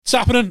It's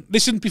happening.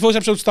 Listen, before this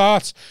episode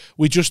starts,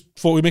 we just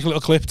thought we'd make a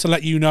little clip to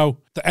let you know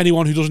that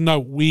anyone who doesn't know,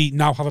 we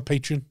now have a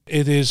Patreon.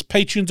 It is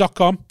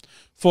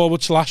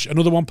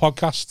patreon.com/another one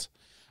podcast.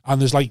 And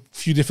there's like a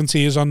few different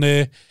tiers on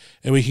there.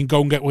 And we can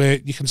go and get where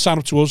you can sign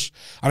up to us.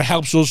 And it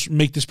helps us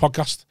make this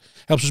podcast.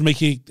 Helps us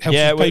make it, helps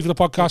us pay for the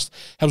podcast.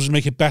 Helps us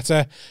make it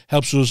better.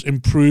 Helps us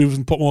improve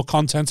and put more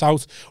content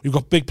out. We've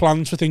got big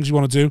plans for things we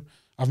want to do.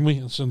 Haven't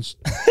we? Since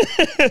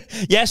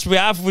yes, we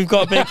have. We've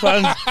got big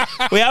plans.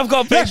 We have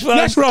got big plans.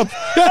 Yes, Rob.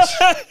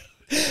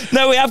 Yes.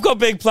 No, we have got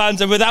big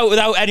plans, and without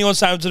anyone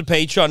signing to the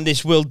Patreon,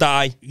 this will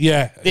die.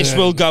 Yeah. This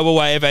will go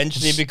away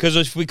eventually, because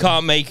if we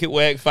can't make it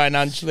work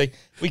financially,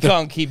 we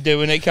can't keep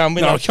doing it, can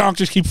we? No, we can't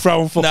just keep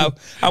throwing fucking... No,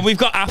 and we've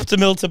got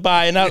Aftermill to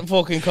buy, and that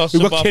fucking costs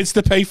We've got kids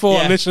to pay for.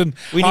 Yeah. Listen,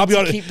 I'll be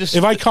honest,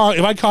 if I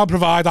can't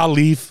provide, I'll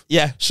leave.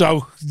 Yeah.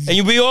 So...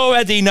 And we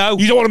already know.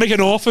 You don't want to make an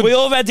orphan. We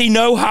already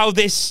know how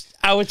it's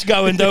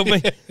going, don't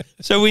we?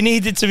 So we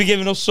needed to be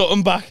giving us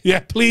something back. Yeah,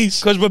 please.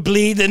 Because we're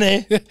bleeding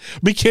here.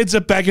 My kids are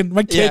begging.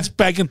 My kids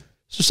begging.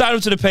 So sign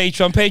up to the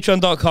Patreon,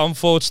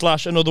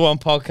 patreon.com/another one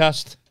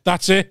podcast.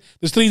 That's it.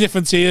 There's 3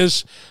 different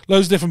tiers,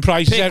 loads of different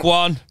prices. Pick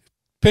one.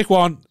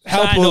 Help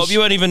sign us. up. You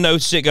won't even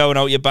notice it going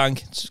out your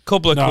bank. It's a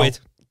couple of quid.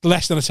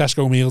 Less than a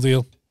Tesco meal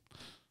deal.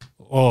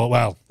 Or,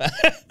 well,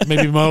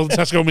 maybe more than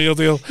a Tesco meal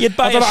deal. You'd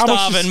buy a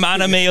starving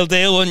man a meal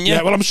deal, wouldn't you?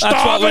 Yeah, well, I'm starving.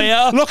 That's what we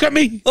are. Look at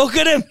me. Look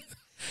at him.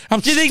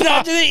 Do you think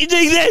that? Do you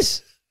think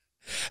this?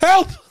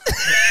 Help!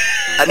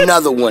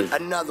 Another one.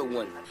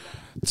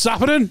 It's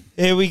happening.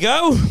 Here we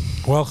go.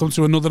 Welcome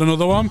to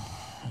another one.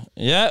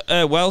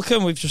 Yeah,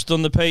 welcome. We've just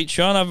done the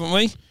Patreon, haven't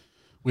we?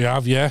 We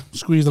have, yeah.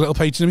 Squeezed a little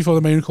Patreon before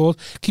the main record.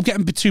 Keep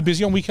getting a bit too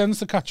busy on weekends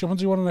to catch up and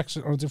do one on a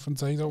different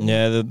day, don't we?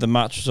 Yeah, the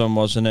match was on,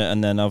 wasn't it?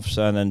 And then I was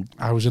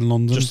in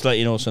London. Just to let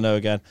you also know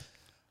again,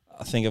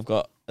 I think I've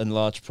got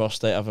enlarged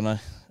prostate, haven't I?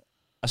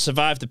 I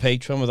survived the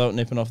Patreon without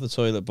nipping off the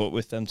toilet, but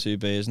with them 2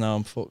 beers now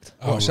I'm fucked.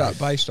 What's that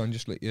based on?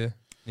 Just like you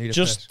need a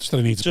piss?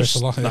 Still need to piss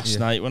a lot. Last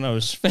night when I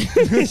was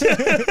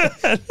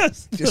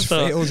just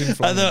feels in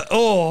front. I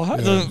thought,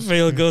 that doesn't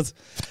feel good.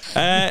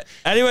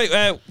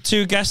 Anyway,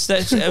 2 guests.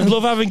 I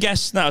love having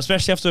guests now,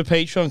 especially after a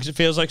Patreon, because it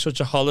feels like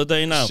such a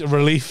holiday now. It's a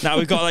relief. Now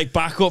we've got like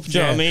backup. Do you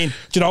know what I mean? Do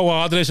you know how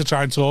hard it is to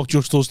try and talk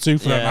just us 2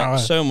 for an hour?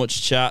 So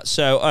much chat.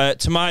 So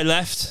to my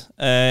left,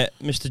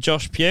 Mr.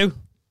 Josh Pugh.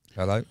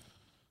 Hello.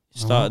 You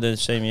started in the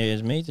same year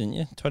as me, didn't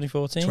you?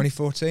 2014?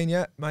 2014,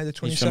 yeah. May the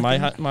 22nd. He's from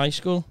my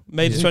school.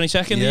 May the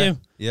 22nd, yeah. are you?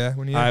 Yeah,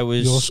 when are you? I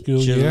was Your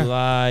school,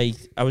 July...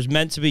 I was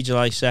meant to be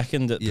July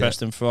 2nd at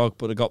Preston Frog,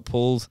 but I got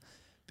pulled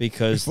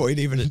because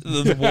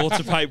the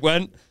water pipe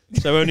went.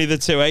 So only the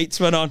 2 8s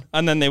went on.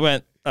 And then they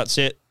went, that's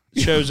it.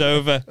 Show's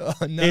over. Oh,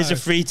 no. Here's a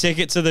free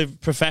ticket to the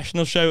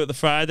professional show at the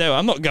Friday.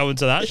 I'm not going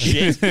to that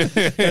shit.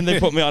 And they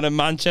put me on in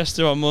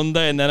Manchester on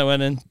Monday, and then I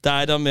went and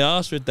died on my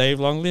arse with Dave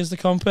Longley as the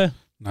compere.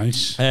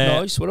 Nice.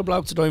 Nice. What a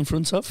bloke to die in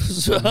front of.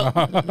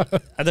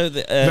 I don't.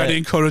 Very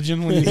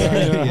encouraging. When you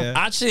yeah.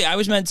 Actually, I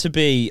was meant to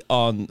be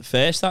on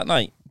first that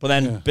night, but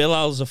then Bill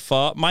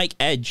Alzafar, Mike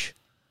Edge.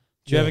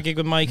 Do you ever gig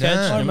with Mike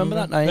Edge? I remember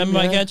that name. Remember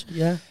Mike Edge?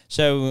 Yeah.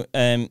 So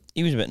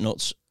he was a bit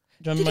nuts.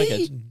 Do you remember Mike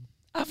Edge?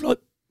 Have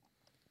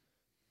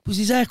was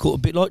his haircut a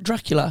bit like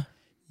Dracula?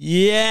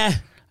 Yeah.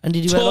 And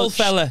did he tall wear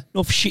fella?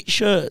 Shit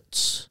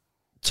shirts.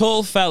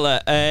 Tall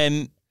fella.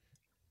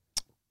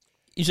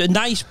 He's a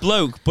nice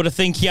bloke, but I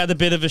think he had a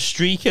bit of a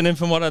streak in him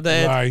from what I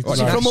heard. Right.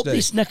 Was he from up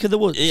this neck of the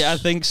woods? Yeah, I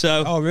think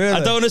so. Oh, really? I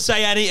don't want to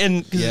say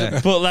anything,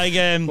 but like...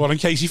 well, in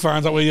case he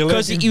finds out where you live.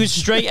 Because he was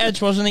straight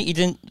edge, wasn't he? He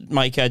didn't...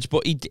 Mike Edge,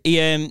 but he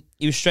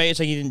was straight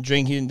edge, like he didn't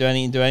drink, he didn't do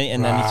anything,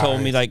 and then he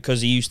told me, like,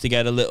 because he used to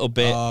get a little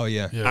bit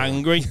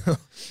angry.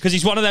 Because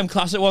he's one of them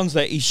classic ones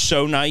that he's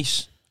so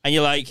nice, and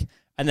you're like...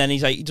 And then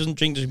he's like, he doesn't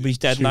drink, but he's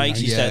dead nice.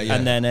 He said,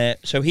 and then...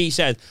 so he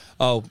said,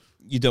 oh,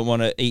 you don't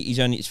want to... He's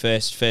only his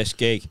first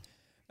gig.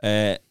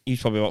 He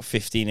was probably about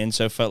 15 in,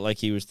 so felt like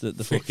he was the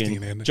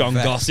fucking John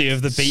Gotti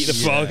of the Beat the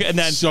Frog. And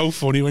then so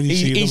funny when you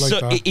see them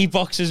like that. He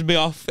boxes me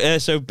off.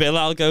 So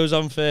Bilal goes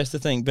on first, I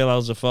think.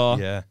 Bilal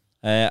Zafar. Yeah.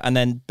 And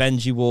then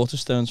Benji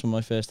Waterstone's from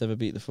my first ever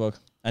Beat the Frog.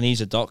 And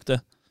he's a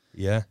doctor.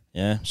 Yeah.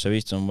 Yeah, so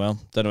he's done well.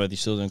 Don't know whether he's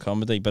still doing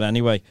comedy. But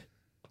anyway,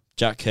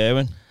 Jack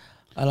Kerwin.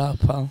 Hello,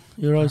 pal.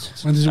 You're right.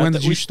 When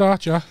did you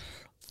start, Jack?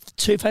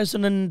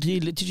 2000 and...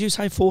 Did you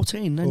say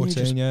 14?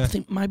 14, yeah. I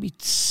think maybe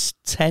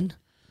 10.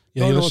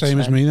 Yeah, you're the same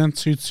as me then,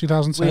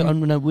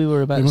 2010. We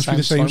were about we must be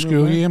the same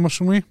school year,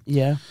 mustn't we?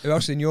 Yeah. Who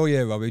else in your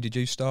year, Robbie, did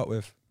you start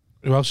with?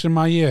 Who else in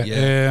my year?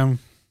 Yeah.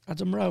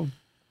 Adam Rowan.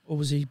 Or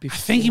was he before? I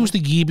think he was the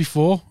year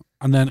before.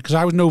 And then, because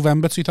I was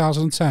November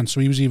 2010, so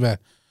he was either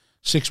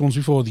 6 months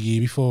before the year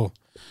before.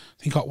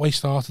 I think Otway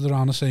started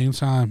around the same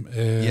time.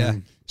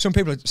 Some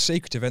people are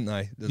secretive, aren't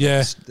they?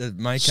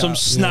 Some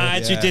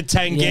snides who did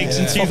 10 gigs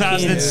in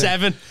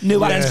 2007.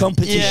 New Act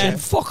competition. Yeah.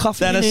 Fuck off.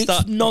 Then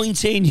It's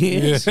 19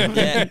 years.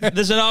 Yeah.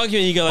 There's an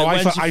argument. You go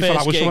like, I thought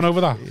I was someone over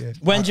that.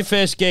 When's your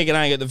first gig? And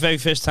I go, the very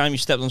first time you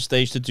stepped on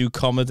stage to do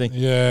comedy.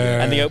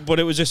 Yeah. And they go, but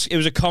it was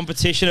a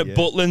competition at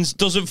Butlins.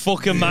 Doesn't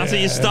fucking matter.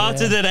 You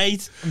started at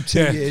 8. I'm 2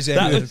 years in.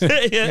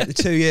 The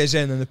 2 years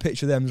in, and the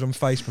picture of them's on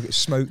Facebook.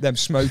 It's them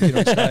smoking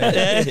on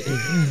stage.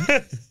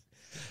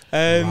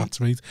 That's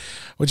right.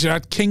 Would you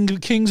add Kings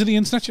of the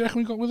Internet, you reckon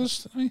we got with us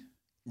today?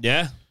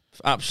 Yeah.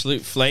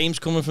 Absolute flames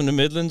coming from the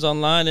Midlands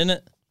online,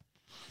 innit?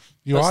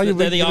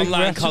 They're the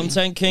online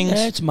content kings.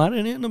 Yeah, it's mad,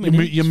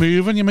 innit? You're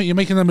moving, you're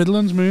making the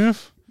Midlands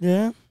move.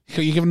 Yeah.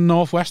 You're giving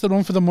Northwest a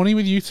run for the money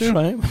with you two.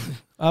 Right.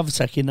 I've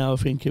taken now, I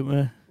think.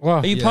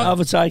 What? Are you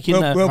I've taken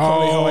now. We'll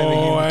probably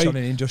hire you on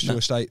an industrial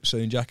estate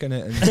soon, Jack,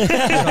 innit? And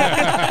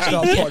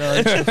start putting our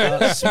own stuff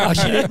out.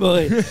 Smashing it,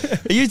 boy.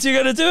 Are you two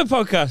going to do a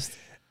podcast?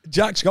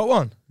 Jack's got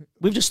one.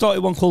 We've just started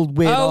one called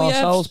Weird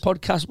Arseholes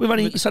Podcast.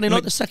 It's only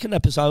like the second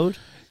episode.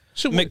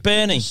 So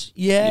McBurney.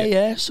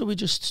 Yeah. So we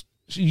just...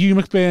 You,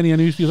 McBurney,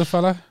 and who's the other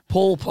fella?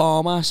 Paul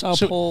Palmer. So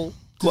Paul...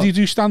 Did you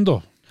do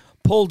stand-up?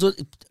 Paul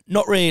does...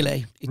 Not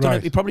really.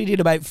 Right. He probably did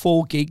about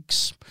 4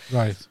 gigs.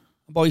 Right.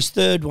 By his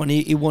third one,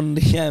 he won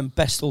the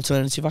Best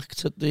Alternative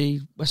Act at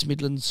the West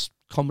Midlands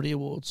Comedy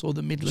Awards, or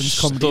the Midlands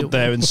Comedy Awards. Stood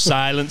there in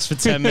silence for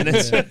 10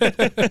 minutes.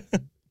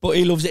 But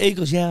he loves it. He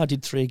goes, I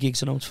did 3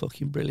 gigs and I was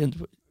fucking brilliant.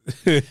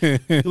 Does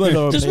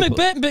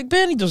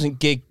McBurney doesn't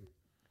gig?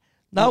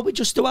 No, we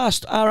just do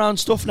our own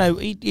stuff now.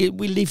 We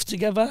live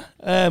together.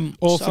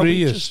 All 3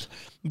 years?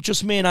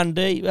 Just me and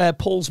Andy.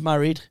 Paul's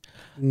married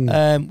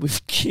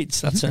with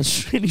kids. That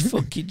sounds really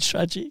fucking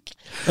tragic.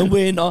 And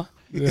we're not.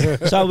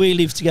 So we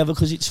live together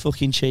because it's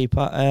fucking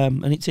cheaper,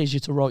 and it's easier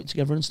to write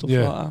together and stuff like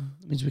that.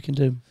 It means we can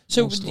do.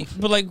 So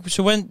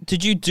when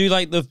did you do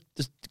like the?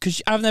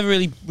 Because I've never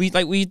really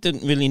we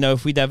didn't really know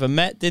if we'd ever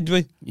met, did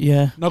we?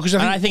 Yeah. No, because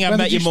I think I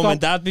met your mum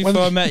and dad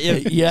before I met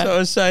you. Yeah. That's what I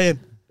was saying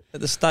at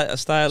the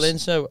style in.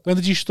 So when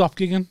did you stop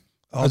gigging?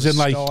 As in,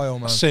 like,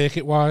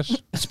 circuit wise?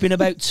 It's been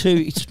about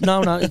 2.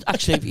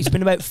 Actually, it's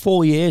been about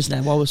 4 years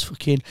now.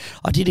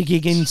 I did a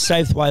gig in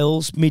South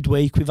Wales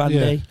midweek with Andy.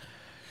 Yeah.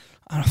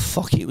 And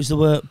it was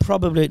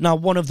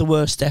one of the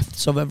worst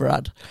deaths I've ever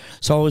had.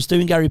 So I was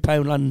doing Gary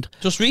Poundland.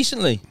 Just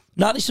recently?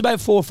 No, this is about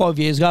 4 or 5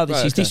 years ago.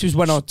 This was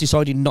when I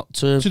decided not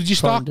to. So did you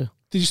start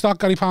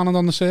Gary Poundland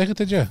on the circuit,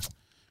 did you?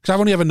 Because I've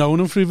only ever known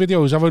him through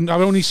videos. I've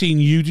only seen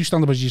you do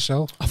stand-up as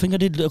yourself. I think I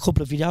did a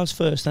couple of videos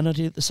first, then I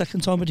did the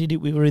second time I did it,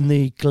 we were in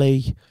the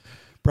Glee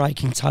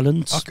Breaking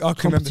Talents I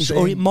can remember seeing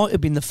or it might have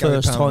been the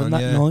first time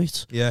that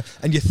night. Yeah,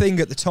 and your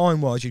thing at the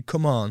time was you'd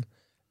come on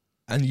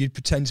and you'd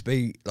pretend to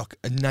be like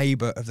a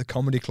neighbour of the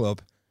comedy club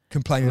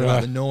complaining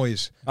about the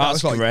noise. That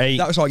was great.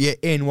 That was like your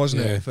in,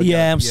 wasn't it?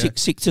 Yeah, I'm sick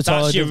to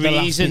tired. That's your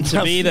reason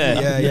to be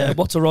there. Yeah.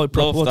 What a right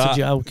prop, what a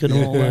joke and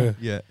all that.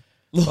 Yeah.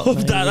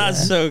 Love that.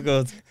 That's so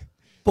good.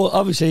 But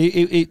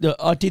obviously,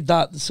 I did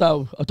that,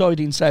 so I died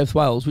in South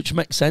Wales, which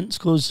makes sense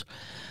because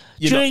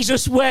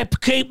Jesus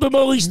wept, keep the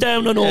boys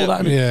down and all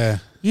that. Yeah.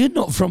 You're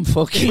not from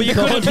fucking. But you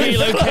could have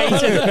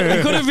relocated.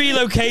 You could have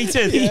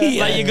relocated.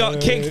 Yeah. Like you got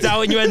kicked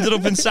out and you ended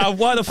up in South.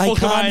 Why the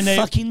fuck am I in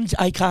here?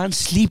 I can't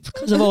sleep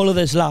because of all of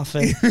this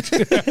laughing. It's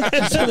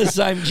the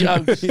same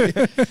jokes.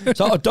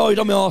 So I died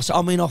on my arse.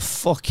 I mean, I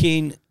felt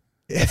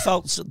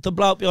the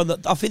bloke behind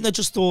that. I think they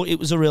just thought it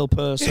was a real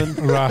person,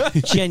 right?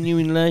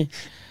 Genuinely.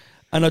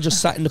 And I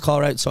just sat in the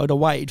car outside. I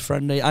waited for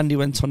Andy. Andy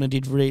went on and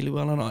did really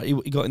well. And he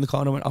got in the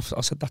car and I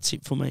said, "That's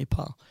it for me,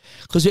 pal."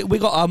 Because we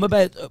got home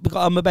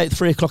about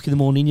 3 o'clock in the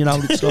morning. You know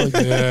what it's like.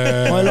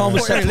 Yeah. My alarm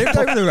was set. You lived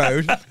over the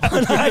road.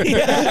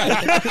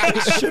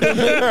 Should have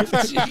moved.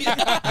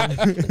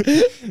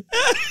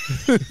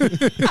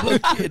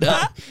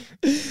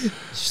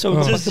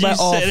 So just about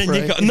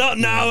half not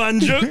now,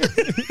 Andrew.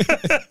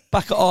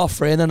 Back at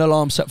 3:30, and then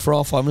alarm set for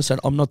 5:30. And I said,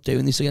 "I'm not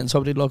doing this again." So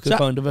I did like a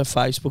kind of a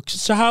Facebook.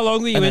 So how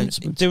long were you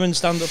doing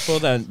stand up for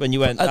then? When you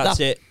went,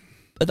 that's it.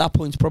 At that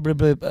point,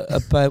 probably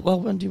about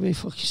when did we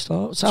fucking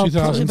start? So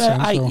probably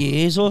about 8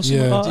 years or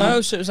something. Yeah. Like that.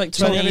 Oh, so it was like 2018.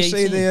 So I'm going to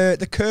see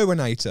the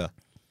Kerwinator.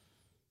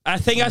 I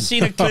think I've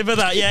seen a clip of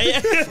that. Yeah.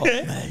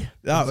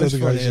 That was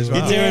funny as well.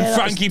 You're doing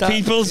Frankie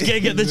Peoples'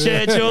 gig at the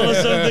church hall or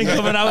something,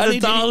 coming out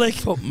with a Dalek.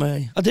 Fuck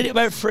me. I did it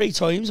about 3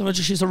 times and I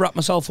just used to wrap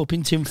myself up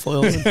in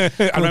tinfoil. I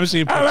remember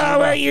seeing. Hello,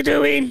 how are you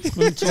doing?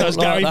 So it's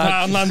Gary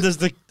Poundland as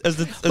the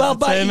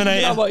Terminator.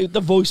 You know what,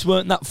 the voice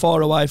weren't that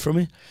far away from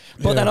me.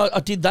 But then I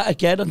did that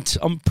again and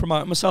I'm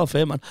promoting myself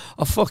here, man.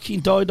 I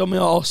fucking died on my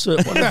arse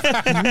at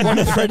one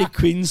of Freddie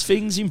Quinn's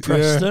things in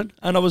Preston.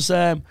 And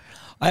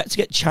I had to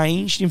get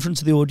changed in front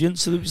of the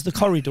audience, so it was the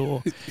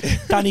corridor.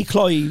 Danny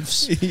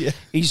Clives,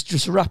 he's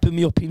just wrapping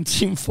me up in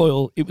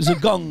tinfoil. It was a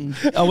gong.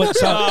 I went,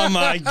 oh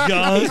my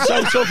God.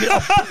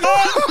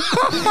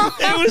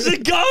 It was a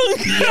gong.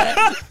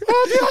 Yeah.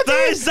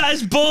 That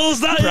is balls,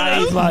 that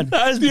brave, man.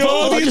 That is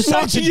balls. I just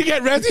watching you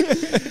get ready.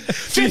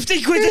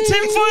 50 quid of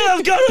tinfoil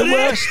I've got the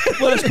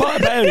worst part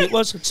about it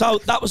was, so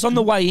that was on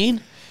the way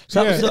in.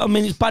 So that was, I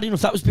mean, it's bad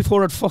enough. That was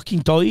before I'd fucking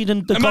died.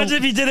 And imagine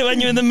if you did it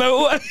when you're in the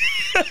motorway.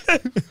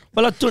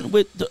 Well, I'd done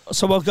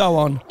so I'll go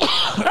on.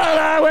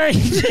 Hello, wait.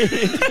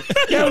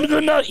 You having a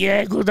good night?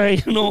 Yeah, good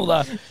day, and all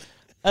that.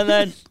 And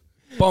then,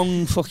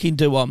 bong, fucking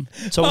do one.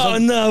 So I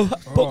was no.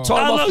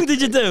 How long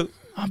did you do?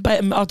 I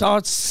bet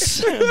I'd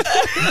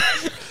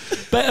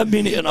bet a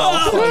minute and a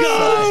half. Oh,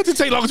 God. Did it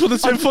take long to put the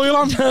tinfoil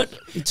on?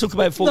 It took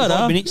about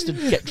 45 minutes to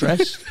get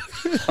dressed.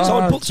 So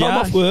I booked time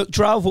off work,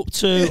 drove up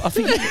to, I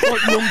think,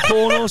 like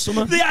Runcorn or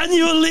something. The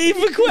annual leave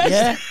request.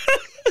 Yeah.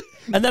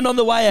 And then on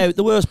the way out,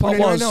 the worst part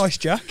was... nice,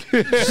 Jack.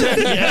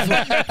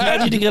 How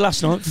did you get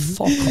last night?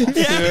 Fuck off.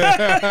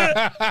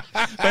 Yeah.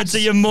 Went to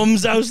your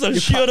mum's house, though.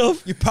 Shut up.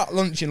 You packed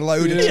lunch and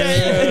loaded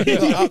it.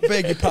 Like that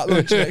big, you packed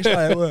lunch next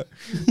day at work.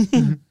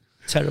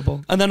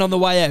 Terrible. And then on the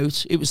way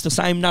out, it was the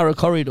same narrow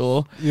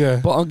corridor,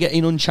 but I'm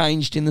getting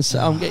unchanged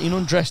I'm getting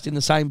undressed in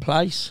the same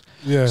place.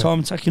 Yeah. So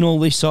I'm taking all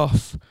this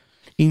off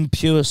in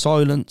pure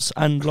silence,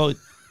 and like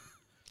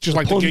just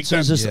like the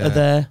punters are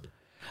there,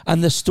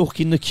 and they're stuck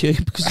in the queue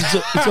because it's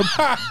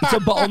a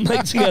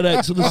bottleneck to get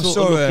out. So they're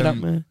sort of looking at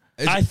me.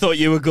 I thought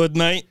you were good,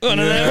 mate.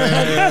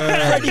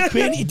 Freddie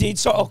Quinn, he did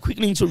sort of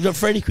quickly interrupt.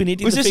 Freddie Quinn, he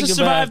did. Was this a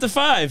Survive the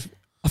Five?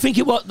 I think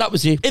it was. That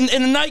was it. In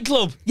a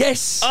nightclub?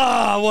 Yes.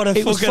 Ah, what a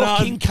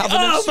fucking cabinets.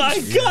 Oh my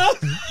God.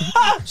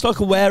 It's like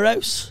a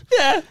warehouse.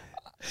 Yeah.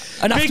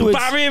 And big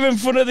barrier in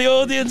front of the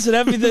audience and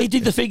everything. He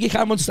did the figure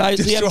cam on stage.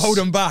 Just to hold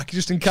them back,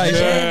 just in case.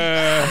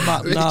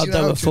 No,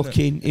 they were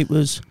fucking... It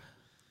was...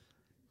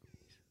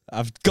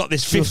 I've got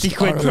this 50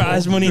 quid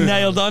prize money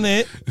nailed on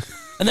it.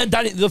 And then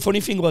the funny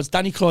thing was,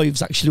 Danny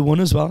Clives actually won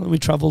as well, and we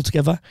travelled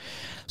together.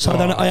 So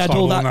then I had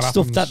all that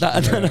stuff and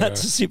then I had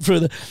to sit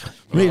through the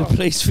real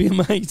place for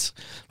you, mate.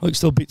 Like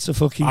still bits of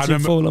fucking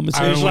tinfoil on my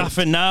I was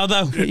laughing now,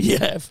 though.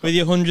 Yeah. With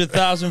your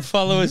 100,000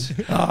 followers.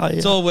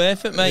 It's all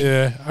worth it, mate.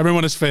 Yeah. I remember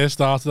when this first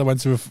started, I went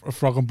to a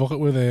Frog and Bucket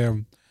with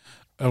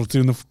I was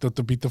doing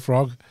the Beat the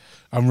Frog,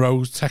 and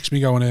Rose texted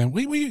me going,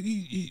 what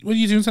are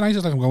you doing tonight? I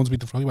was like, I'm going to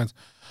Beat the Frog. He went,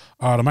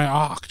 could you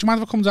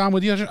mind if I come down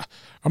with you?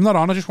 I'm not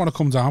on, I just want to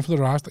come down for the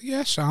ride. Like,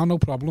 yes, no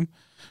problem.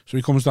 So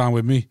he comes down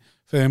with me.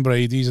 Fern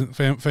Brady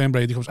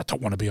comes, I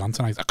don't want to be on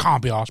tonight. I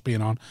can't be arsed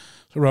being on.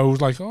 So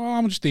Rose like,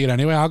 I'm just here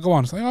anyway, I'll go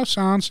on. It's like,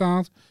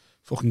 sound.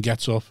 Fucking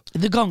gets up.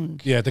 The gong?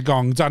 Yeah, the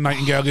gong. Dan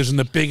Nightingale gives him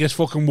the biggest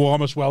fucking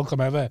warmest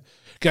welcome ever.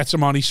 Gets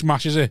him on, he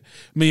smashes it.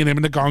 Me and him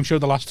in the gong show,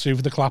 the last two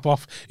for the clap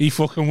off. He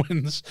fucking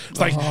wins. It's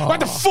like, why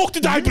the fuck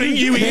did I bring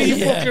you here,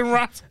 you fucking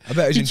rat? I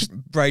bet it was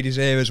in Brady's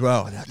ear as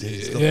well.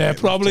 Yeah,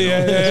 probably,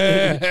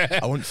 yeah.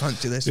 I wouldn't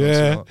fancy this.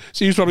 Yeah.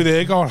 So he was probably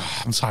there going,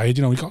 I'm tired,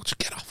 you know. We go, just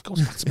get off, go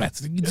back to bed.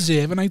 You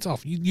deserve a night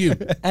off, you.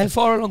 How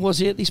far along was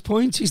he at this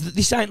point? Is that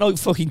this ain't like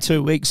fucking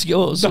 2 weeks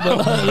ago or something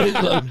like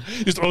that?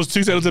 Just I was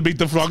too settled to beat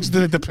the frogs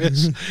to the piss.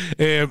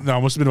 No,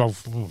 it must have been about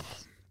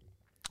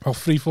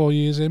 3-4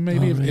 years in,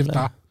 maybe, if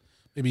that.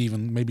 Maybe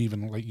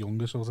even like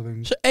younger sort of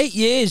thing. So 8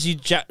 years you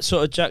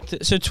sort of jacked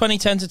it. So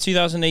 2010 to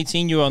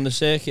 2018 you were on the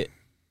circuit.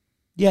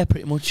 Yeah,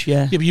 pretty much.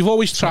 Yeah. Yeah, but you've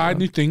always tried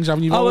new things,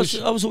 haven't you? I was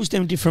always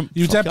doing different.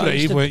 You were dead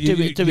brave, weren't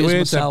you? Do it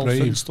myself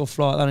and stuff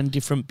like that, and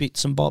different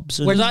bits and bobs.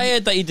 When I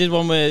heard that you did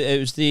one where it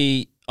was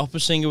the opera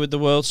singer with the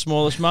world's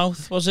smallest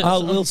mouth, was it?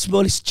 Oh, world's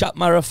smallest Jack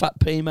Marrow fat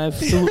pea mouth.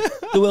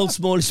 The world's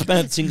smallest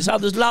mouth singer. So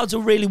there's loads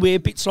of really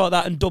weird bits like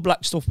that and double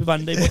act stuff with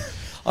Andy. But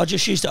I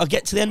just used to. I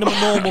get to the end of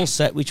my normal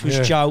set, which was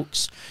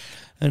jokes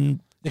and.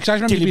 Because I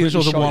remember being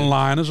sort of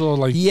one-liners or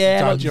like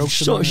dad jokes.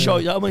 Sort of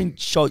short. I mean,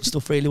 short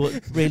stuff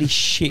really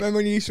shit. Remember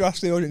when you used to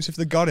ask the audience if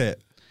they got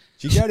it?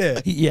 Did you get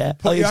it? Yeah.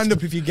 Put your hand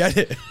up if you get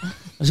it.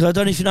 I don't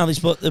know if you know this,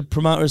 but the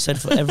promoter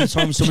said for every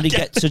time somebody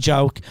gets a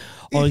joke,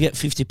 I get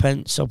 50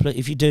 pence. So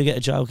if you do get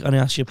a joke, and I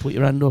ask you to put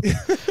your hand up, and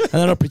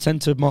then I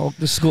pretend to mark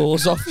the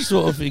scores off,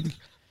 sort of thing.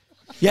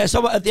 Yeah,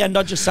 so at the end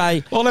I'd just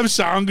say... All them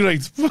sound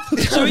great.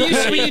 So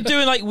were you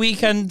doing like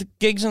weekend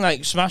gigs and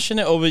like smashing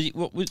it, or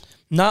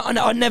No,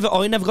 I never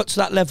got to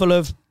that level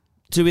of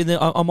doing the...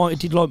 I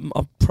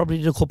probably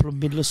did a couple of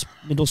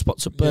middle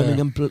spots at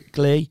Birmingham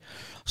Glee.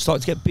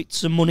 Started to get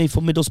bits of money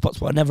for middle spots,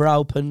 but I never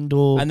opened.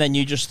 And then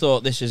you just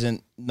thought, this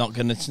isn't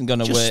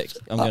gonna work.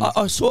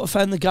 I sort of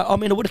found I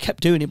mean, I would have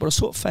kept doing it, but I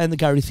sort of found the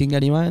Gary thing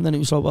anyway, and then it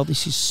was like, well,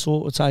 this is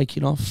sort of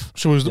taking off.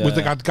 So was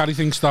the Gary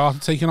thing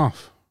started taking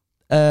off?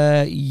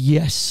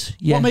 Yes.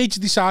 Yeah. What made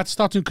you decide to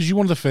start doing? Because you were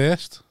one of the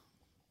first,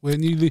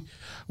 weren't you?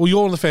 Well, you're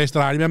one of the first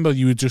that I remember.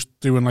 You were just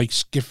doing like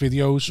skip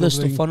videos. The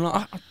stuff on.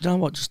 I don't know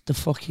what, just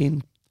the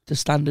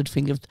standard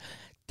thing of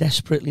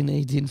desperately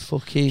needing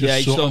fucking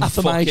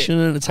affirmation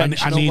and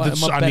attention.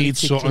 I need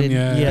something.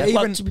 Yeah.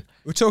 Even,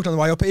 we're talking on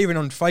the way up. Even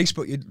on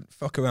Facebook, you'd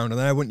fuck around on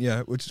there, wouldn't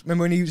you?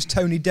 Remember when he was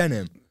Tony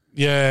Denham?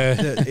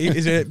 Yeah.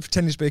 He's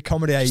pretending to be a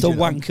comedy agent. Still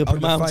wanker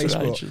promoter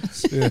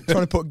agent.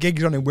 Trying to put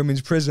gigs on in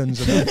women's prisons.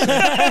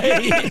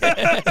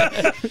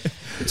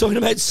 Talking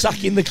about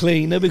sacking the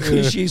cleaner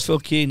because she's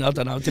fucking, I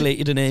don't know,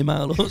 deleted an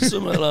email or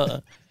something like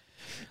that.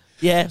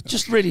 Yeah,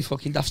 just really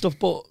fucking daft stuff.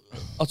 But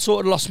I'd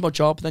sort of lost my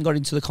job, then got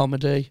into the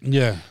comedy.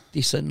 Yeah.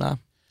 This and that.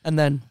 And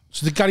then...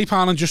 So did Gary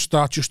Parlin just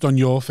start just on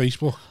your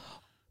Facebook?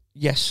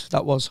 Yes,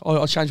 that was.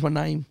 I changed my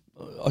name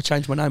I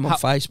changed my name on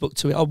Facebook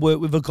to it. I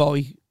worked with a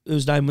guy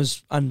whose name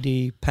was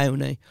Andy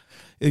Powney,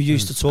 who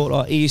used to talk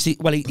like he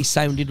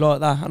sounded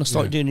like that, and I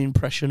started doing an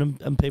impression,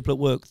 and people at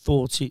work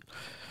thought it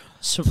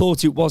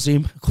was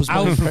him because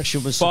my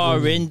impression was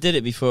far in. Did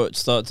it before it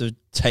started to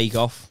take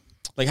off?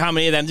 Like, how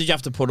many of them did you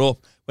have to put up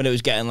when it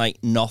was getting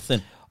like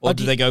nothing? Or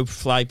did they go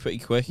fly pretty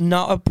quick?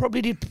 No, I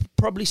probably did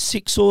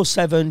 6 or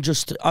 7.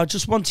 I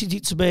just wanted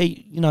it to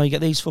be, you know, you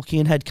get these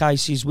fucking head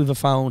cases with a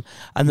phone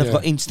and they've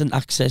got instant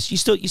access. You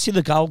see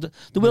the gold,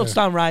 the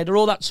Wheelstone Raider,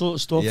 all that sort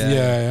of stuff.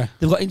 Yeah.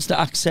 They've got instant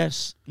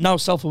access, no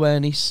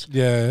self-awareness.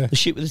 Yeah. The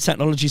shit with the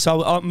technology.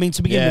 So, I mean,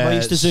 to begin with, I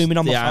used to zoom in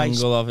on my face.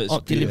 The angle of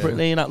it.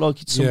 Deliberately and act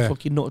like it's some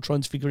fucking nut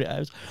trying to figure it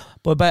out.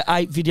 But about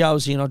 8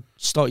 videos in, I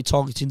started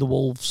targeting the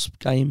Wolves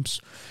games.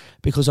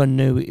 Because I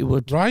knew it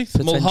would. Right.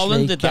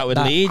 Mulholland did that with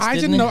Leeds. I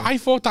didn't know. I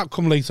thought that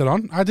come later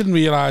on. I didn't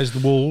realise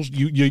the Wolves.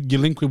 Your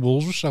link with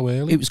Wolves was so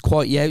early. It was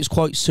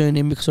quite soon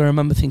in because I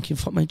remember thinking,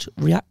 "Fuck me,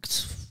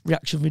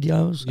 reaction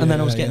videos," and then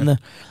I was getting the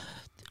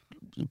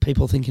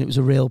people thinking it was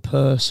a real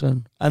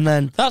person, and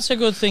then that's a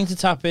good thing to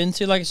tap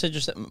into. Like I said,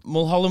 just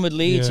Mulholland with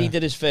Leeds. He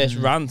did his first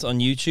rant on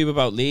YouTube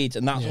about Leeds,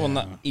 and that's one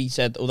that he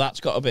said, "Oh,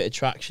 that's got a bit of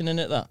traction in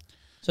it." That.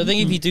 So I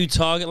think if you do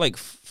target like,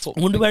 I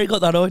wonder where he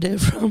got that idea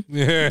from.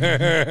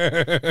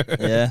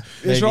 Yeah,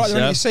 it's right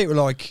when you see it with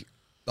like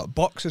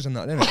boxers and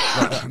that, isn't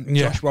it? Like,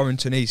 Josh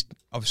Warrington, he's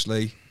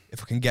obviously,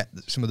 if I can get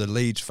some of the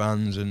Leeds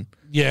fans and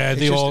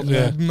they all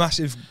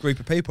massive group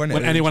of people. Isn't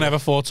when anyone ever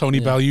thought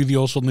Tony Bellew, they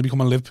all suddenly become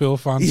a Liverpool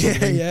fan.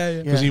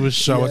 Because he was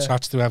so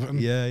attached to Everton.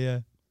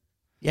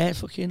 Yeah,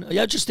 fucking.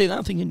 I just did that.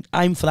 I'm thinking,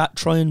 aim for that,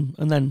 try and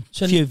then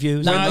a few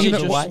views. When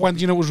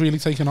do you know it was really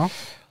taking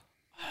off?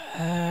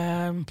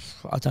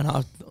 I don't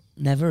know.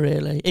 Never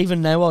really.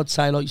 Even now, I'd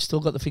say like you still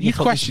got the thing. You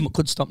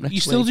could stop next week.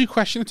 You still do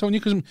question it, Tony,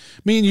 because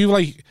me and you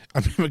like. I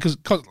mean, because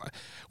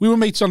we were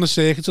mates on the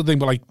circuit, sort of thing,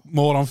 but like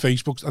more on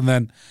Facebook. And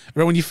then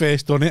remember when you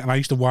first done it, and I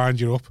used to wind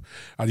you up,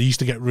 and you used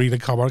to get really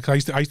covered. I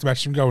used to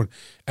message him going,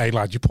 "Hey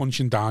lad, you're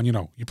punching down. You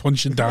know, you're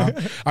punching down."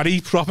 And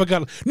he proper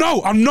got,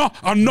 "No, I'm not.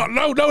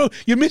 No,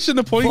 you're missing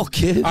the point."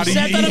 Fuck you. You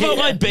said that about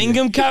my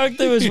Bingham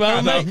character as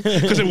well, mate.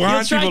 Because it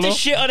winds people up. You're trying to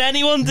shit on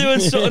anyone doing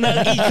something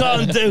that he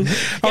can't do.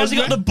 He hasn't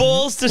got the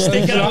balls to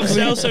stick it out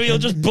himself, so he'll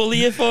just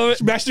bully you for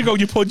it. Message going,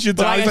 you're punching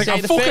down. He's like,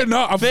 I'm fucking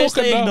not. First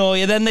they ignore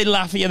you, then they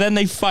laugh at you, then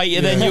they fight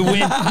you, then you win.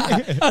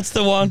 That's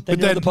the one. Then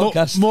you're on the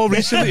podcast. More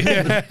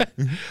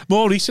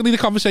recently, the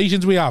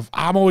conversations we have,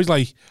 I'm always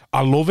like,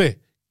 I love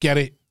it. Get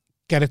it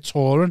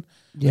touring.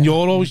 Yeah. And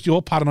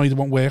you're paranoid it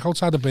won't work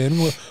outside of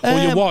Birmingham. Or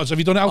you was. Have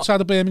you done it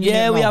outside of Birmingham?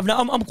 Yeah, we have. No,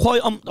 I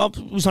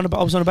was on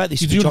about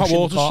this. You're doing Hot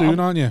Water soon,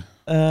 aren't you?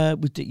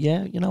 We did,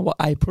 yeah. You know what?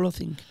 April, I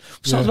think.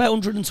 So it's about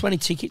 120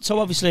 tickets. So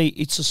obviously,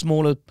 it's a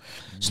smaller.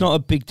 It's not a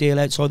big deal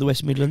outside the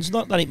West Midlands.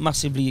 Not that it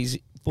massively is.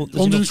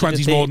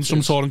 120 is more than some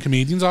touring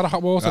comedians are at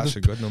Hot Water. That's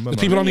a good number. The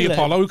people on the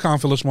Apollo who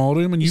can't fill a small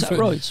room, and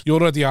you're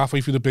already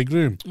halfway through the big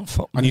room,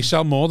 and you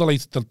sell more the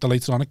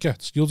later on it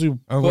gets. You'll do.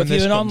 Oh, when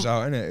this comes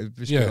out,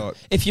 innit?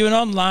 If you're an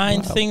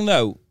online thing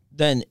though,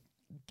 then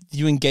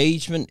your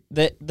engagement,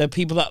 the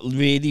people that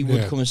really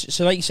would come.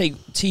 So, like you say,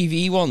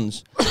 TV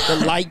ones,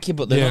 they like you,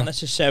 but they're not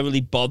necessarily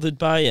bothered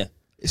by you.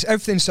 It's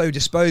everything's so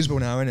disposable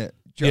now, innit?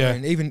 Do you know what I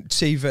mean? Even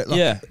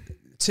TV,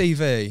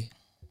 TV.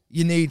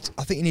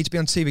 I think you need to be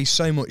on TV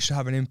so much to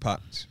have an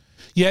impact.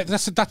 Yeah,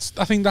 that's.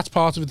 I think that's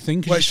part of the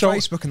thing. Well,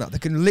 Facebook and that, they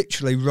can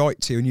literally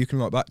write to you and you can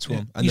write back to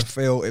them, and they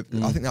feel.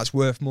 I think that's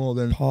worth more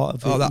than part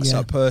of it. Oh, that's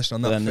that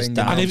person on that thing.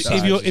 And if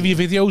your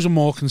videos are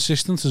more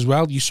consistent as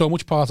well, you're so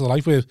much part of the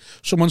life where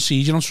someone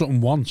sees you on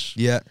something once.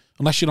 Yeah.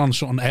 Unless you're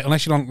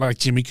on like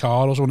Jimmy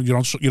Carr or something,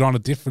 you're on a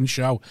different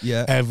show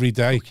every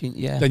day.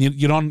 Then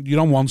you're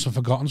on once and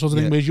forgotten sort of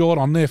thing. Whereas you're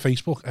on their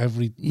Facebook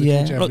every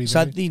day.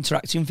 So the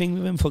interacting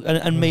thing with him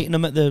and meeting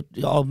them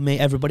I'll meet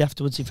everybody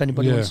afterwards if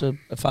anybody wants a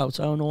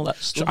photo and all that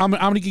stuff. So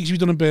how many gigs have you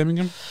done in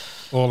Birmingham?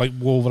 Or like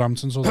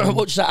Wolverhampton or something?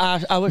 What's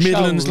that? Our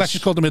Midlands, shows? Let's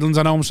just call the Midlands.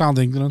 I know I'm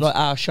sounding ignorant. Like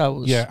our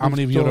shows. Yeah, how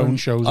many of your own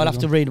shows? I'll have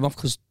to read them off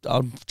because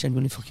I'm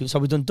genuinely fucking. So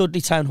we've done Dudley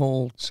Town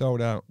Hall.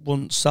 Sold out.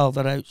 Once sold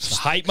that out.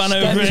 Hype man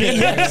over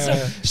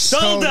here.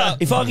 Sold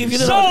out. If I give you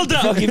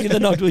the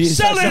nod, will you?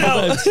 Sell it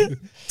out.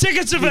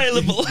 Tickets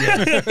available.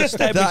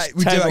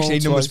 We do actually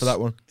need numbers for that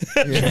one.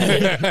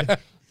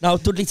 No,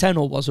 Dudley Town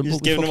Hall wasn't,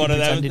 but we fucking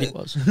pretended it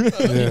was.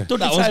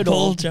 Dudley Town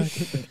Hall,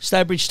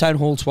 Stourbridge Town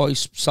Hall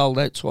twice, sold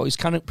out twice.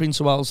 Cannock Prince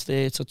of Wales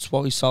Theatre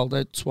twice, sold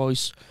out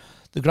twice.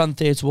 The Grand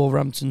Theatre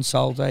Wolverhampton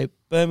sold out.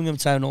 Birmingham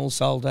Town Hall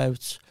sold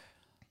out.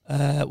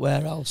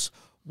 Where else?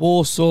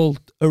 Walsall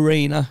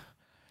Arena,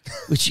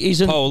 which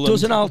doesn't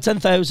hold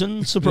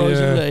 10,000,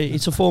 surprisingly.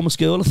 It's a former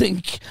school, I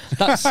think.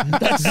 That's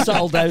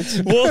sold out.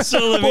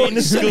 Walsall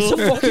Arena School. It's a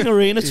fucking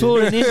arena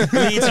tour, isn't it?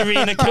 Leeds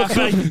Arena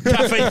Cafe 3.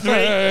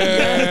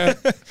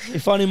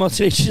 If only my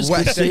teachers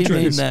could see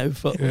me now.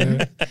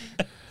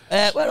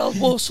 Where else?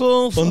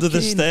 Walsall. Under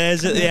the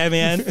stairs at the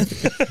MEN.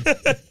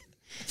 I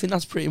think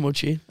that's pretty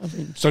much it. I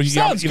think. So you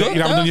haven't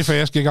done your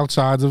first gig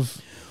outside of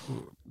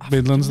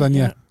Midlands then,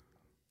 yeah?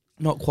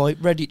 Not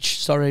quite.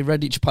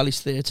 Redditch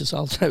Palace Theatre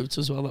sold out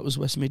as well. That was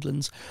West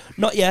Midlands.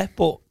 Not yet,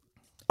 but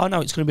I know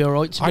it's going to be all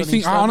right. I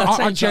think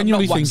I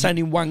genuinely think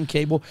sounding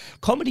wanky, but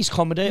comedy's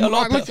comedy.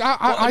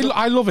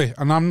 I love it,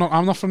 and I'm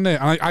not from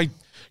there. And I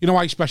you know,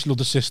 I especially love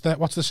the sister.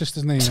 What's the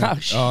sister's name?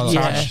 Tash.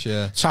 Tash.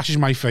 Yeah. Tash is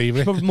my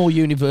favourite. Probably more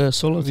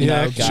universal.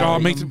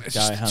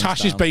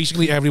 Tash is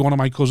basically every one of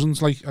my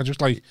cousins. Like, I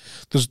just like,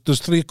 there's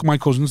 3 of my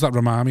cousins that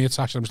remind me of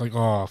Tash. I'm just like,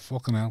 oh,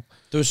 fucking hell.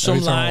 There was some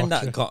line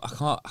that got,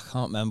 I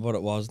can't remember what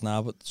it was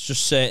now, but it's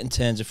just certain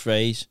turns of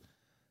phrase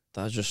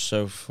that are just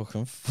so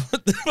fucking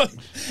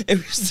it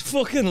was the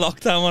fucking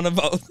lockdown one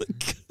about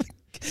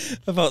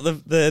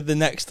the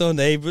next door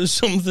neighbour,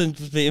 something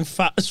being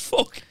fat as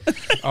fuck.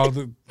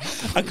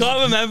 I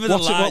can't remember the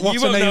line.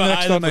 What's the name of the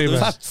next door neighbour?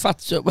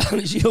 Fat. Well,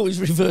 she always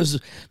refers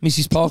to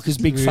Mrs. Parker's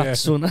big fat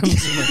son.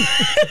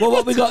 Well,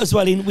 what we got as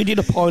well, we did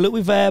a pilot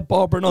with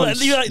Barbara and Ice.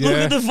 Look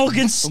at the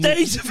fucking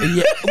state of it.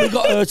 Yeah, we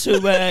got her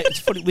to. It's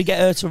funny, we get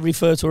her to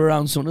refer to her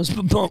own son as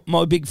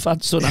my big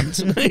fat son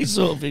Anthony.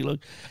 Sort of thing.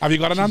 Like, have you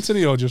got an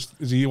Anthony, or just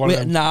is he one of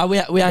them? Nah, we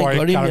ain't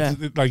got him. Yeah.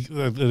 Like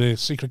the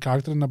secret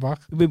character in the back.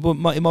 It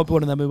might be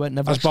one of them who went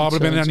never. Has Barbara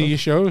been in any of your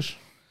shows?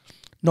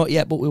 Not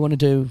yet, but we want to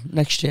do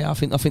next year. I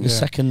think the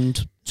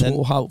second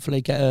tour,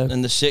 hopefully get her.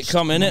 And the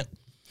sitcom, innit?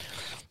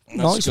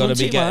 That's got to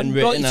be getting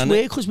written. It's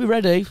weird because we're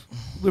ready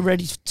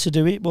to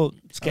do it, but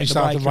it's getting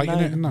Have you started writing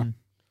it? No.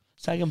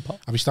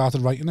 Have you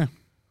started writing it?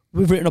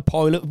 We've written a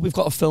pilot. We've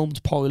got a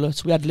filmed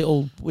pilot. We had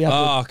little.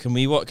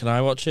 Can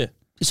I watch it?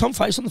 It's on the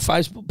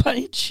Facebook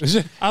page. Is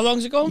it? How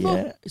long's it going for?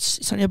 Yeah,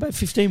 it's only about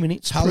 15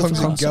 minutes. How long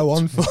does it go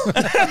on for?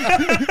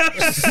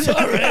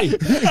 Sorry.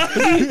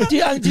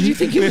 Did you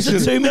think it was a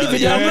 2-minute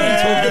video? Talking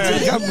to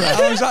the camera.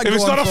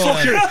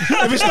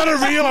 If it's not a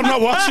reel, I'm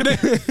not watching it.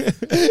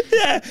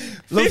 Yeah,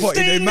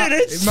 15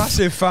 minutes.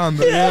 Massive fan,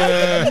 but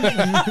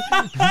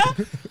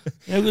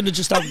Yeah, we're going to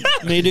just have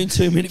me doing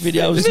 2-minute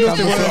videos. You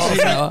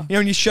know,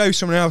 when you show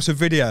someone else a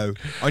video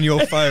on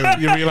your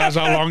phone, you realise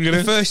how long it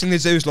is. The first thing they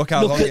do is look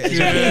how long it is.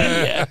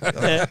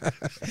 Yeah.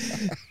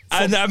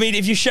 And I mean,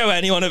 if you show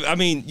anyone,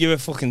 you're a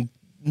fucking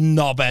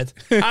knobhead.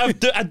 I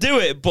do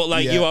it,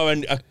 but you are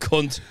a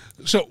cunt.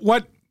 So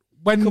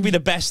when could be the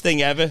best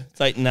thing ever? It's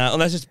like, nah,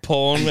 unless it's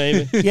porn,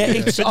 maybe. Yeah,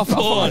 I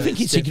think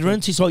it's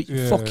ignorant. It's like,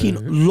 fucking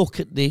look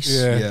at this.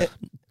 Yeah.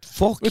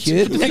 Fuck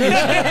you.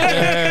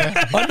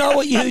 I know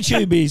what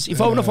YouTube is.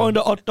 If I want to find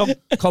a hot dog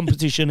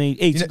competition,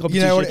 eating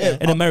competition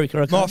in America,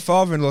 I can. My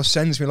father-in-law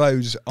sends me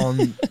loads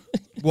on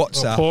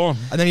WhatsApp,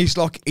 and then he's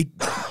like,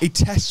 he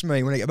tests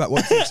me when I get back.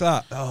 What's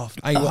that?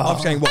 I'm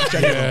saying watch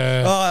it.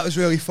 That was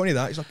really funny.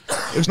 That it's like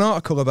it was an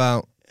article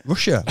about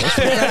Russia.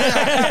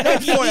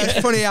 It's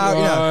funny how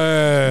you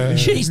know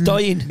she's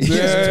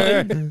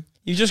dying.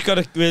 You just got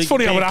to really. It's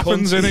funny how it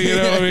happens, innit? You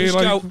know what I mean? Just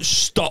go,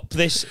 stop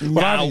this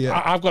now.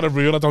 I've got a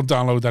rule. I don't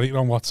download anything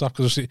on WhatsApp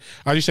because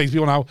I just say to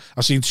people now,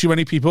 I've seen too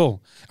many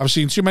people. I've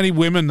seen too many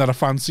women that are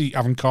fancy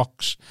having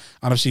cocks,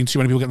 and I've seen too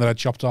many people getting their head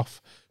chopped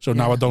off. So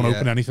now I don't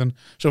open anything.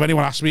 So if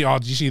anyone asks me,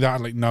 did you see that?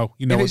 I'm like, no.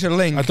 You know, if it's a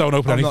link, I don't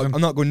open anything. I'm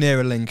not going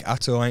near a link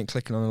at all. I ain't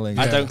clicking on a link.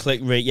 I don't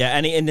click.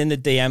 Anything in the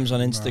DMs on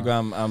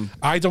Instagram.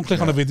 I don't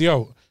click on a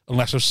video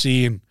unless I've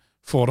seen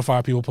 4 or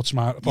 5 people put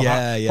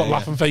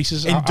laughing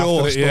faces.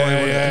 Endorsed.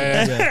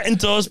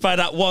 Endorsed by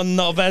that one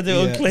knobhead who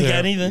will click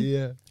anything.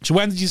 Yeah. So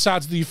when did you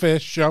decide to do your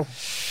first show?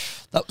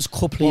 That was a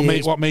couple of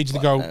years. What made you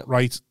go,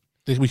 right,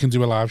 we can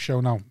do a live show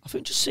now? I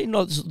think just seeing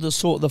the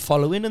sort of the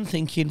following and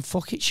thinking,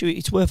 fuck it,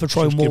 it's worth a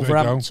try in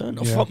Wolverhampton.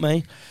 Oh, fuck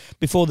me.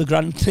 Before the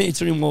Grand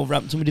Theatre in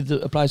Wolverhampton, we did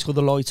a place called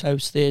the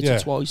Lighthouse Theatre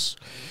twice.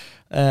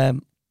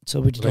 So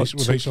we did. Were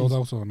they sold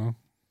out or no?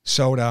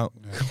 Sold out.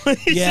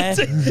 Yeah.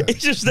 He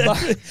just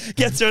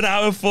gets to an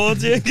hour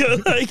 40 and go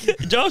like,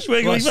 Josh,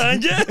 where can we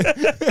find you?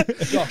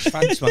 Josh,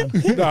 thanks, man.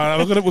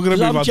 No, we're gonna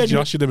move on to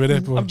Josh in a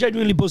minute. But I'm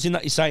genuinely buzzing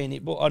that you're saying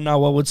it, but I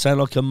know I would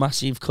sound like a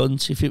massive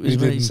cunt if it was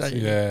me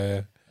saying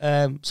it.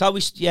 So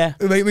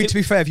to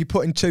be fair, if you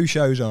put in 2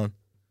 shows on,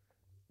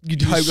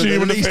 you'd hope that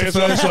at least the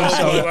first one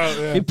sold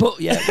out. We put,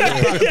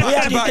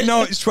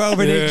 it's 12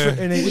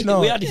 in each night.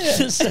 We had it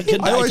the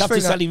second night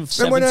after selling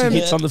 7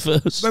 tickets on the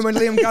first. When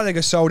Liam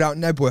Gallagher sold out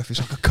Nebworth,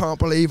 it's like, I can't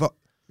believe it.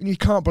 You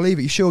can't believe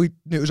it. You sure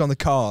knew it was on the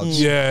cards?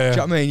 Yeah. Do you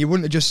know what I mean? You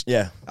wouldn't have just...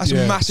 Yeah. That's a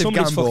massive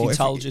Somebody's gamble. Fucking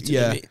told you to do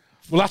it.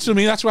 Well, that's what I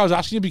mean. That's why I was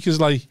asking you, because,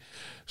 like...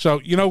 So,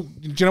 do you know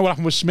what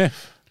happened with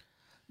Smith?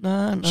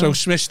 No. So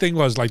Smith's thing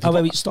was, like... How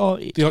it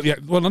started?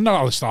 Well, not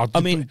how it started.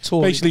 I mean,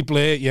 basically,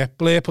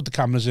 Blair put the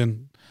cameras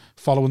in.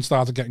 Following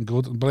started getting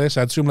good, and Blair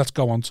said to him, "Let's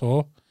go on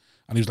tour,"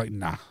 and he was like,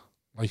 "Nah,"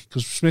 like,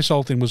 because Smith's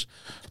whole thing was,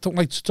 "Don't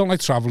like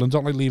traveling,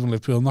 don't like leaving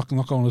Liverpool, not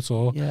going on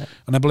tour." Yeah.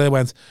 And then Blair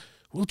went,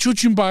 "Well,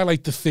 judging by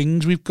like the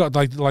things we've got,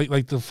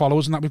 like the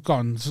followers and that we've got,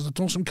 and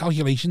done some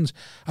calculations,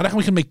 I reckon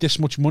we can make this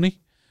much money."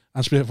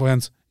 And Smith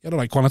went, Yeah, all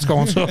right, go on, let's go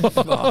on. So.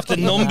 The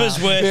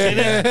numbers work,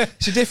 innit?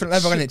 It's a different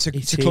level, isn't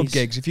it, to club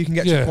gigs. If you can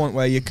get to the point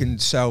where you can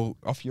sell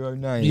off your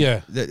own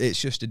name, it's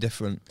just a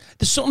different...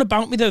 There's something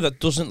about me, though, that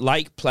doesn't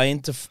like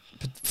playing to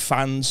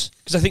fans,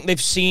 because I think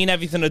they've seen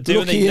everything I do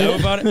and they know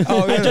about it.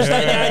 I just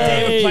like the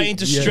idea of playing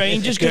to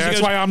strangers.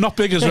 That's why I'm not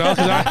big as well.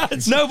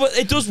 No, but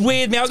it does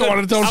weird me out.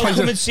 I'll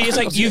come and see. It's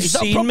like, you've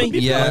seen me.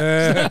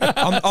 Yeah.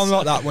 I'm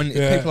like that when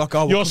people are like,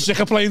 oh... You're sick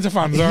of playing to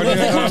fans, aren't you?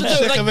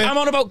 I'm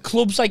on about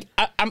clubs. Like,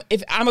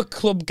 if I'm a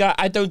club guy,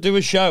 I don't do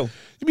a show.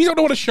 You don't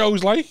know what a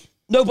show's like?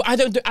 No, but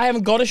I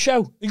haven't got a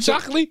show.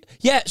 Exactly.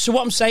 Yeah, so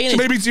what I'm saying is...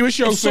 maybe do a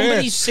show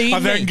first,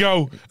 and then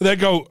go,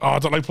 oh, I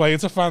don't like playing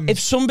to fans. If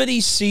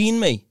somebody's seen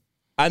me,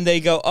 and they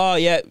go, oh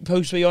yeah,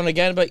 post me on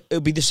again, but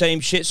it'll be the same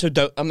shit, so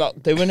I'm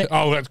not doing it.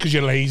 Oh, that's because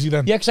you're lazy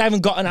then. Yeah, because I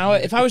haven't got an hour.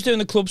 If I was doing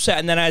the club set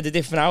and then I had a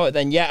different hour,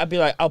 then yeah, I'd be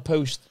like, I'll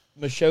post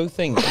my show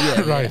thing.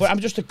 Yeah, right. But I'm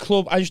just a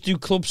club. I just do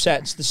club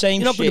sets, the same.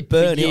 You're not shit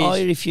going to burn it, are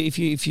you?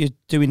 If you're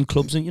doing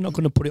clubs, and you're not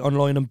going to put it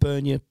online and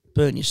burn your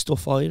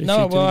stuff, are you?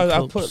 No, well,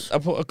 I put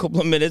a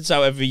couple of minutes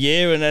out every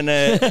year, and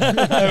then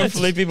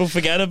hopefully people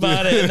forget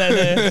about it,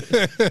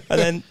 and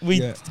then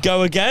we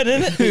go again,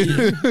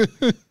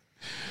 innit?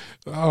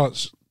 Oh,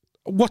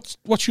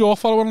 what's your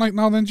following like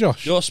now then,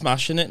 Josh? You're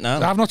smashing it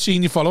now. I've not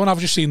seen you following, I've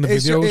just seen the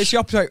videos. It's the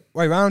opposite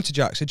way round to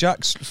Jack. So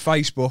Jack's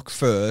Facebook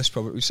first,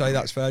 probably we say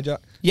that's fair,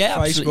 Jack. Yeah,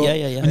 Facebook.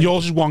 absolutely. Yeah. And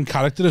yours is one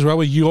character as well,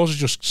 where yours is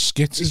just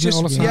skits, isn't it,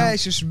 all the time? Yeah,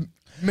 it's just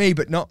me,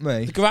 but not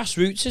me. The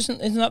Grassroots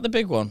isn't that the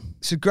big one?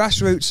 So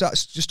Grassroots,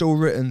 that's just all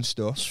written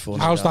stuff.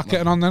 How's that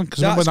getting on then?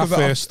 Because when that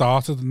first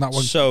started, and that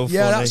one, so funny.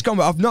 Yeah, that's gone.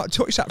 But I've not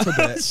touched that for a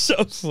bit. That's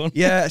so funny.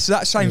 Yeah, so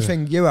that same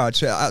thing you had.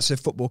 So that's a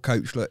football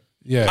coach. Like,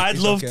 yeah, I'd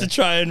love to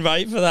try and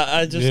write for that.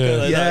 I just go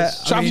like that.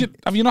 So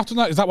have you not done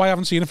that? Is that why I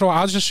haven't seen it for a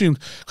while? I just assumed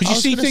because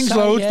you see things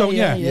loads, don't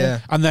you?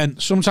 Yeah. And then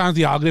sometimes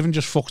the algorithm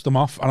just fucks them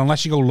off, and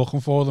unless you go looking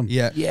for them,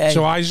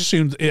 So I just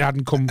assumed it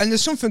hadn't come. And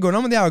there's something going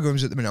on with the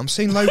algorithms at the minute. I'm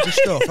seeing loads of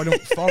stuff I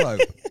don't follow.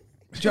 Do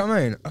you know what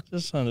I mean?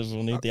 Just sounded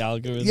funny, the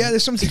algorithm. Yeah,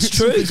 there's something. It's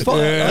true. It's the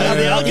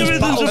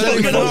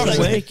algorithms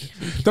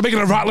are They're making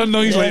a rattling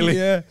noise lately.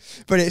 Yeah,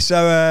 but it's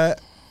so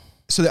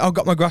I've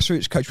got my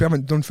Grassroots coach. We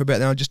haven't done for a bit.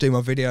 Then I just do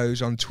my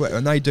videos on Twitter,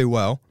 and they do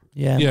well.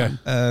 Yeah.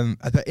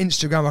 But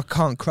Instagram, I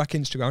can't crack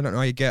Instagram. I don't know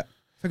how you get. I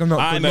think I'm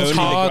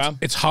not.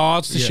 It's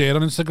hard to share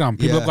on Instagram.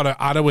 People have got to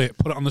add it,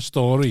 put it on the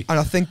story. And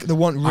I think they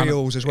want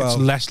reels as well.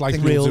 It's less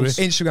like reels.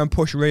 Instagram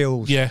push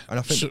reels. Yeah. And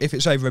I think if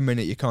it's over a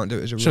minute, you can't do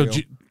it as a reel. So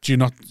do you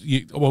not?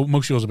 Well,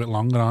 most of yours are a bit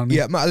longer, aren't they?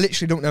 Yeah, I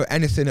literally don't know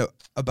anything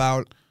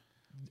about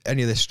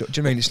any of this stuff. Do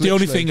you know what I mean? It's the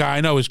only thing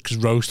I know is because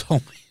Rose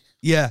told me.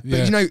 Yeah,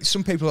 but you know,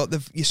 some people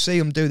you see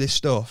them do this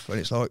stuff, and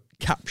it's like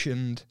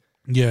captioned.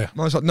 Yeah,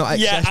 mine's like not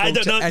accessible I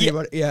don't know.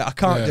 Anybody. Yeah, I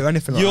can't do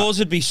anything like Yours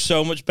would be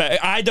so much better.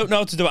 I don't know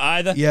how to do it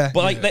either. Yeah,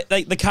 but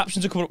like the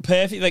captions are coming up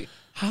perfect. Like,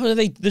 how do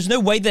they? There's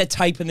no way they're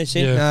typing this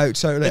in. Yeah. No,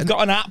 totally. They've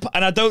got an app,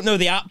 and I don't know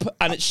the app,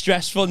 and it's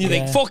stressful. And you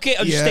think, fuck it,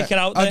 I'll just stick it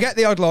out there. I get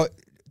the odd like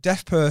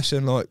deaf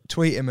person like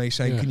tweeting me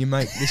saying, "Can you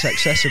make this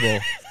accessible?"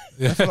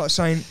 I feel like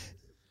saying.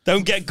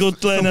 Don't get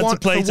good learning to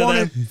play to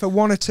them. For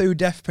one or two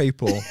deaf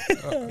people,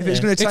 if it's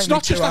going to take me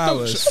 2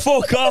 hours,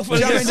 fuck off.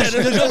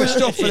 There's other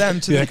stuff for them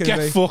to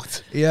get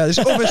fucked. Yeah, there's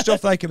other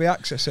stuff they could be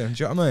accessing.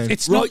 Do you know what I mean?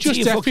 It's not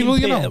just deaf people,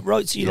 you know.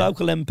 Right to your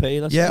local MP.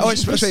 That's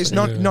it's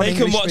not. They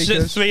can watch it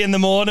at 3 in the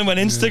morning when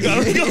Instagram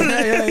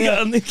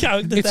on the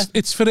count.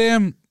 It's for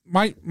them.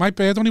 My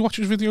bird only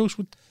watches videos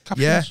with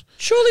captions. Yeah.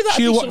 Surely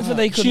that'd be something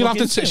they could look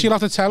into. She'll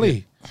have the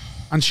telly,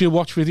 and she'll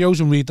watch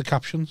videos and read the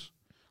captions.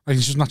 Like,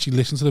 she doesn't actually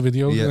listen to the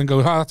video and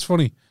go, that's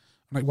funny.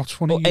 I'm like, what's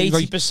funny?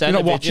 80%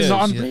 of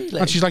videos. Really?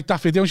 And she's like, that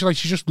video, and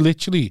she's just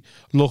literally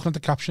looking at the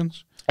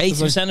captions.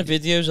 80% of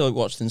videos are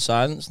watched in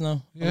silence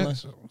now. Yeah.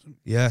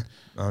 Yeah.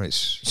 And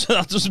it's... So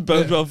that doesn't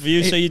bode well for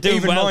you, so you do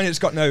even well. Mine, it's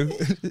got no...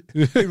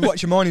 People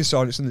watch your mine in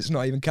silence and it's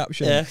not even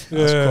captioned. Yeah.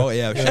 That's quality,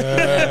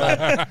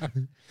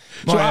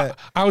 So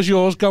how's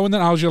yours going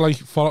then? How's your, like,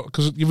 follow...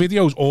 Because your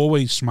videos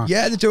always smash.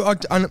 Yeah, they do.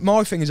 And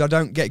my thing is I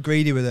don't get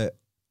greedy with it.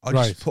 I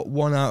just put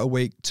one out a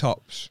week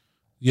tops.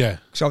 Yeah.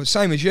 So I'm the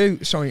same as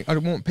you. Sorry, I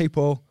don't want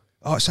people.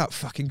 Oh, it's that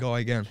fucking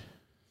guy again.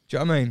 Do you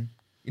know what I mean?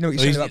 You know what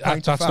you're saying about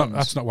playing to fans?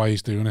 That's not why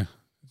he's doing it.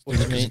 What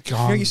do you mean? You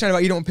know what you're saying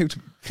about you don't want people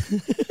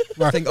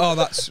to think, oh,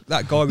 that's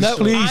that guy. Was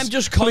I'm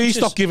just conscious. Please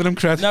stop giving him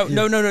credit. No.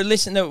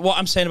 Listen, what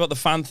I'm saying about the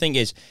fan thing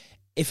is,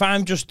 if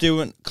I'm just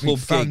doing club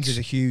fans gigs, is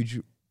a huge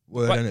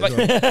word.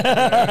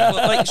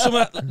 Like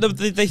someone,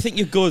 they think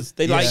you're good.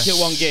 They like your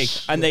one gig,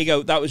 and they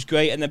go, "That was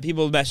great." And then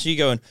people message you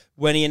going,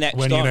 "When are you next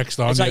on?"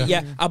 It's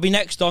like, I'll be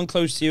next on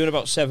close to you in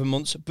about 7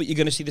 months, but you're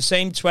going to see the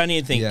same 20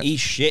 and think he's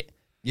shit.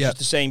 Yeah, just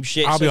the same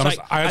shit. I'll be honest.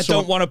 Like, I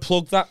don't want to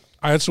plug that.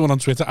 I had someone on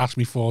Twitter ask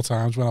me 4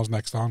 times when I was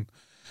next on,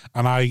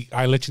 and I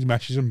literally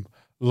messaged him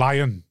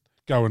lying,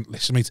 going,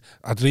 "Listen, mate,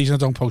 the reason I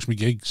don't post my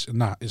gigs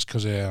and that is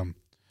because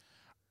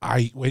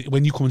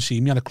when you come and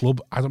see me at a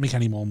club, I don't make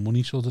any more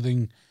money, sort of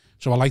thing.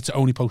 So I like to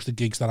only post the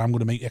gigs that I'm going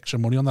to make extra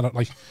money on, that are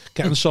like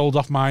getting sold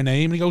off my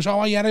name. And he goes,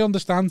 oh, yeah, I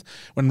understand.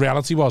 When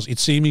reality was, he'd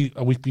see me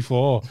a week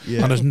before,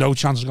 and there's no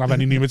chance he's going to have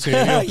any new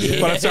material.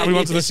 By the time he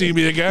wanted to see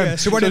me again. Yeah,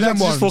 so one of them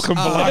ones. Fucking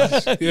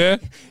black. Yeah.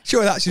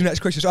 Sure, that's his next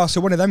question. Oh,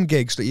 so one of them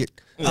gigs that you...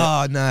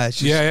 Oh, no. It's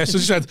just, yeah. So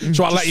he said,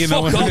 so I'll let you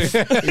know.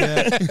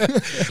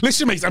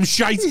 Listen, mate, I'm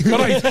shite. All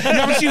right. You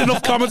haven't seen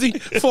enough comedy.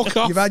 Fuck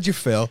off. You've had your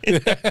fill.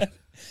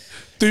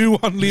 Do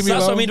one, leave me alone.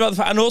 That's what I mean about the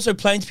fact. And also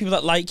playing to people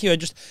that like you, I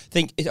just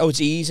think, it's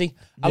easy.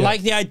 I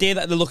like the idea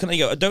that they're looking at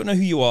you. I don't know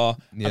who you are.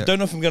 I don't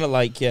know if I'm going to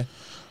like you.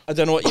 I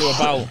don't know what you're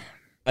about.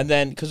 And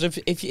then, because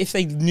if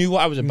they knew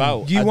what I was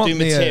about, I'd do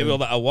material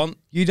that I want.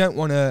 You don't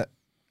want to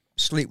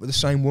sleep with the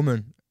same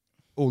woman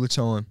all the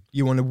time.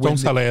 You want to win. Don't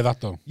tell her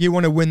that, though. You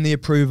want to win the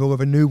approval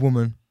of a new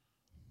woman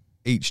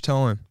each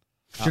time.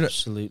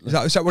 Absolutely.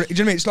 Is that what? Do you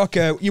know what I mean? It's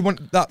like you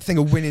want that thing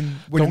of winning.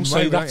 Don't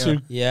say that too.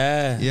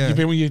 Yeah. You've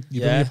been with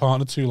your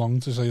partner too long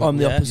to say that. I'm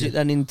the opposite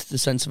then, into the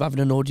sense of having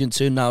an audience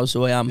too now,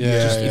 so I am.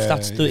 If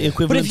that's the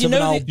equivalent of an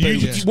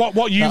album.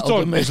 What you've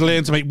done is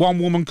learn to make one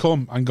woman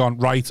come and gone,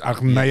 right, I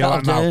can nail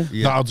that now.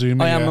 That'll do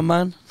me. I am a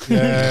man.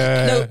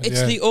 No,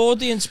 it's the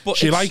audience, but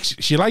she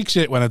likes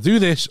it when I do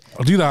this,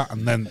 I'll do that,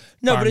 and then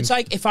no, but it's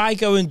like if I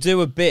go and do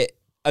a bit,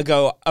 I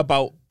go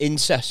about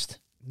incest.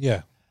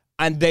 Yeah.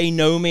 And they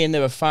know me and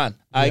they're a fan.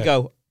 I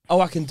go, oh,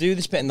 I can do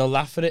this bit, and they'll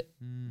laugh at it.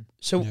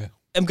 So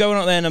I'm going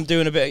out there and I'm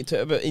doing a bit,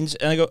 and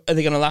I go, are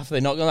they going to laugh? Are they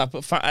not going to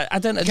laugh? But I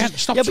don't.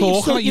 Stop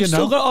talking. You've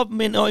still got. I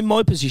mean, in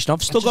my position,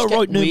 I've still got to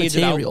write new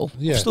material.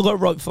 I've still got to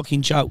write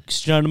fucking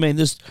jokes. Do you know what I mean?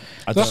 There's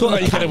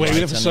sort of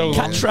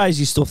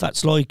catchphrasey stuff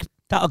that's like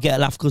that'll get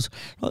a laugh because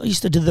I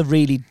used to do the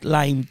really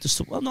lame,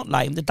 not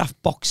lame, the daft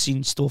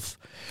boxing stuff.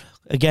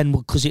 Again,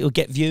 because it would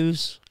get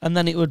views, and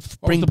then it would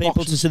bring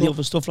people to see the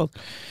other stuff. Like,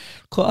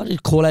 I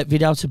did call out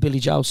video to Billy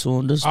Joe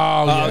Saunders.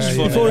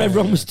 Before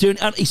everyone was doing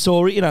it, and he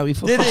saw it, you know. He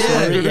saw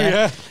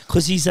it,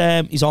 because his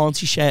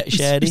auntie shared it.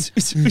 and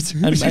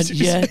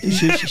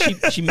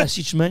she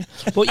messaged me.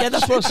 But yeah,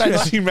 that's what I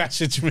said. She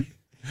messaged me.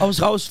 I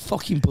was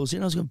fucking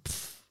buzzing. I was going,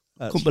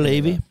 couldn't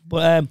believe it.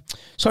 But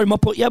sorry, my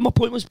point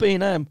was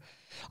being,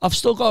 I've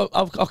still got,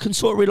 I can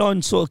sort of rely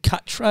on sort of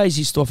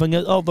catchphrasey stuff and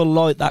go, oh, they'll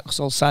like that because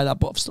I'll say that,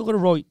 but I've still got to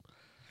write.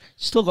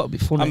 Still got to be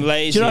funny. I'm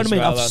lazy. Do you know what I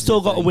mean? I've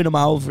still got to win them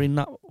over in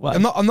that way.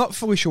 I'm not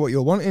fully sure what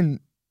you're wanting,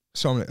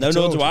 Simon. No,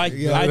 nor do I.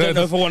 I don't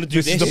know if I want to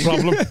do this. This is the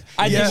problem.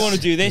 I didn't want to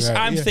do this.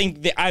 I'm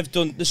thinking that I've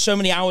done. There's so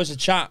many hours of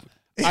chat.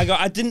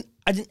 I didn't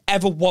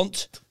ever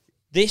want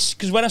this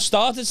because when I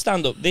started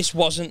stand up, this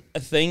wasn't a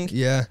thing.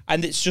 Yeah.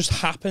 And it's just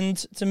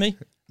happened to me.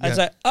 I was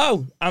like,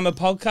 oh, I'm a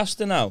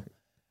podcaster now.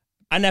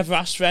 I never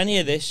asked for any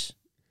of this.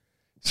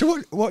 So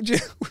what do you?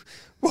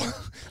 I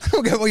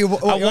don't get what you're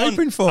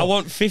hoping for. I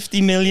want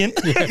 50 million.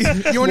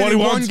 You want to do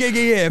one gig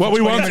a year? What we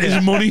want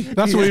is money.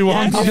 That's what we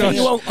want.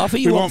 I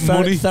think you want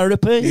money.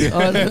 Therapy.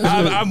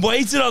 I'm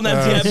waiting on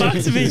them to get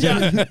back to me,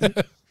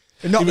 Jack.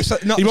 He won't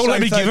let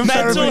me give him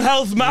therapy. Mental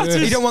health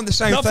matters. You don't want the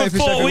same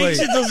therapist every week.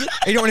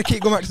 You don't want to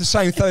keep going back to the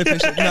same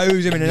therapist that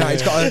knows him in and out.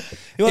 He's got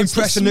to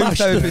impress a new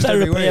therapist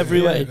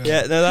every week.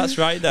 Yeah, no, that's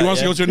right. He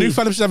wants to go to a new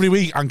therapist every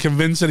week and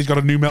convince that he's got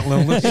a new mental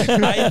illness.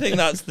 I think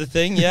that's the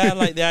thing. Yeah, I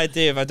like the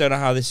idea of I don't know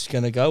how this is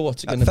going to go.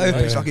 What's it going to be?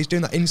 Therapist, like he's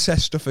doing that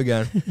incest stuff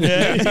again.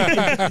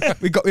 Yeah.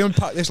 we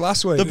unpacked this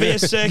last week. There'll be a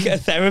circuit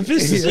of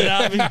therapists.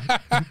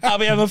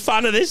 I'm a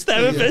fan of this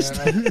therapist.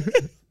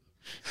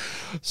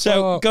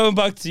 So going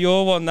back to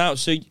your one now,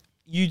 so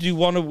you do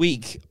one a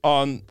week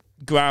on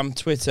Gram,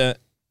 Twitter.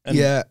 And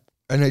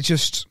and it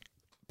just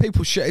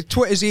people share.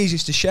 Twitter's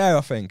easiest to share,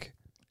 I think.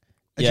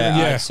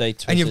 I'd say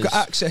Twitter's. And you've got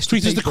access to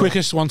Twitter's the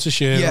quickest one to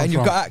share. Yeah, and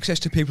you've got access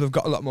to people who've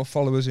got a lot more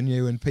followers than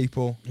you, and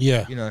people.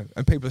 Yeah, you know,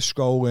 and people are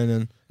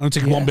scrolling and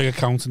take one big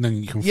account and then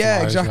you can.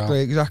 Yeah,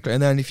 exactly.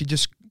 And then if you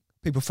just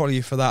people follow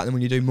you for that, and then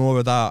when you do more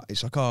of that,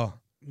 it's like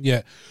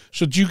Yeah.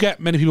 So do you get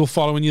many people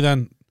following you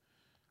then?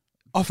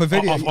 Off a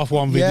video, off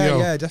one video,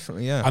 yeah,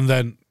 definitely, yeah. And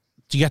then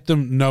do you get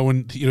them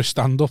knowing that you're a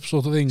stand-up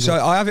sort of thing? So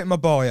I have it in my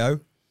bio,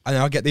 and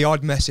I get the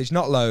odd message,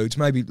 not loads,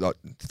 maybe like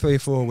 3 or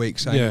 4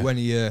 weeks, saying when are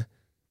you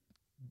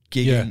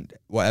gigging,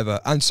 whatever.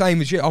 And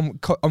same as you,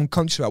 I'm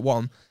conscious about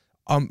what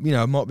I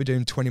might be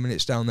doing 20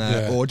 minutes down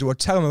there, or do I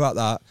tell them about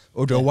that,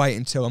 or do I wait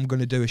until I'm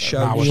going to do a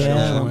show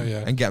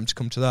and get them to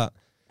come to that?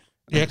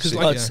 Yeah, because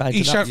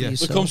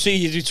they'll come see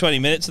you do 20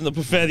 minutes and they'll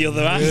prefer the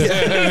other act.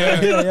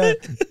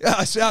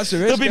 That's a risk.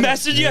 They'll be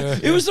messaging you.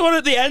 Who was the one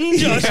at the end,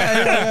 Josh?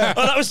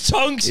 Oh, that was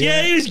Tonks.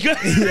 Yeah, he was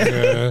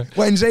good.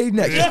 When's he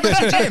next?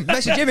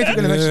 Message him if you're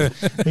going to message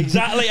him.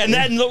 Exactly. And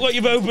then look what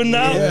you've opened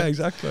now. Yeah,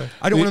 exactly.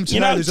 I don't want him to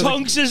know. You know,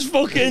 Tonks is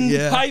fucking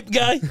hype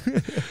guy.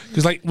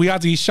 Because like we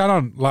had Ishan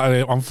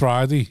on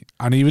Friday,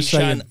 and he was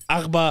saying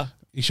Akbar.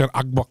 Ishan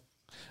Akbar.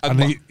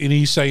 And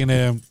he's saying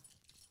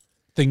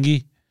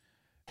thingy.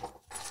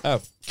 Oh,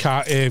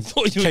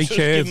 KK.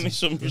 Give me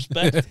some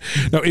respect.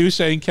 No, he was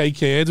saying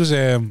KK was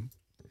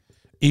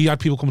he had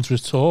people coming to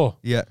his tour.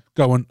 Yeah,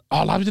 going,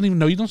 oh, lad, we didn't even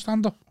know you don't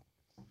stand up.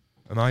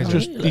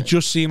 Amazing. You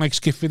just seen like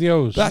skip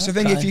videos. That's the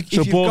thing. If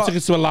you bought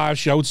tickets to a live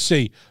show to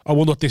see, I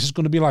wonder what this is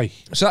going to be like.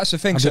 So that's the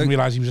thing. I didn't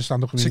realise he was a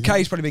stand-up comedian. So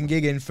Kay's probably been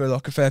gigging for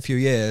like a fair few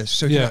years,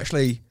 so he can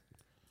actually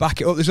back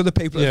it up. There's other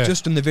people that have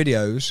just done the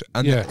videos,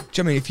 and do you know what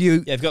I mean? If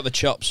you've got the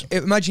chops.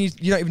 Imagine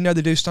you don't even know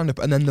they do stand-up,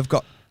 and then they've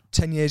got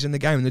 10 years in the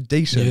game and they're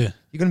decent. Yeah.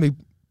 You're going to be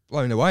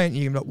blown away, and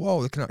you're going to be like,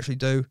 whoa, they can actually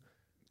do.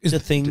 Is the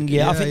thing?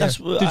 I think that's.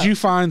 Did you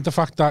find the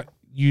fact that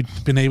you'd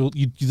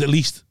at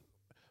least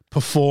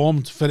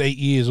performed for 8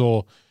 years,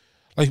 or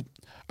like,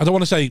 I don't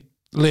want to say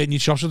laying your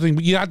chops or thing,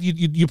 but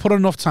you put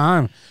enough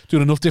time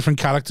doing enough different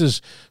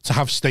characters to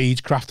have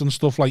stagecraft and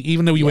stuff. Like,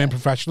 even though you weren't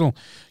professional,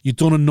 you've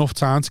done enough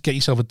time to get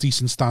yourself a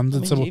decent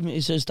standard.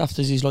 It's as daft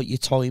as is like your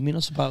timing, I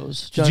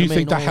suppose. Did you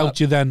think that helped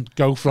you then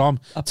go from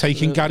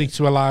taking Gary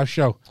to a live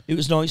show? It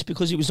was nice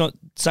because it was not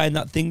saying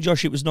that thing,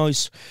 Josh. It was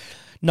nice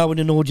knowing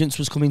an audience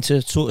was coming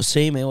to sort of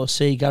see me or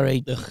see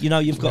Gary. You know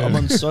you've got them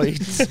on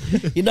site.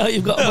 You know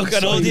you've got them on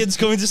site. An audience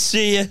coming to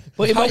see you.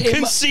 But how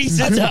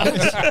conceited.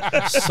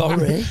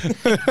 Sorry.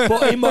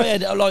 But in my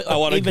head, like, I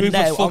want even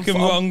now, fucking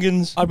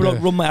wrongins. I'd be like,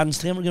 run my hands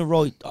to him. I'm going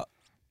to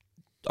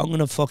I'm going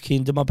to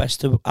fucking do my best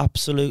to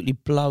absolutely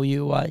blow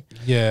you away.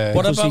 Yeah.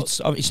 What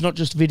about... It's not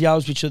just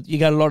videos, which you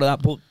get a lot of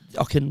that, but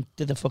I can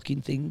do the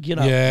fucking thing, you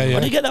know. Yeah. I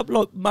do get that,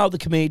 like, Mal the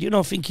comedian.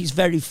 I think he's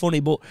very funny,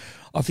 but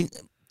I think...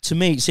 To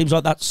me, it seems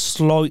like that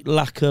slight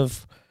lack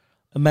of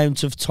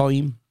amount of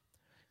time.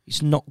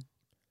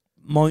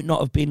 Might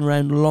not have been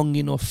around long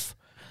enough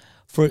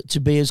for it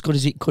to be as good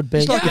as it could be.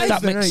 It's like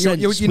that makes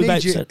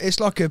sense. It's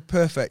like a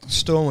perfect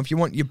storm. If you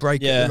want your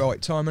break at the right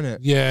time, innit?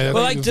 Yeah.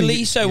 Well, like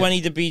Deliso, when he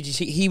did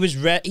BGC, he's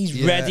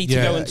ready to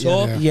go and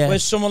talk. Yeah.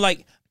 Whereas someone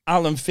like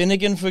Alan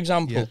Finnegan, for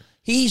example,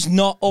 he's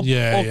not up.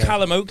 Or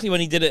Callum Oakley, when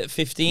he did it at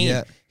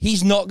 15,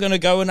 he's not going to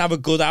go and have a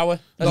good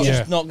hour. That's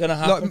just not going to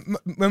happen.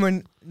 Like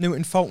when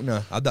Newton Faulkner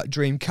had that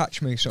Dream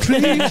Catch Me song.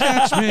 Dream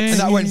Catch Me. And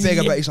that went big,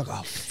 I bet he's like,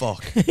 oh,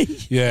 fuck.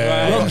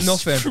 Yeah. I've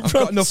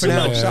got nothing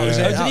else. That was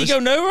it. Did he go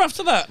nowhere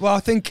after that? Well, I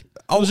think...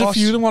 There was a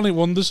few of them on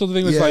Wonder, so the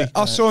thing was like...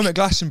 I saw him at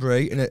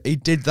Glastonbury, and he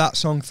did that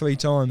song 3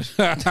 times.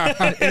 in a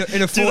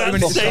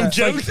 40-minute same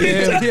joke.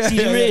 Did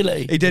he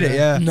really? He did it,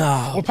 yeah. No.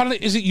 Well,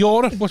 apparently, is it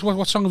Europe?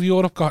 What song have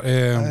Europe got?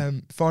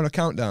 Final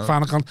Countdown.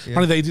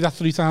 Apparently, they do that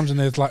 3 times when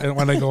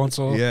they go on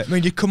tour. Yeah, I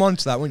mean, you come on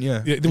to that, wouldn't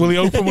you? Yeah, will they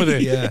open with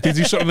it? Yeah. They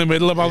do something in the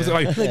middle about it.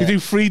 Like, you do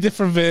 3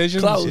 different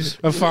versions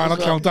of Final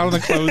Countdown and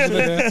then close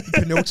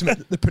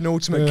it. The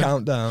penultimate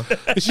countdown.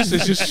 It's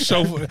just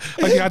so...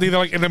 Like, you had either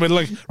like in the middle,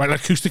 like, right, an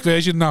acoustic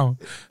version now.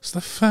 It's the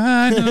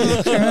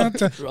final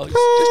countdown.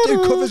 Just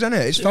do covers,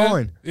 innit? It's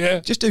fine. Yeah.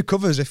 Just do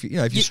covers if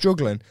you're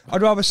struggling.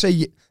 I'd rather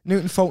see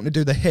Newton Faulkner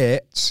do the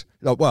hits,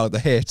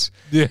 the hit,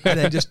 and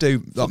then just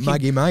do like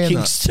Maggie May and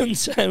Kingston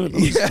Sound.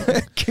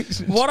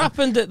 What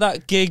happened at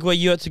that gig where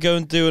you had to go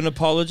and do an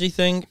apology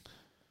thing?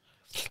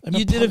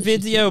 You did a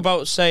video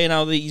about saying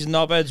how these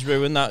knobheads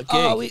ruined that gig.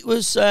 Oh, it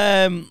was...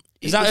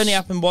 only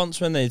happened once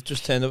when they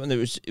just turned up and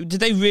did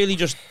they really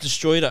just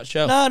destroy that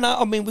show? No,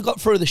 I mean, we got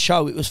through the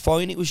show, it was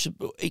fine.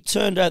 It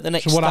turned out the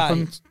next day. So what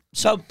happened?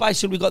 So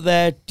basically we got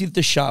there, did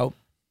the show,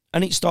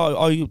 and it started,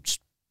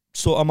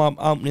 I'm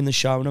opening the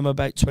show and I'm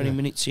about 20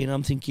 minutes in,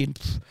 I'm thinking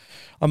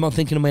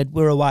in my head,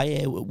 we're away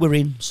here, we're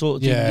in, sort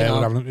of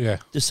thing,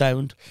 the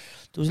sound.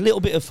 There was a little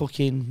bit of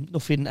fucking,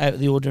 nothing out of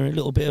the ordinary, a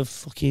little bit of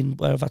fucking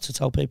where I've had to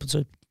tell people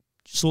to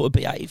sort of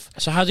behave.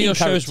 So how do your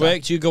shows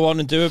work? Do you go on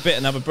and do a bit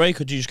and have a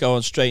break, or do you just go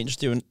on straight and just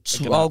do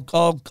I'll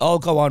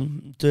go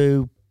on,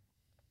 do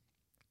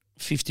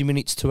 50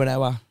 minutes to an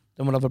hour,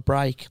 then we'll have a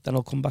break, then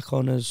I'll come back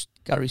on as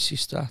Gary's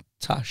sister,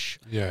 Tash.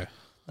 Yeah.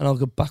 And I'll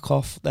go back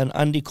off. Then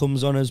Andy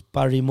comes on as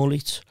Barry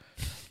Mullet.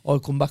 I'll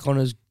come back on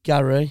as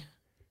Gary.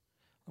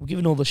 I'm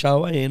giving all the show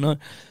away, you know.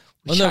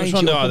 I know which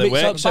one do they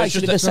work. So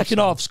basically, the second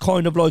half's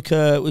kind of like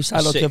a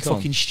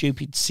fucking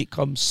stupid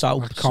sitcom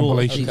soap. Like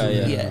compilation.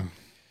 Yeah.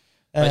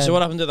 Right, so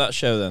what happened to that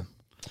show then?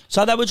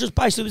 So there were just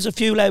basically, there's a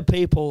few loud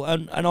people,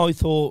 and I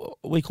thought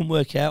we couldn't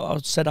work it out. I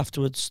said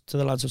afterwards to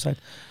the lads, I was saying,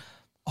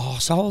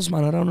 Souls,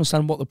 man, I don't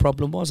understand what the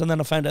problem was. And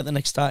then I found out the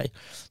next day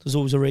there's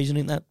always a reason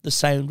in that. The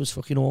sound was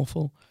fucking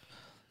awful.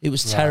 It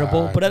was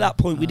terrible. But at that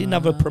point, we didn't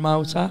have a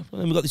promoter.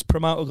 And then we got this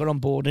promoter got on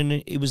board,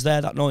 and he was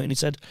there that night, and he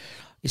said,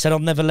 I'll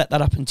never let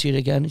that happen to you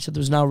again. He said there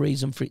was no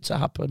reason for it to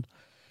happen.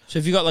 So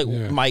have you got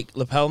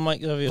lapel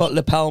mics? Have you got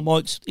lapel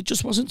mics? It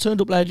just wasn't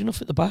turned up loud enough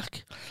at the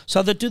back.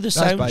 So they do the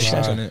sound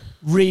check.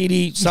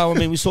 Really. So I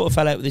mean, we sort of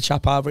fell out with the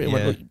chap over it. And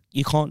went, look,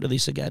 you can't do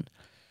this again.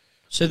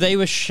 So they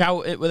were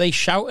shouting. Were they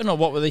shouting, or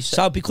what were they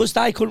saying? So because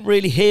they couldn't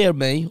really hear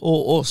me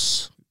or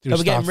us, they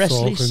were getting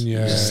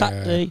restless.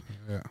 Saturday.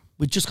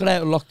 We just got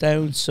out of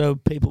lockdown, so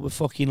people were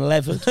fucking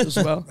levered as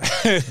well.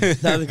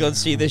 Now they've got to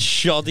see this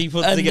shoddy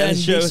put together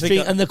show.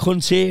 And they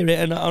couldn't hear it.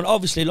 And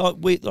obviously,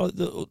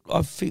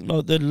 I think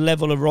the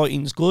level of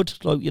writing's good.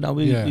 Like, you know,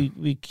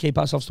 we keep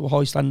ourselves to a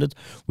high standard.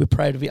 We're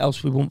proud of it,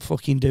 else we won't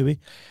fucking do it.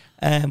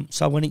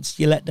 So when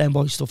you're let down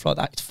by stuff like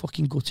that, it's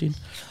fucking gutting.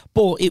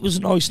 But it was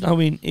nice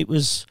knowing it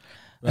was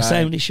a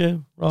sound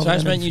issue. So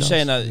I meant you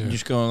saying that you're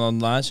just going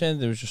online saying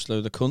there was just a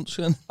load of cunts.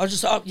 I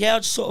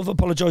just sort of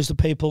apologised to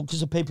people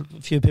because a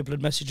few people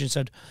had messaged and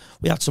said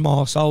we had some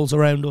arseholes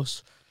around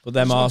us. But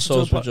them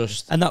arseholes were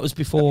just... And that was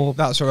before...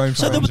 That's our own...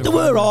 So there were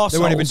arseholes. They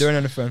weren't even doing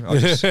anything.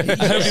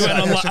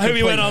 I hope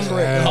he went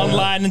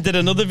online and did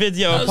another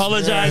video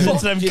apologising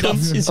to them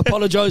cunts.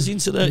 Apologising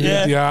to the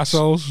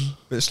arseholes.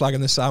 Bit of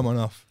slagging the salmon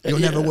off. You'll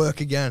never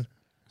work again.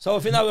 So I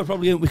think that were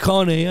probably we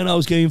can't hear, and I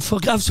was going,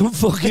 fuck, have some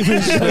fucking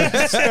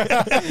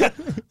respect.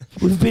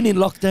 We've been in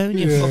lockdown,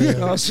 you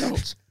fucking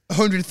arseholes.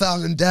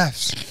 100,000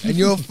 deaths, and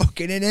you're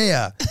fucking in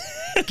here.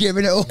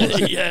 Giving it all.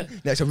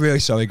 Next, I'm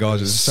really sorry,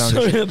 guys.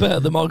 Sorry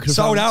about the microphone.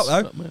 Sold out,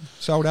 though.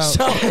 Sold out.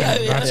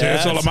 That's it.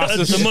 It's all that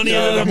matters. The money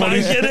out of the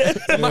bank,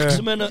 innit?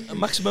 The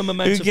maximum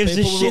amount Who of gives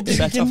people a were shit?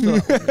 upset after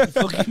that.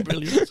 Fucking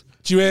brilliant.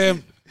 Do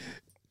you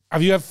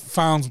have you ever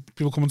found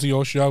people coming to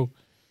your show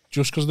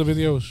just because of the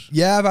videos?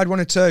 Yeah, I've had one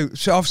or two.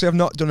 So obviously, I've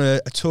not done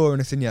a tour or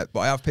anything yet, but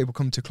I have people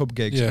come to club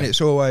gigs, and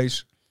it's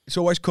always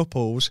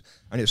couples,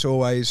 and it's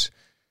always.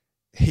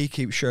 He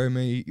keeps showing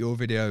me your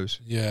videos.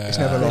 Yeah. It's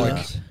never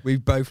like, we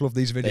both love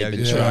these videos.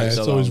 It's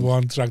always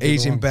one.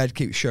 He's in bed,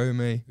 keeps showing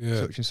me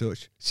such and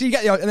such. So you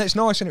get and it's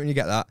nice, isn't it, when you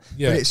get that?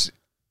 Yeah. But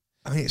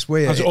it's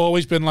weird. Has it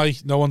always been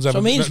like, no one's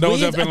ever been like,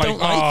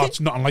 like it's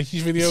not unlike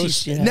these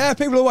videos? No,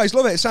 people always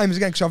love it. Same as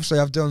again, because obviously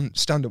I've done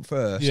stand-up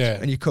first. Yeah.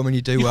 And you come and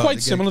you do You're well. You're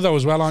quite similar though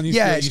as well, aren't you?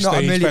 Yeah, it's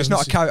not it's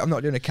not a character. I'm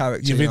not doing a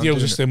character. Your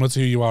videos are similar to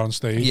who you are on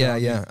stage. Yeah,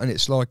 yeah. And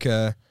it's like...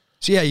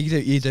 So yeah,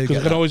 you do.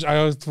 Because I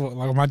always thought,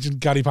 like, imagine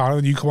Gary Parra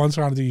and you come on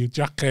trying to do your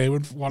Jack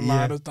Kerwin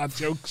one-liners, dad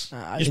jokes.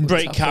 Just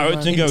break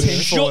character and go,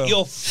 shut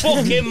your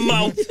fucking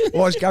mouth.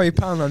 Why is Gary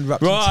Parra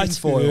wrapped in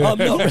tinfoil?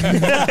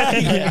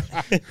 Yeah.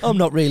 I'm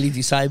not really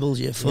disabled,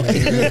 you fucking.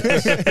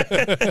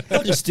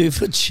 I just do it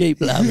for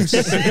cheap laughs.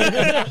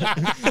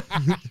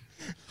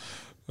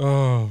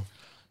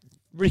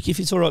 Ricky, if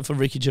it's all right for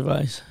Ricky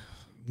Gervais.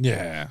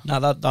 Yeah. No,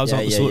 that was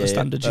not the sort of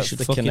standard you should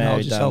fucking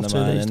hold yourself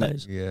to these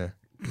days. Yeah.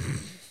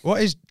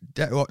 What's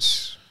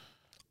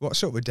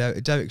up with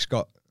Derek? Derek's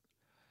got.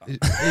 He's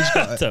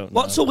got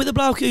what's up with the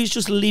bloke who's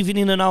just living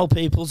in an old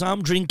people's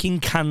home,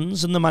 drinking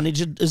cans, and the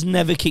manager has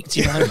never kicked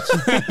him out?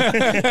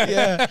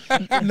 Yeah,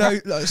 no,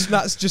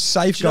 that's just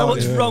safeguarding. Do you know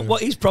what's wrong?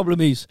 What his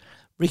problem is?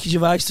 Ricky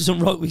Gervais doesn't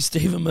write with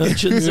Stephen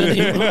Merchant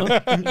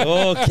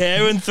anymore.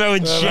 Karen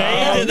throwing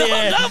shade in the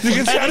air. You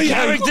can tell the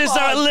characters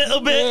are a little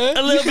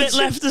bit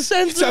left of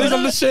centre. Tell he's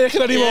on the circuit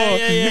anymore.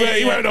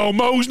 He went, oh,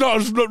 Mo's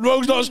not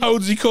as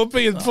old as he could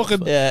be, and fuck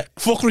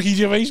Ricky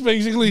Gervais,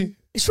 basically.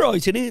 It's right,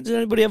 isn't it? Does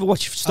anybody ever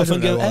watch stuff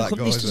and go, how come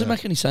this doesn't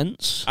make any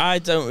sense? I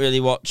don't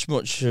really watch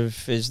much of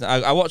his.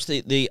 I watched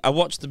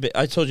the bit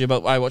I told you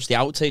about. I watched the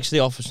outtakes of The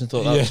Office and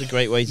thought that was a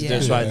great way to do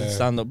it, so I didn't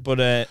stand up. But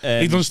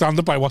he doesn't stand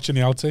up by watching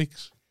the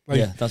outtakes.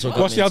 Like, that's what.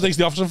 What's the outtakes?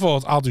 The Office and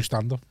thought, I'll do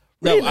stand up.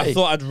 No, really? I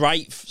thought I'd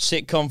write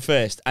sitcom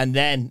first, and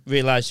then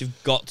realised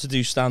you've got to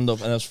do stand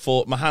up. And I was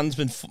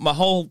my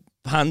whole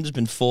hand has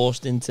been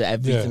forced into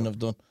everything I've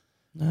done.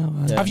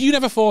 No, have you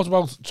never thought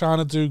about trying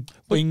to do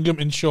Bingham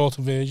in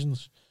shorter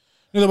versions?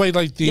 You know the way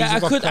like these. Yeah, I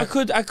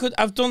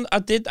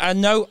could. I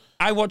know.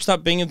 I watched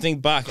that Bingham thing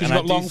back, and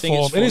I do think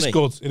it's funny. It is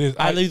good. It is.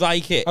 I do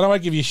like it. I know I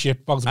give you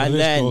shit, but it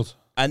is good.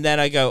 And then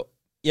I go,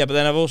 yeah, but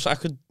then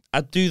I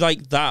do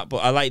like that, but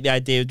I like the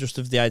idea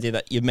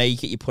that you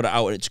make it, you put it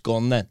out, and it's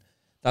gone. Then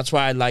that's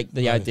why I like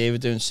the idea of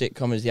doing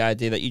sitcom, is the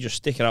idea that you just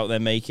stick it out there,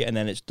 make it, and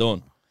then it's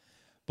done.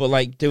 But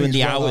like doing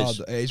the hours,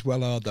 it is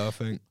well hard though. I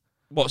think.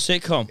 What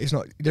sitcom? It's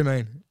not. You know what I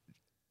mean?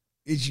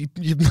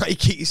 You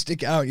make it, you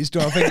stick it out, you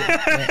still. I think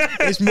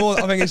it's more.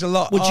 I think it's a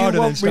lot harder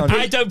than stand-up.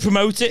 I don't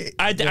promote it.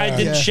 I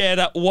didn't share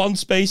that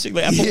once.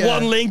 Basically, I put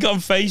one link on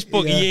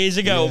Facebook years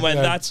ago and went,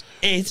 "That's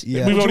it."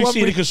 Yeah. We've only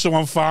seen it because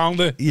someone found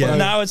it. Yeah. But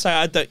now it's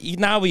like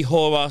now we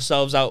whore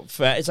ourselves out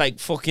for it. It's like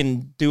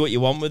fucking do what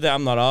you want with it.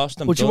 I'm not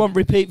arsed. Would you want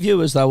repeat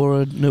viewers though,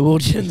 or a new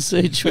audience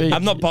situation?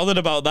 I'm not bothered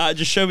about that.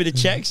 Just show me the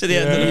checks at the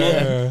end of the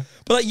month.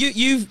 But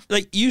you've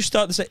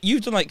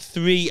done like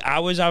 3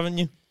 hours, haven't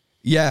you?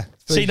 Yeah.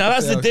 See, now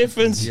that's the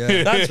difference.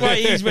 Yeah. That's why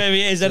he's where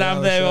he is, and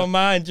I'm there on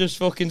mine, just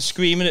fucking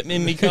screaming at me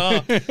in my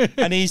car,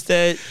 and he's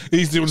doing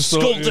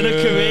sculpting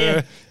a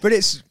career. But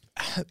it's.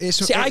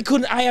 See,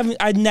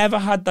 I'd never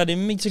had that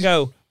in me to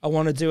go, I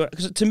want to do it,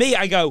 because to me,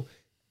 I go,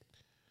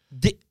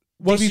 this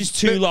is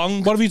too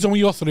long. What have you done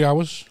with your 3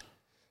 hours?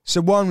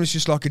 So one was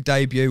just like a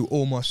debut,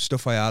 all my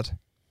stuff I had.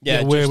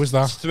 Yeah, where was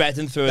that?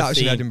 Threading through that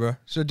was in Edinburgh.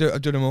 So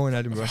I've done them all in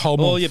Edinburgh.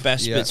 All your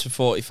best bits for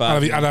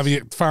 45. And have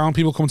you found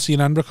people come to see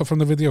in Edinburgh from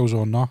the videos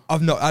or not?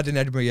 I've not had in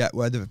Edinburgh yet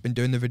where they've been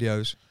doing the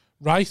videos.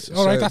 Right.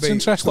 All right, that's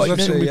interesting.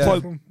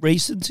 Quite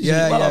recent.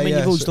 Well, I mean,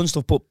 you've always done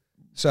stuff, but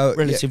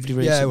relatively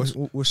recent.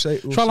 Yeah, we'll see.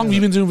 So how long have you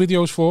been doing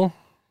videos for?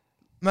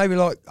 Maybe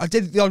like, I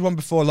did the odd one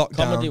before lockdown.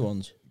 Comedy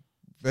ones.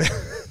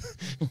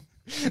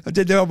 I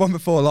did the odd one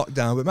before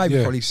lockdown, but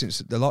maybe probably since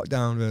the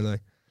lockdown, really.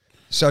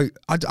 So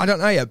I don't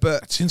know yet,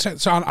 but since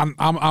how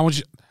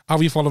much have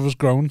your followers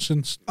grown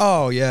since?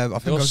 Oh yeah, I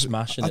think I was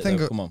smashing.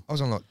 Come on, I was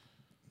on like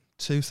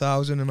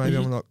 2,000, and maybe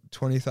I'm on like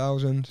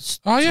 20,000.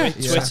 Oh yeah,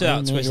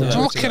 Twitter.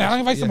 Fucking hell, I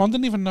invited them on.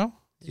 Didn't even know.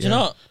 Did you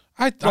not?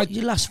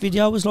 Your last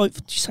video was like,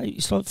 did you say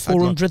it's like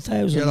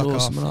 400,000 or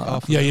something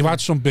like that? Yeah, you've had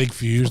some big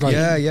views. Like,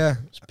 yeah.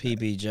 It's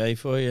PBJ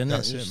for you, isn't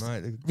That's it? it,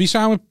 mate. Have you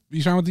signed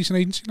with decent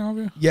agency now, have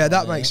you? Yeah,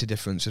 that makes a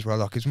difference as well.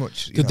 Like as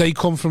much. Did they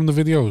come from the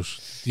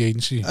videos, the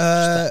agency? Just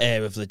the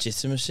air of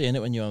legitimacy in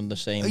it when you're on the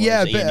same.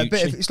 Yeah, a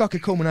bit. It's like a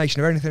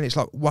culmination of anything. It's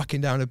like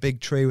whacking down a big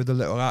tree with a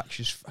little axe.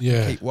 Just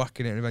keep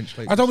whacking it, and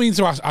eventually. I don't mean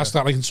to ask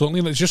that like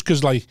insultingly. It's just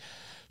because like,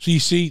 so you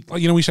see,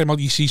 like, you know, we say, well,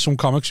 you see some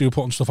comics who are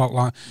putting stuff out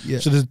like. Yeah.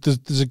 So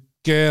there's a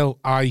girl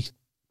I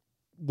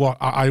watch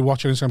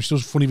on Instagram. She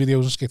does funny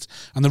videos and skits,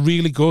 and they're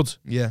really good.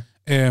 Yeah.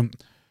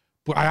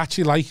 But I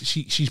actually like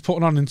she's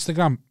putting on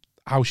Instagram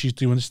how she's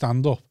doing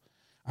stand up,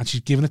 and she's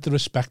giving it the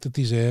respect it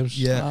deserves.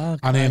 Yeah.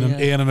 And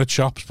earning her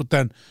chops. But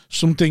then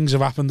some things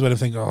have happened where I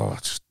think, oh,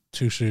 it's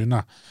too soon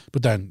now.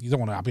 But then you don't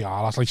want to be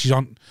arsed. Like she's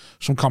on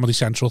some Comedy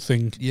Central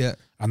thing. Yeah.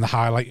 And the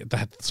highlight,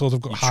 the sort of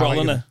got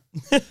trolling her.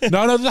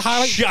 No, the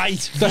highlight.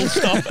 Shite. Full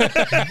stop.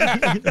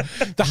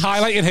 The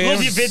highlight in here.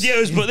 Love your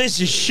videos, but this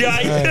is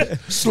shite.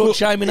 Slut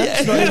shaming it.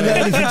 It's not even got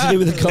anything to do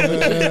with the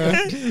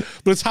comic.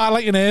 But it's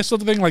highlighting her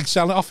sort of thing, like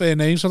selling it off her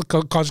name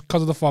because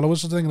of the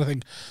followers sort of thing. And I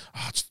think,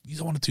 you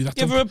don't want to do that.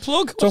 Give her a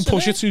plug. Don't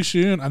push it too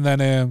soon. And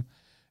then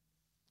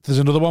there's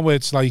another one where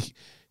it's like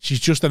she's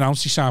just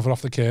announced she signed for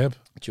Off the Curb.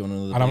 Do you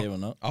want another beer or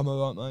not? I'm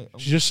alright,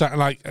 mate. She just signed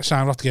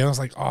Off the Curb. I was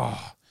like,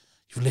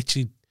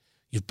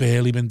 you've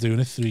barely been doing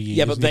it 3 years.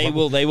 Yeah, but they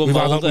will we've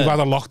mold it. We've had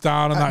a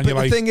lockdown and that. And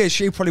but the thing is,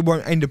 she probably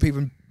won't end up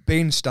even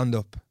being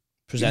stand-up.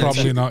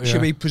 Probably not. Yeah.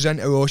 She'll be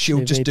presenter, or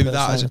she'll just do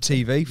that as a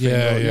TV thing.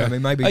 Yeah. I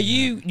mean, maybe.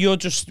 You're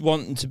just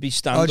wanting to be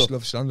stand-up? I just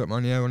love stand-up,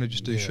 man. Yeah, I want to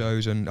just do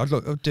shows, and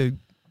I'd do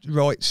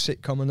write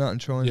sitcom and that, and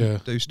try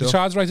and do stuff. It's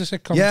hard to write a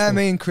sitcom. Yeah,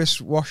 me and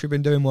Chris Wash have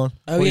been doing one.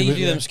 Oh, yeah, you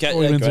do them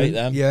sketches. They're great,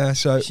 them. Yeah,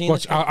 so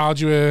how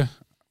do you?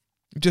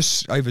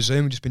 Just over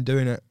Zoom, we've just been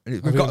doing it.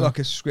 And we've got like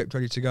a script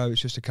ready to go. It's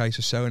just a case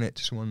of selling it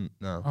to someone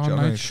now. Oh,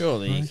 nice.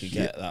 Surely you could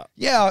get that.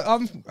 Yeah,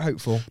 I'm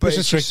hopeful. But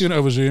it's tricky doing it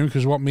over Zoom,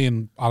 because what me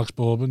and Alex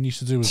Bourbon used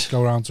to do was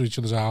go around to each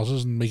other's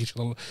houses and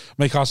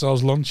make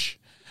ourselves lunch.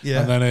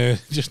 Yeah. And then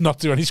just not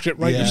do any script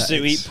writing. Used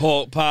to eat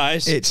pork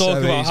pies.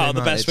 Talk about how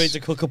the best way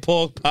to cook a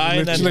pork pie.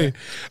 Literally.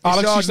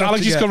 And then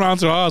Alex used to come around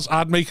to ours.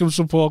 I'd make him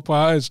some pork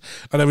pies,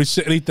 and then we'd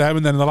sit and eat them,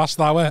 and then in the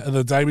last hour of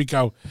the day we'd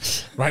go,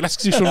 right, let's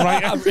do some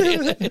writing.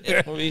 Really?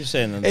 What are you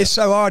saying then? It's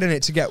so hard, isn't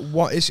it, to get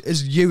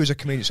as you as a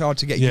comedian, it's hard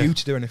to get you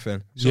to do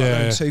anything.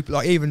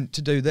 Like even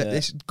to do that,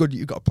 it's good that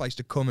you've got a place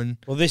to come and.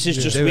 Well, this is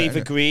just, we've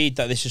agreed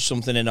that this is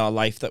something in our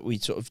life that we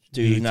sort of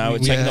do now.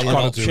 It's like not an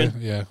option.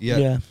 Yeah.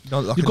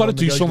 You've got to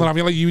do something. I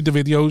mean, like you, the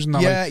videos and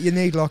that. Yeah, you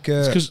need like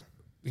a. Because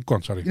go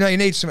on, sorry. You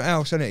need something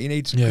else, innit? You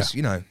need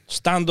some,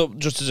 stand up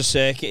just as a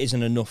circuit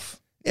isn't enough.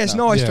 Yeah, it's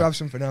nice to have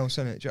something else,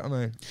 isn't it? Do you know what I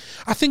mean?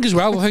 I think as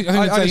well. I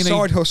had a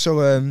side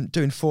hustle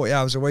doing 40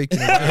 hours a week.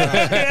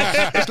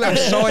 It's like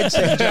a side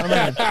thing, do you know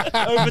what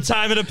I mean?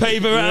 Overtime and a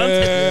paper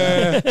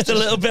round. Just a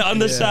little bit on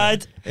the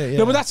side.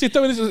 No, but that's it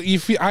though.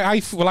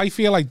 I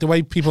feel like the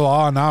way people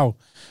are now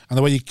and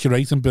the way you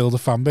curate and build a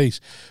fan base,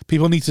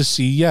 people need to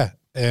see you.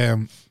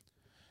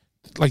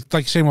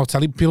 Like saying, well,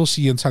 people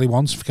see you on telly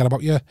once, forget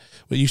about you.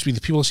 But it used to be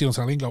the people see you on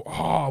telly and go,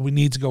 oh, we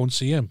need to go and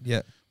see him.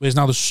 Yeah. Whereas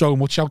now there's so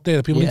much out there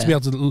that people need to be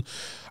able to.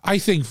 I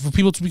think for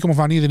people to become a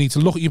fan, they need to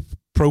look at your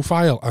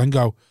profile and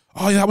go,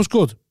 oh, yeah, that was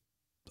good.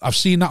 I've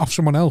seen that off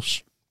someone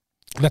else.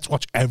 Let's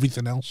watch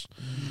everything else.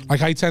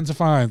 Like I tend to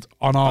find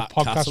on our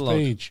podcast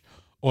page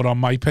or on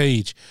my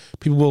page,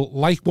 people will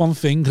like one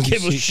thing because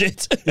give us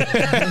shit.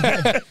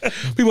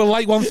 People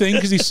like one thing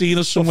because they've seen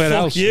us somewhere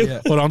else,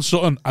 or on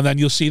something, and then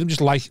you'll see them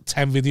just like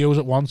 10 videos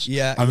at once,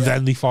 and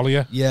then they follow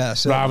you,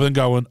 rather than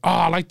going, oh,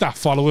 I like that,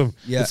 follow him.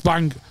 It's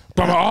bang.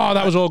 Oh,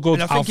 that was all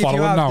good. I'll follow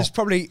him now. There's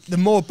probably the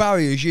more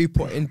barriers you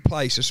put in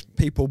place as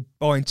people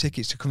buying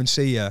tickets to come and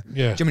see you. Do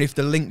you know I mean if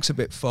the link's a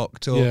bit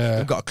fucked or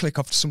you've got to click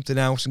off to something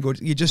else and go,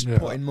 you're just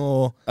putting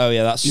more. Oh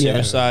yeah, that's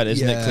suicide,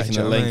 isn't it? Clicking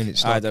the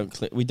link. I don't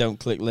click. We don't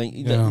click link.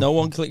 No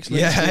one clicks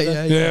links.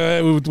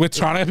 Yeah. We're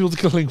trying to get people to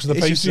click links to the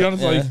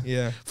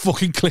Patreon.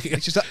 Fucking click it.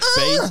 It's just like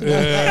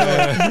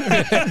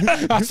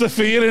that's the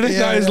fear, isn't it?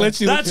 That is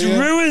literally that's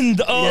ruined.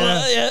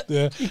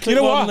 You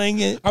know what?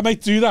 I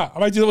might do that. I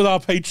might do that with our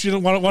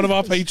Patreon. One of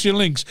our Patreon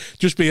links,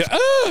 just be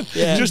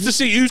just to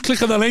see who's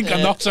clicking the link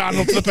and not signing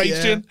up to the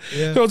Patreon.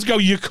 Don't go,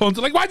 you cunt.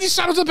 Like, why did you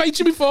sign up to the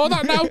Patreon before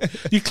that now?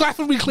 You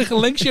clapping me clicking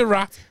links, you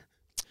rat.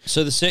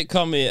 So the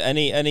sitcom,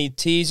 any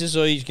teasers,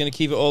 or are you going to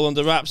keep it all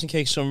under wraps in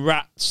case some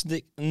rat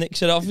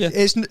nicks it off you?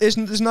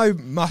 There's no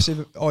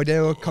massive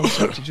idea or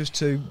concept. It's just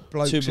two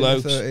blokes in their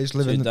 30s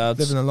living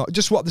a lot.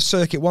 Just what the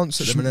circuit wants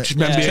at the minute. Just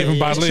behaving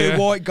badly. Two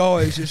white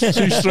guys, just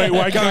two straight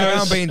white going guys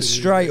around being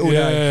straight all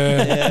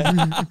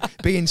day,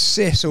 being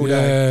cis all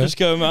day, just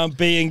going around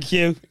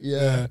B&Q.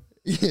 Yeah.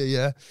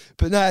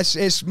 But no, it's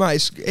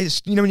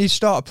you know, when you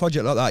start a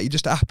project like that, you're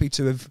just happy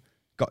to have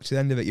got to the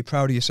end of it. You're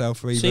proud of yourself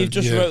for even. So you've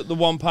just wrote the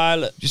one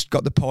pilot. Just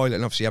got the pilot,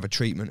 and obviously you have a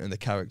treatment and the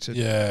character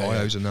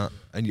bios and that,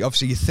 and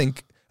obviously you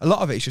think a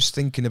lot of it is just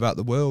thinking about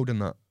the world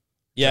and that.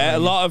 Yeah, a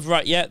lot of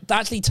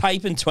actually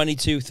typing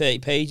 22, 30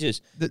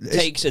 pages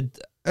takes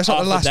That's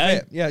like the last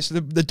bit. Yeah, it's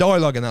the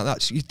dialogue in that.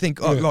 That's you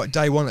think, right,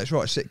 day one, let's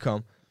write a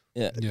sitcom.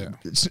 Yeah.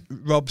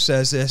 Rob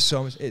says this,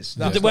 so it's.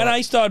 When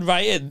I started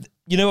writing,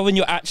 you know, when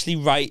you actually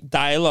write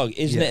dialogue,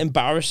 isn't it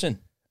embarrassing?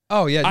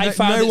 Oh yeah, I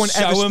found it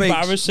so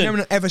embarrassing. No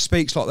one ever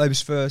speaks like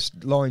those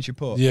first lines you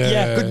put.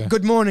 Yeah.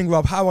 Good morning,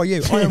 Rob. How are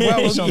you? I am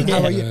well, son.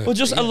 How are you? Well,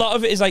 just a lot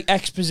of it is like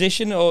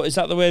exposition, or is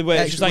that the word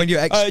where it's just like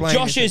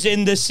Josh is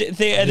in the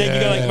thing, and then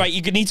you go like, right,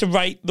 you need to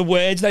write the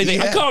words. They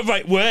think I can't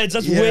write words.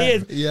 That's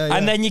weird.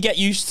 And then you get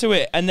used to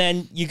it, and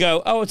then you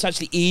go, oh, it's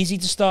actually easy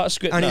to start a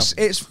script. And now.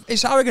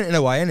 it's arrogant in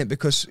a way, isn't it?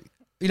 Because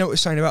you know what we're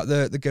saying about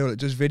the girl that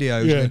does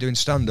videos and they're doing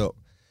stand up.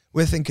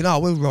 We're thinking, oh,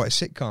 we'll write a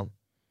sitcom,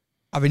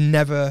 having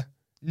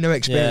no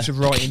experience of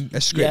writing a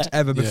script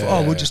ever before.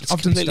 I've done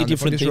stand-up, I'll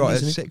just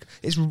write a sitcom.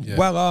 It's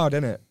well hard,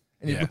 isn't it?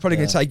 And we're probably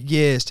going to take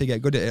years to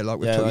get good at it, like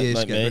we took years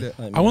to get good at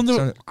it. I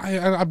wonder,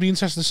 I'd be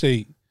interested to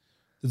see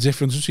the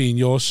difference between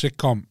your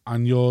sitcom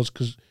and yours,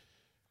 because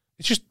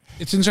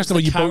it's interesting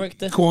when you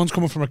both, one's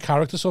coming from a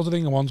character sort of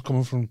thing and one's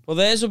coming from. Well,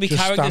 theirs will be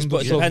characters,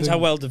 but it depends how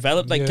well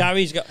developed. Like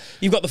Gary's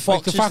you've got the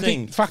Foxes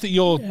thing. The fact that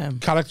your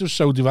character is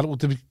so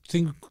developed, do you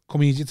think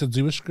come easier to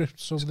do a script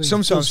sort of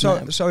thing?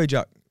 Sometimes, sorry,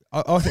 Jack.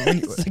 I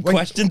think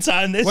question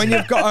time. This when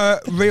you've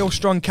got a real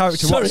strong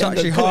character, what's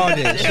actually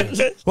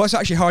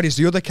hard is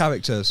the other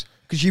characters,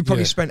 because you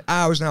probably spent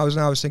hours and hours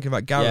and hours thinking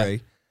about Gary.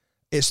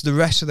 Yeah. It's the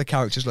rest of the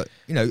characters. Like,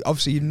 you know,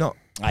 obviously you're not.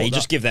 You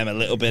just give them a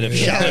little bit of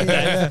shout.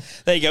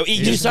 There you go. He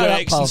just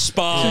works and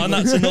spar, and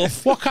that's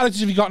enough. What characters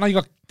have you got now? You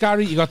got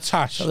Gary. You got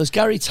Tash. So there's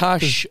Gary,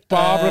 Tash. There's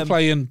Barbara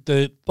playing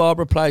the.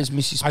 Barbara plays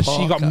Mrs. Parker. Has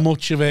she got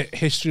much of a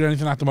history or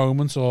anything at the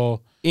moment, or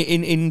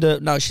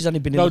no? She's only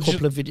been in a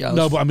couple of videos.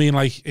 No, but I mean,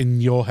 like in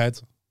your head.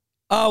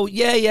 Oh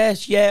yeah.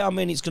 I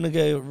mean, it's going to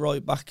go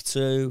right back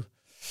to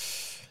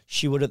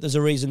she would. There's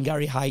a reason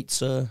Gary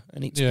hates her,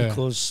 and it's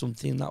because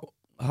something that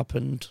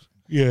happened.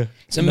 Yeah,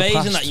 it's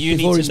amazing that you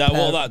need to know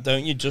all that,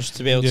 don't you, just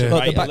to be able to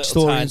write the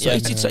backstory.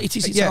 It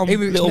is its own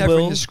little never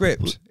world. In the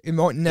script. It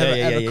might never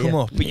ever come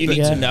up, but you need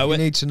to know it.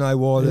 You need to know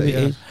why.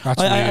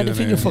 I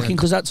think you're fucking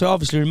because that's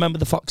obviously remember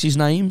the Foxes'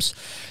 names.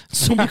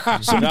 Somebody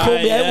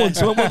called me out once.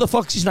 What the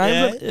Foxes'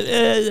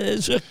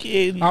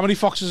 name? How many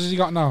foxes has he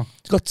got now?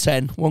 He's got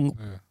 10. One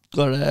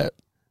got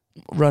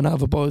run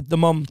over by the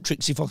mum.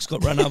 Trixie Fox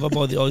got run over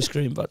by the ice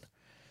cream, but.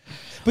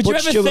 But do you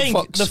ever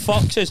think the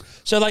foxes?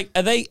 So, like,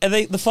 are they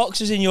the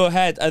foxes in your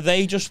head? Are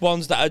they just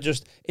ones that are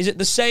just? Is it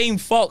the same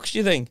fox? Do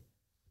you think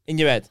in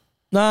your head?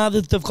 Nah,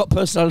 they've got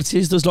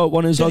personalities. There's like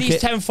one who's so like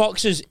these 10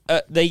 foxes.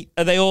 Are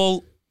they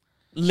all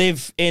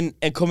live in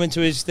and come into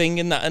his thing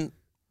and that? And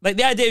like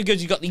the idea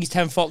because you've got these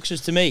 10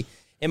 foxes. To me,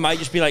 it might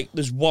just be like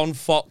there's one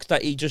fox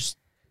that he just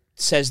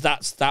says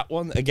that's that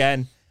one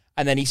again.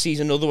 And then he sees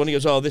another one. He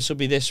goes, "Oh, this will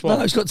be this one."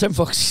 No, he's got 10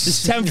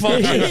 foxes. There's 10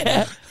 foxes.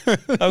 Yeah.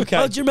 Okay.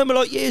 Oh, do you remember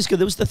like years ago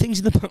there was the things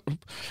in the? Do you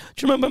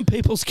remember when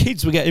people's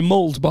kids were getting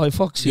mauled by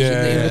foxes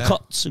in the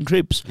cots and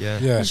cribs? Yeah. I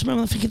just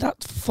remember thinking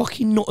that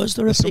fucking nutters.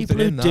 There are people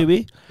who do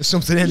it. There's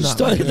something in that.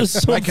 There's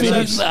something in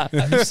that.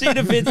 Have you seen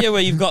a video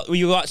where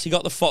you actually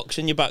got the fox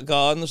in your back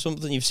garden or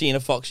something? You've seen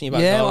a fox in your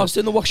back garden. Yeah, I was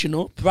doing the washing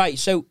up. Right.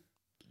 So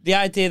the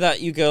idea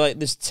that you go like,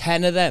 there's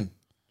 10 of them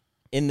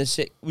in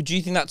the would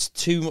you think that's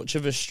too much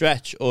of a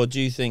stretch, or do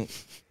you think?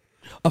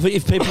 I think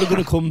if people are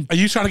going to come... Are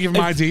you trying to give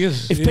them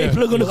ideas? If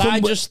people are going to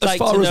come just as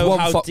far as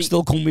one fox,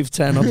 they'll come with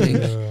 10, I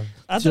think.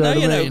 I don't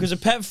know, because a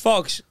pet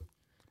fox...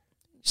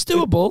 It's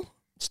doable.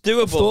 It's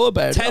doable. I've thought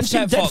about it. I've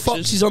seen dead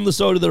foxes on the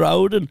side of the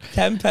road and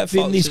 10 pet foxes.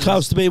 Being this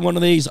close to being one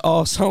of these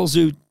arseholes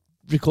who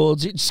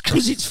records it just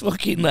because it's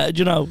fucking there,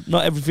 you know,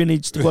 not everything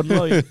needs to go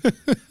right.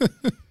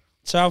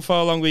 So how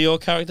far along with your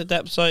character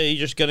depth? Are you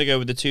just going to go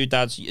with the two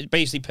dads? It's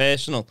basically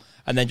personal,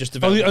 and then just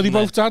develop. Are they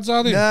both dads?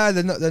 Are they? No,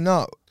 they're not. They're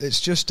not.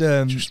 It's just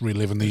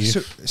reliving the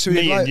youth. So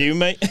me and you,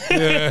 mate.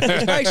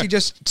 It's basically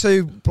just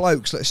two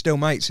blokes that are still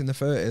mates in the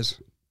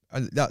 30s,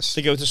 and that's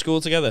to go to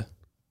school together.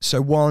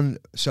 So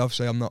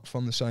obviously I'm not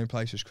from the same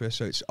place as Chris,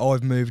 so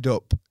I've moved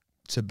up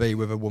to be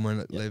with a woman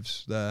that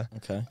lives there.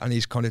 Okay. And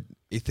he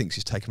thinks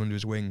he's taken under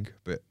his wing,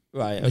 but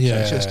right. Okay.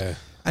 Yeah.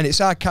 And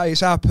it's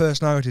our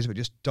personalities, but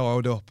just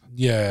dialed up.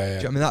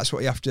 Yeah. I mean, that's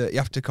what you have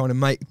to kind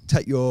of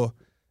take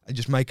and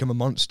just make them a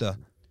monster,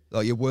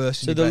 like your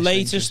worst. So the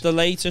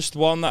latest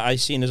one that I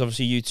seen is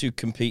obviously you two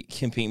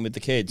competing with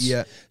the kids.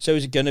 Yeah. So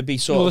is it going to be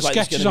sort of the like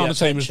sketches aren't the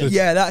same as the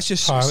that's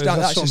just a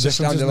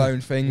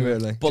standalone thing,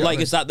 really. But like,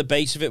 is that the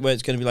base of it, where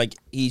it's going to be like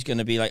he's going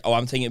to be like, oh,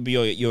 I'm thinking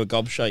you're a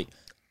gobshite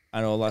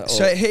and all that.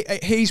 So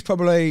he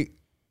probably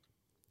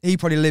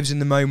lives in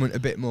the moment a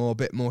bit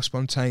more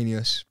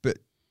spontaneous, but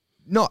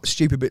not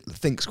stupid, but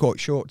thinks quite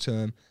short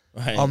term.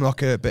 Right. I'm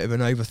like a bit of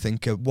an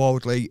overthinker,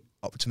 wildly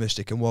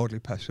optimistic and wildly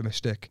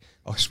pessimistic.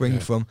 I swing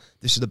from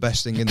this is the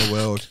best thing in the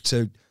world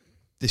to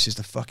this is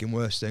the fucking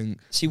worst thing.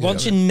 See,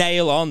 once you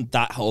nail on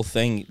that whole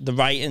thing, the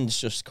writing's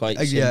just quite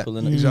simple,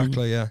 isn't it?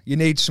 Exactly, yeah. You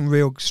need some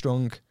real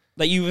strong...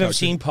 Like, you've ever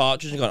seen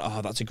Partridge and gone,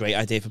 oh, that's a great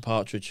idea for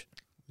Partridge.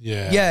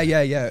 Yeah.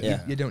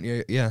 You don't...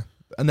 Yeah.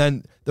 And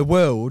then the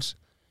world...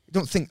 You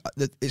don't think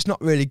that it's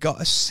not really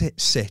got a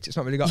sit. It's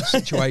not really got a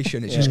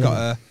situation. It's just got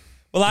a...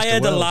 Well, I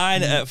heard a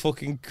line at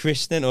fucking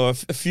christening or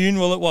a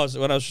funeral. It was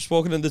when I was just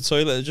walking in the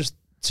toilet. Just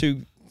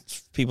two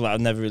people that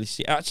I'd never really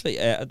seen. Actually,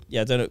 I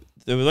don't know.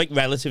 They were like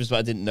relatives, but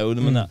I didn't know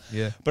them and that.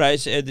 Yeah. But I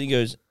said, he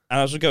goes, and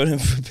I was going in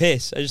for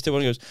piss. I just did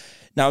one. He goes,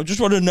 now I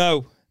just want to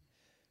know,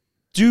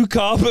 do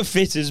carpet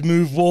fitters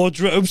move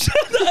wardrobes?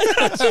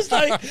 It's just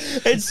like,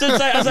 it's just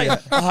like, I was like,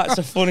 oh, that's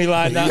a funny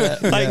line.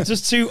 That like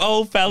just two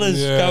old fellas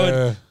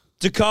going,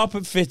 do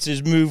carpet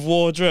fitters move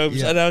wardrobes?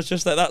 Yeah. And I was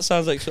just like, that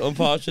sounds like something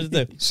Partridge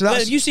do. So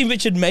have you seen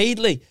Richard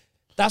Madeley?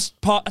 That's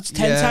 10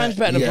 times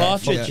better than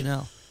Partridge. You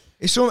know.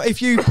 It's so,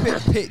 if you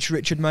pitch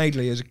Richard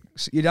Madeley as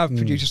you'd have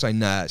producers say,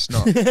 nah, it's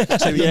not.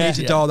 So you need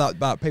to dial that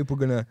back. People are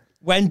gonna.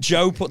 When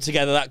Joe put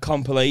together that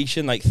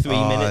compilation, like 3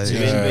 minutes of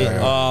it,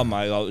 oh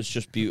my god, it was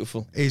just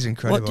beautiful. He's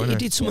incredible. He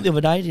did something the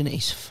other day, didn't he?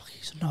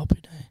 He's a knob,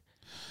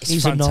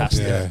 He's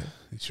fantastic. Yeah.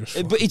 It's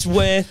just but it's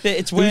worth it.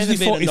 It's worth it.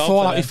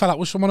 He fell out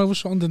with someone over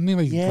something, didn't he?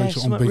 Like, yeah,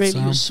 something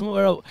really was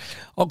somewhere else.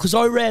 Because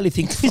I rarely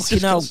think, fucking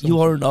hell, you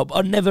are a knob.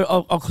 I never,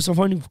 because I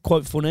find him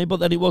quite funny, but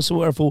then it was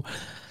somewhere I thought,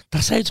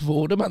 that's how it's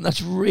order, man.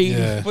 That's really.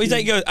 Yeah. But he's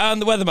like, he goes,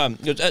 and the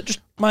weatherman goes,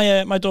 just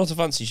my daughter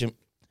fancies him.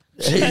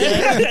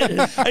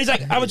 And he's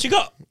like, how much you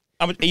got?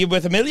 Are you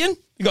worth $1 million?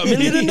 You got $1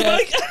 million in the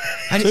bike?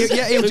 And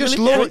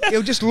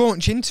he'll just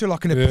launch into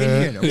like an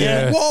opinion.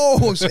 Yeah.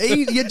 Whoa! So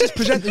you just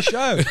present the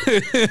show.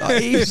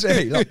 Like,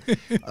 easy. Like,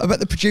 I bet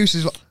the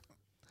producers like,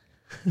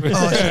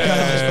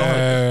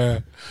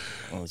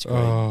 it's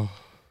great.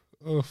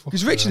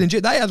 Because Richard and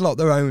Jim, they had like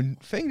their own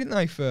thing, didn't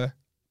they? For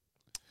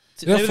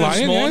they were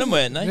this morning,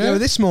 weren't they? Yeah,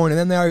 this morning,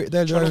 and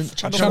they're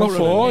Channel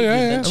 4,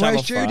 yeah. And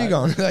where's Judy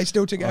gone? Are they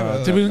still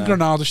together? They were in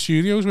Granada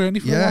Studios,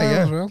 weren't they? Yeah.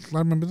 As well. I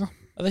remember that.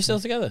 Are they still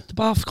together? The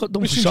Bath got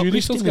done for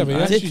Judy still together,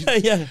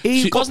 yeah.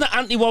 Wasn't it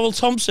Anthony Worrell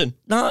Thompson?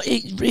 No,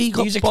 he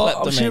got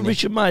barred. I've seen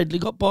Richard Madeley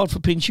got barred for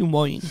pinching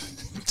wine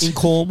in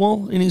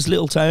Cornwall, in his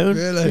little town.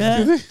 Really?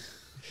 Yeah.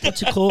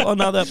 What's it called? Oh,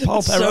 no, that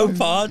Paul Perro. So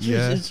Partridge.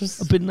 Yeah.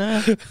 I've been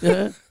there.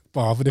 Yeah.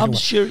 I'm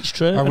sure it's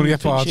true. I'm going to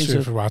get barred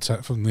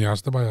from the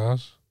Asda by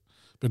ours.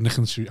 But Nick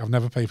and sushi. I've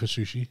never paid for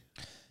sushi.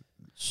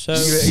 So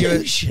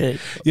sushi.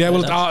 Yeah,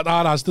 well, our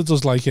Asda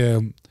does like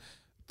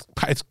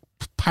it's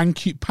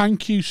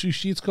Pankyu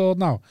sushi. It's called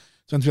now.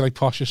 It's meant to be like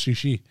posher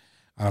sushi,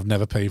 and I've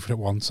never paid for it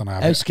once. And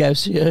I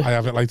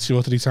have it like 2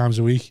 or 3 times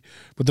a week.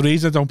 But the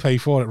reason I don't pay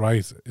for it,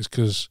 right, is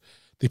because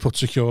they put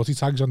security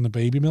tags on the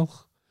baby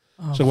milk.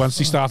 So once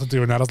they started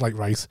doing that, I was like,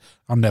 right,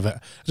 I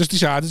just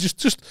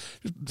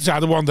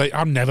decided one day,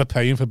 I'm never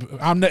paying for,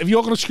 if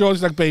you're going to security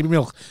like baby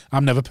milk,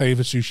 I'm never paying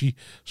for sushi.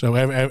 So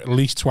at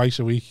least twice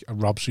a week, I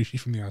rob sushi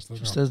from the Asda.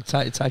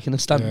 Just taking a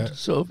stand,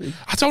 sort of.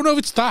 I don't know if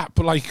it's that,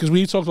 but like, because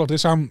we talked about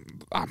this, I'm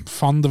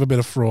fond of a bit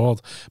of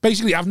fraud.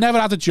 Basically, I've never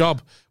had a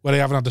job where I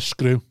haven't had a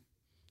screw.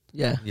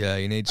 Yeah. Yeah,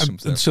 you need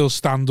something. Until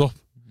stand-up.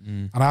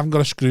 And I haven't got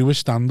a screw with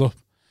stand-up.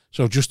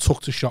 So I just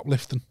took to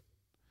shoplifting.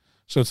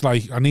 So it's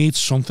like, I need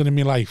something in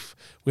my life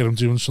where I'm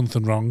doing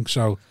something wrong.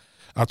 So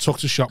I took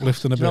to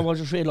shoplifting a bit. You know, I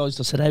just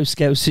realised I said, how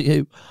scouse are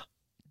you?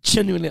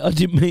 Genuinely, I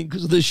didn't mean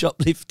because of the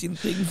shoplifting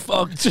thing.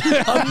 Fucked.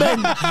 I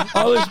meant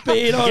I was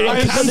being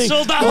alright.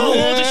 Cancelled that whole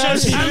order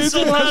show's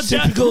cancelled now.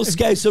 Typical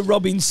scouts of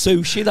robbing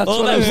sushi. That's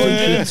what I was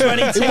thinking.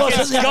 120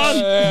 tickets gone.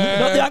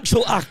 Not the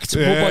actual act,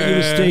 but what you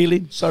were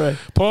stealing. Sorry.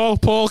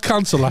 Paul,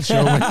 cancel that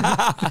show,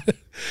 mate.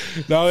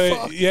 No,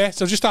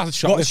 so I just started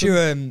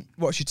shoplifting.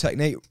 What's your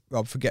technique,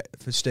 Rob, for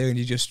stealing?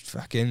 You just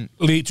fucking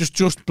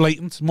just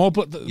blatant. More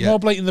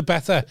blatant the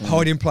better.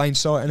 Hide in plain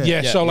sight, innit?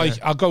 Yeah, so like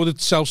I'll go to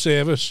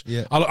self-service.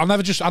 Yeah. I'll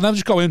never just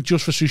go in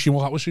just for sushi and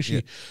walk out with sushi.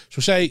 Yeah.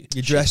 So say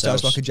you're dressed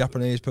as like a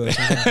Japanese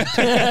person.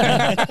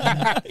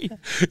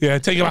 Yeah,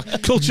 take it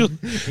back. Cultural.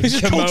 This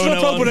is cultural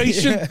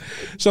appropriation. Yeah.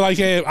 So like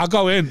I'll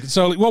go in.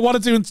 So like, what I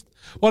do in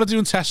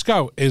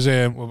Tesco is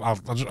I'll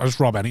just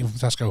rob anything from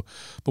Tesco.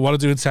 But what I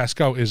do in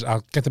Tesco is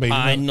I'll get the baby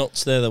milk.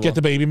 Nuts there. Get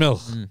the baby milk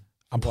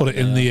and put it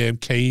in the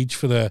cage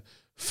for the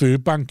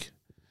food bank,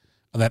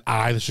 and then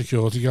the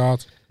security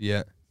guard.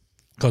 Yeah.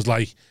 Because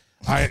like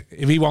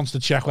if he wants to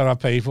check whether I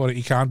pay for it,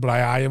 he can. But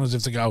I eye him as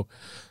if to go,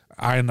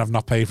 I have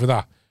not paid for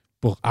that.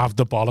 But I have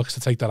the bollocks to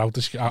take that out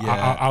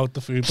the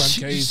food bank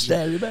cage.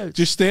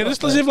 Just stare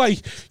as if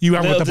like you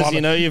haven't got the bollocks.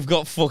 You know you've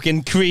got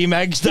fucking cream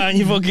eggs down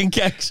your fucking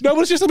cakes. No,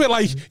 but it's just a bit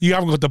like you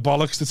haven't got the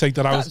bollocks to take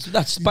that out.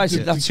 That's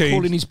basically that's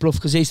calling his bluff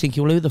because he's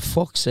thinking, well, who the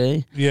fuck's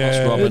he? Yeah,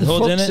 that's Robin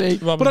Hood,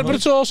 isn't it? But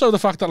it's also the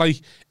fact that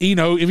like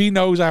if he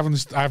knows I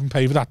haven't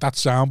paid for that,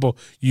 that's sound. But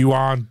you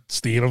aren't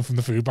stealing from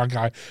the food bank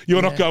guy.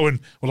 You're not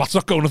going. Well, that's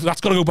not going. That's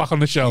got to go back on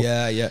the shelf.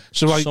 Yeah.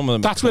 So like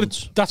that's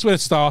where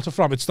it started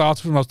from. It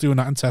started from I was doing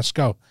that in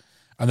Tesco.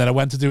 And then I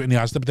went to do it in the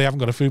Asda, but they haven't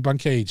got a food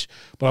bank cage.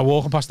 But I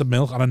walking past the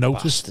milk and I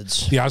noticed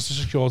the Asda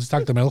security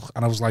tagged the milk,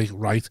 and I was like,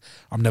 right,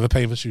 I'm never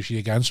paying for sushi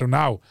again. So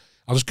now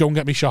I'll just go and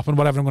get me shopping,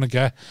 whatever I'm going to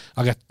get.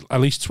 I'll get at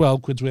least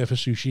 12 quid's worth of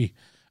sushi,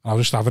 and I'll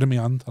just have it in my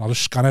hand, and I'll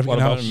just scan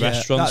everything else.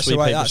 Restaurants, that's the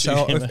way. That's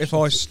how, if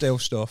I steal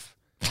stuff,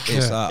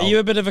 are you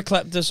a bit of a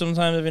klepto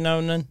sometimes every now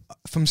and then?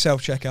 From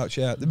self-checkouts,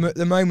 yeah.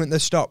 The moment they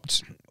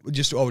stopped, we'll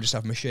just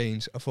have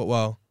machines. I thought,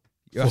 well,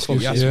 You're asking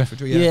for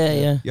trouble.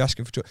 Yeah. You're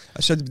asking for trouble.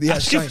 So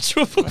asking for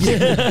trouble.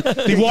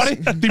 They want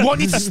it. They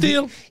want you to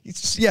steal.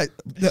 Yeah.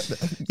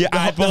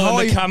 Eyeball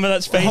the camera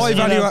that's facing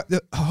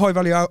the high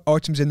value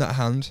items in that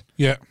hand.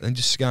 Yeah. And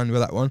just scan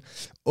with that one,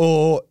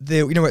 or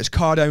where it's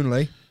card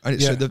only, and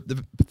it's so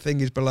the thing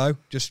is below.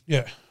 Just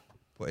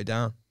put it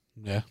down.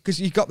 Yeah. Because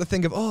you got the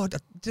thing of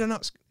did I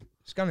not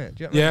scan it?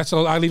 Do you know what I mean?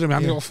 So I leave them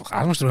in.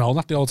 I must have been holding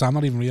that the whole time.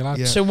 Not even realise.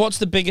 Yeah. So what's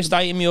the biggest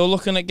item you're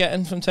looking at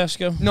getting from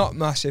Tesco? Not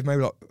massive.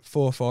 Maybe like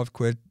 £4 or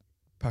 £5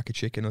 pack of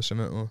chicken or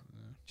something. Or,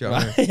 do you know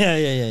what I mean?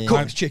 Yeah.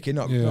 Cooked chicken,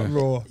 not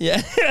raw.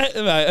 Yeah.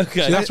 Right.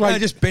 Okay. So that's why I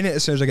just bin it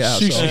as soon as I get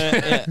out.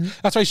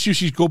 That's why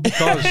sushi's good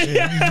because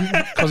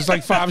it's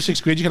like £5 or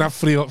 £6. You can have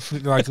three,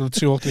 like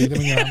 2 or 3 of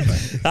them in your hand.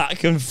 That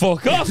can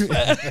fuck off.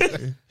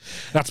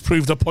 That's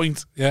proved a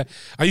point. Yeah.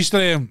 I used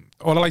to.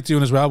 What I like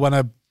doing as well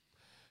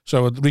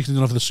so recently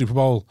enough for the Super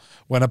Bowl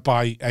when I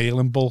buy ale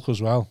in bulk as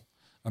well.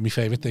 And my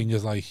favourite thing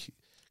is like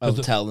I'll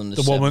tell them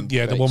the woman.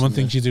 Yeah, the woman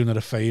thinks you're doing her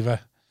a favour.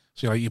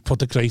 So you put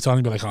the crate on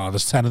and be like,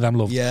 there's 10 of them,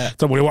 love. Yeah.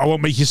 Don't worry, I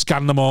won't make you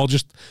scan them all.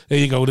 Just there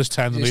you go, there's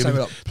 10. There's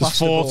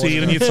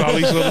 14 in your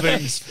trolleys and other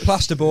things.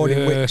 Plasterboard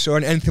in wicks or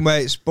anything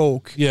where it's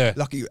bulk. Yeah.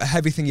 Like a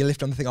heavy thing you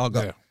lift on the thing. I've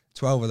got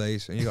 12 of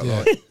these, and you got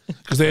like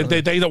because they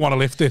don't want to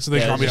lift this, so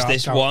they can't be just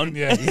this one.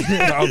 Yeah.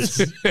 It's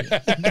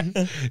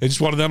just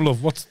one of them,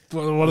 love. What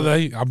are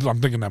they? I'm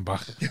thinking them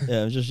back.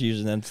 Yeah, I'm just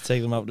using them to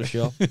take them out of the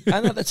shop.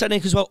 And at the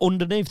technique as well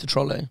underneath the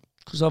trolley.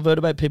 Because I've heard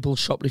about people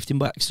shoplifting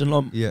by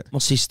accident, like my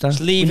sister.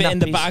 Just leave it in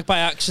the bag by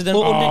accident.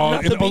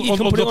 Under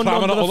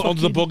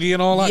the buggy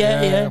and all that.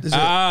 Yeah.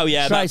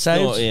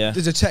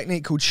 There's a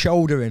technique called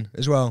shouldering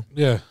as well.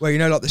 Yeah.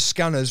 Where like the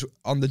scanners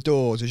on the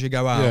doors as you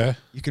go out,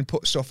 you can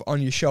put stuff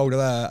on your shoulder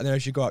there, and then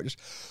as you go out, just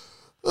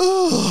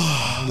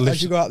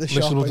as you go out the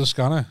shop, above the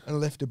scanner and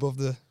lift above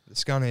the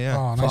scanner. Yeah.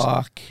 Oh, nice.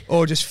 Fuck.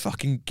 Or just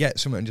fucking get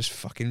something and just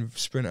fucking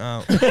sprint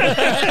out.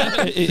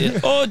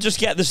 Or just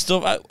get the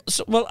stuff.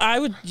 I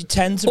would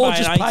tend to buy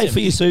just an pay item for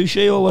your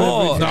sushi or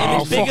whatever.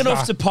 If it's big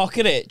enough to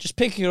pocket it, just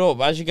pick it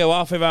up as you go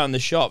halfway around the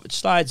shop. It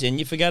slides in,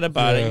 you forget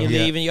about it, and you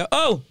leave, and you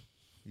go,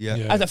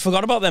 I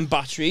forgot about them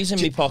batteries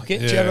in my pocket.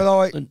 Do you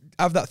ever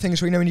have that thing?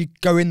 So when you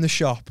go in the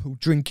shop,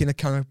 drinking a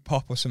can of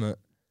pop or something,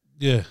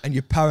 and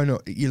you're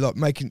paranoid, you're like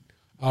making.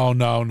 Oh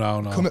no!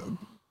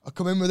 I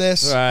come in with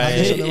this, right?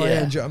 Do you know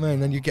what I mean?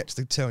 And then you get to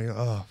the till, and you're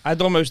like,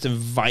 I'd almost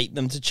invite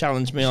them to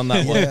challenge me on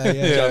that one. Do you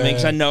know what I mean?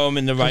 Because I know I'm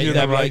in the right.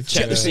 They're right.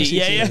 Check the seat.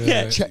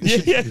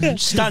 Yeah.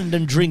 Stand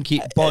and drink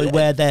it by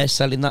where they're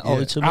selling that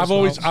item. I've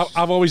always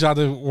had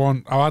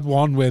one. I had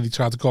one where they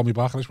tried to call me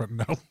back, and I just went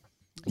no.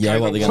 Yeah,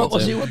 what did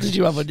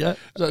you have on you?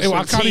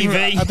 I can't even.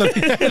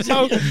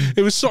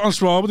 It was something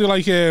small, but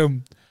like I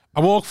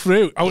walked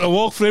through. I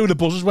walked through, and the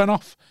buzzers went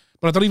off.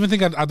 But I don't even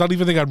think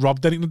I'd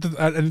robbed anything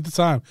at the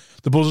time.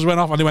 The buzzers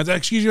went off, and they went,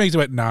 "Excuse me," mate. I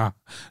went, "Nah."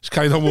 Just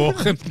carried on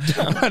walking,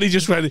 and he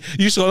just went.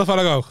 You saw the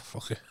fella go,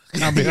 "Fuck it,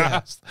 can't be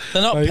asked."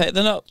 They're not.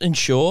 They're not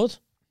insured.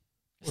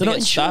 They're not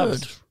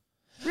insured.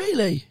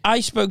 Really? I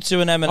spoke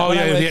to an M&S. When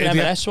I worked at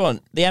M&S one.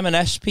 The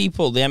M&S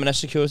people, the M&S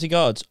security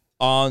guards,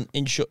 aren't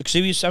insured.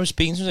 Because I was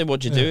speaking to him,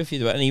 "What'd you do if you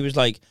do it?" And he was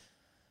like,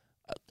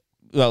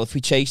 "Well, if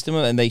we chase them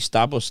and they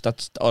stab us,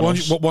 that's on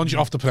us." Once you're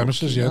off the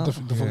premises,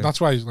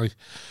 that's why, like,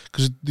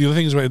 because the other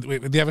thing is,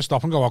 they ever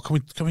stop and go, "Oh, can we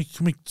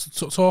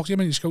talk to you?"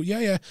 And you just go,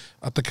 "Yeah,"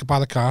 by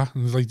the car.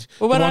 And it's like,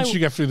 once you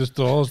get through the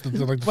doors,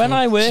 they're like, when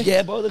I worked,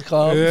 by the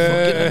car.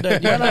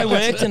 When I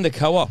worked in the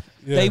co-op,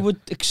 they would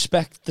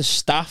expect the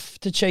staff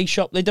to chase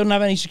up. They don't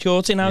have any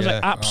security, and I was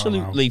like,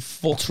 absolutely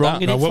fucked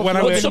wrong.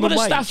 Some of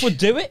the staff would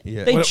do it.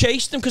 They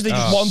chased them because they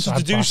just wanted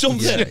to do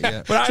something.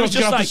 But I was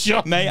just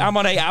like, mate, I'm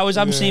on 8 hours.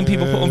 I'm seeing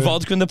people putting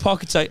vodka in their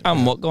pockets. Like,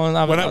 I'm not going to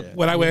have it.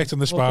 When I worked in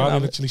the spa, they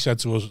literally said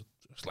to us,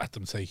 "Just let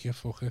them take you,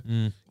 fuck it."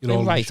 They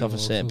write off a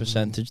certain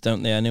percentage,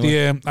 don't they?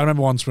 Anyway, I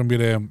remember once when we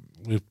were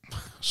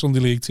Sunday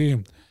League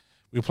team,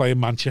 we were playing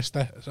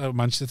Manchester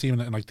team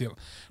in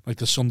like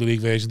the Sunday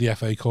League version of the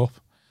FA Cup.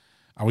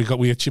 And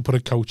we actually put a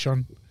coach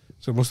on.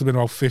 So it must have been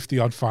about 50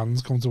 odd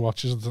fans come to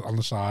watch us on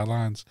the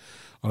sidelines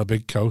on a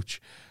big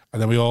coach.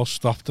 And then we all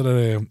stopped at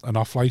an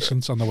off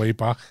licence on the way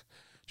back.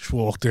 Just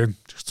walked in,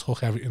 just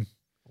took everything,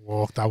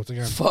 walked out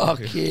again.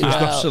 Fuck you.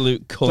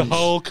 Absolute cunt. The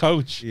whole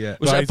coach. Yeah.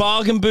 Was it a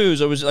bargain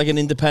booze or was it like an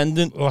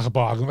independent? Like a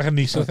bargain, like a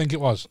Nisa, I think it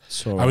was.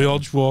 And we all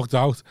just walked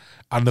out.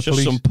 And the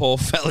police, some poor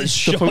fella's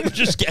shop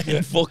just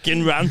getting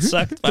fucking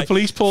ransacked. The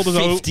police pulled us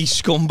over. 50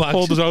 scumbags.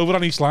 Pulled us over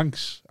on East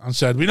Lancs and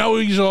said, "We know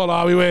who you all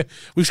are. We've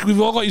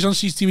all got you on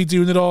CCTV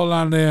doing it all.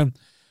 And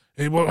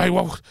hey, what do you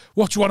want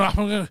to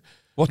happen?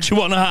 What do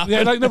you want to happen?"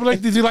 Yeah, like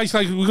they do like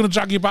we're going to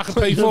drag you back and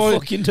pay for it.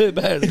 Fucking do it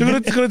better.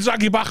 They're going to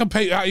drag you back and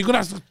pay. You're going to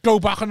have to go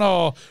back and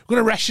all. We're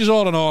going to arrest you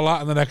all and all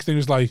that. And the next thing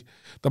was like,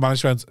 the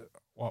manager went,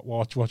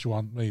 "What you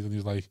want, mate?" And he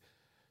was like,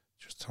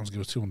 "Just tell him to give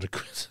us 200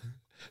 quid."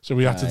 So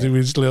we had to do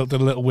his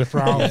little whip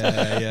round.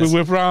 We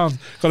whip round,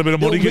 got a bit of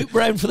money. Whip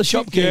round for the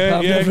shopkeeper.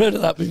 I've never heard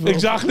of that before.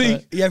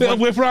 Exactly. Little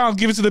whip round,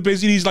 give it to the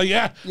busy. And he's like,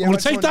 I'm going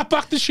to take that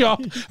back to shop.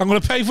 I'm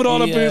going to pay for all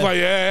the booze. Like,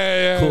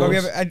 Cool. Have you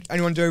ever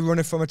anyone do a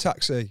runner from a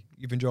taxi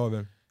you've been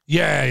driving?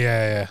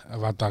 Yeah.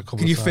 I've had that couple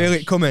Can you of times. feel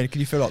it coming? Can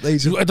you feel like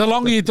these? The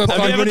longer you do, Have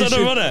you ever done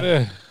a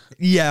runner?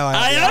 Yeah,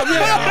 I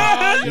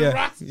have.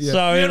 Yeah.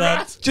 Sorry,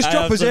 lad. Just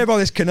drop us here by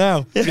this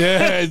canal.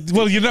 Yeah,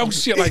 well,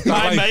 shit like that.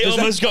 My mate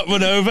almost got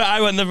run over.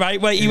 I went the right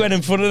way. He went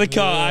in front of the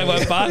car. I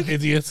went back.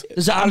 Idiot.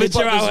 There's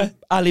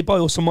Ali Boy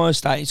or some more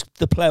estate.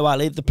 The Plough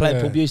Alley, the Plough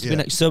pub used to be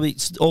next. So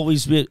it's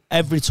always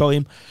every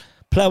time.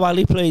 Plough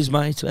Alley, please,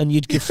 mate, and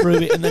you'd get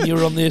through it, and then you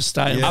were on the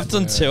estate. Yeah. I've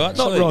done 2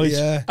 actually. Not right.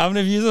 Yeah. How many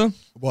have you done?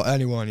 What,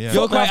 anyone? Yeah.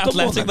 You're quite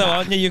athletic though,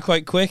 aren't you? You're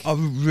quite quick. I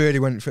really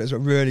went for it.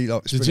 Really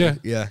like. Did you?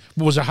 Yeah.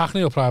 Was it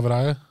Hackney or private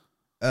hire?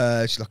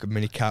 It's like a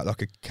mini cat,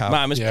 like a cow.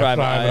 Mine was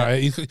private hire.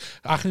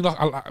 Hackney,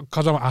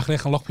 because I'm at Hackney, I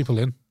can lock people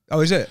in. Oh,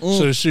 is it?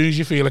 So as soon as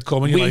you feel it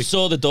coming, we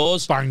saw the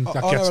doors. Bang,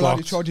 that I gets know,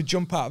 locked. He tried to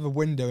jump out of a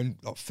window and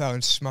fell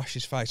and smashed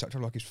his face. I had to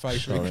have like his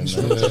face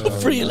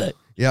Really?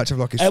 Yeah, I had to have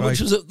like his How face.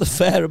 much was at the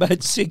fair? About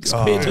 £6 or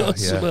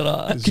something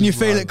like that. Can you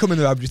feel it coming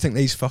though? Do you think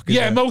these fuckers?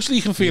 Yeah, mostly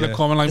you can feel it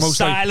coming. Like most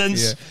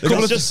silence.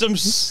 Like, Just some.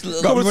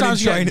 They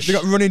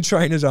got running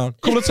trainers on.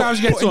 Couple of times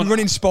you get done.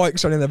 Running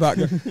spikes on in the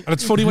background. And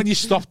it's funny when you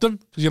stop them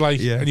because you're like,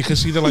 and you can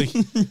see they're like,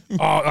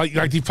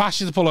 like they pass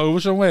you to pull over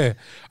somewhere,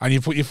 and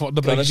you put your foot in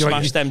the brake. Gotta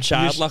smash them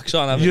child locks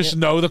on. You just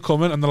know they're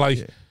coming, and they're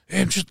like,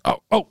 just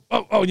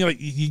and you're like,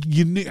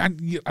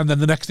 and then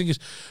the next thing is,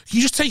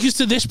 you just take us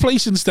to this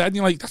place instead. And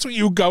you're like, that's what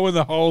you were going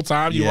the whole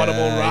time. You want them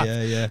all wrapped.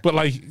 Yeah. But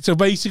like, so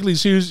basically,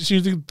 as soon as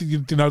they know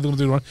they're going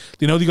to do it,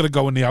 they know they got to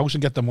go in the house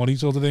and get the money,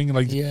 sort of thing.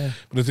 Like,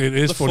 but it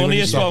is the funny.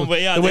 Funniest one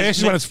we had. The worst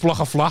is when it's block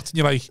a flat, and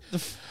you're like,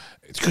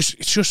 because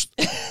it's just.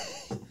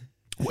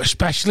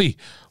 Especially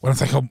when it's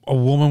like a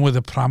woman with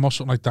a pram or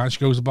something like that, and she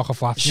goes to block a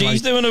flat.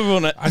 She's doing a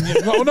runner.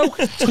 No,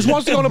 because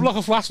once they go to block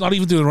a flat, not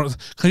even doing a runner,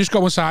 can you just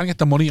go inside and get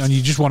the money, and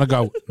you just want to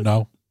go,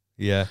 no.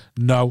 Yeah.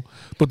 No.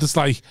 But it's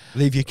like,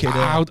 leave your kid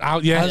out,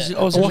 yeah.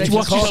 What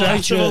you say?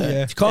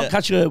 You can't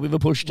catch her with a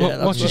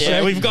pushchair. What you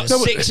say? We've got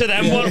 6 of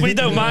them. We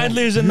don't mind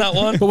losing that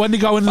one. But when they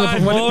go in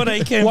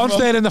once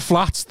they're in the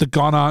flats, they're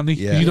gone, aren't they?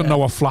 You don't know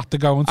what flat they're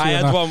going to. I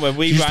had one where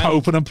we just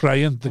hoping and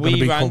praying they're going to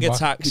be come back. We rang a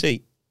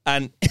taxi,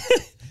 and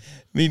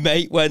my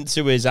mate went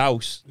to his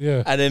house,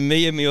 and then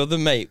me and my other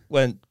mate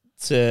went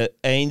to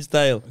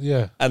Ainsdale,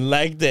 and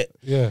legged it,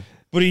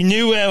 But he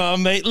knew where our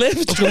mate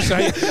lived. I was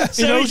going to say,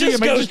 so he knows your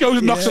mate just goes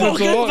and knocks on the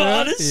door.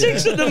 At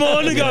 6 in the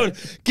morning going,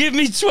 give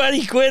me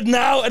 20 quid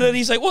now. And then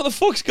he's like, what the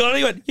fuck's going on?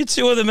 He went, your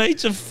 2 other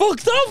mates are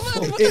fucked up.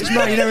 It's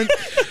not, I don't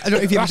know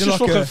if you've That's just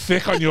fucking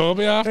thick on your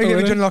behalf. Have you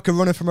ever done like a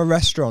runner from a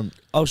restaurant?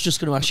 I was just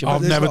going to ask you.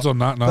 I've never done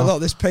that, no. A lot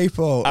of this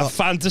people. I've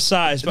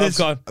fantasised, but I've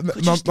gone.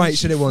 My mate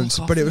said it once,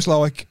 but it was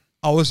like,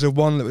 I was the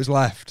one that was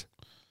left.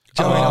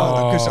 Do you know what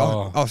I mean? Because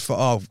I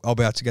thought, I'll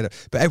be able to get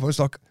it. But everyone's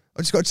like,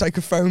 I just got to take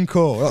a phone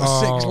call. Like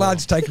 6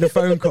 lads taking a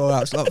phone call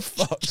out. It's like,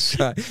 fuck's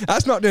sake.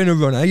 That's not doing a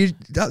runner.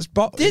 That's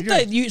bot. Did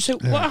they? So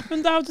what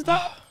happened after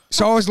that?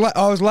 So I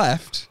was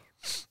left.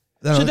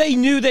 So they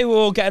knew they were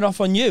all getting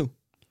off on you?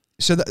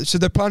 So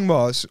the plan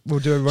was, we'll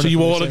do a runner. So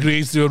you all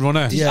agreed to do a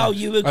runner? Yeah. Oh,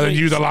 you agreed. And then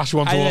you the last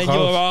one to walk out. And then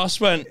your arse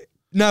went...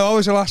 No, I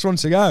was the last one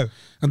to go.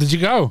 And did you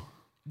go?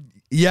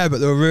 Yeah, but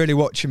they were really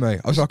watching me.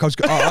 I literally,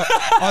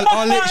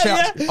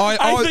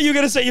 I thought you were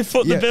going to say you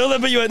foot the bill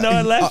then, but you went, no,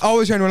 I left. I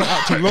was the only one that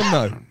had to run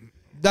though.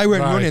 They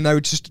weren't running. They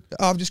were just,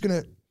 I'm just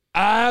going to.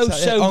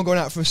 So I'm going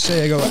out for a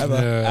cig or whatever.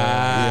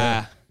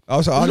 Yeah. I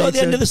was like, at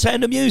the end of the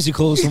Sound of Music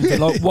or something,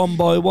 like one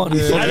by one. I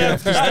know.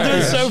 That'd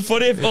be so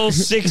funny if all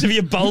 6 of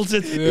you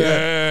bolted.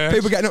 Yeah.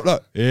 People getting up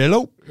like,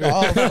 hello.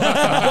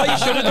 What you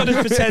should have done is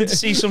pretend to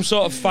see some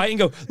sort of fight and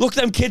go, look,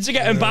 them kids are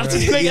getting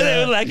battered, making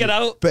it leg it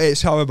out. But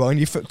it's horrible, and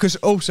because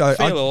also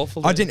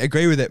I didn't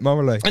agree with it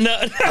morally. No.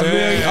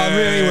 I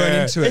really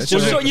weren't into it. It's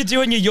just what you do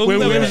when you're young.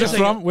 Where was it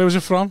from? Where was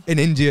it from? An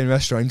Indian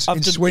restaurant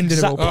in Swindon.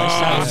 That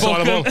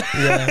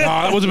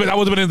would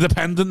have been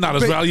independent. That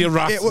as well. You're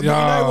right. You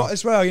know what?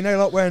 As well, you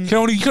know, like when you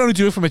can only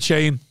do it from a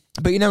chain.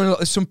 But you know,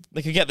 like, some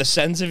they could get the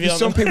sense of you.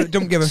 Some people that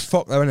don't give a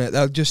fuck, though, innit?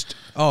 They'll just,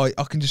 I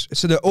can just.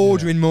 So they're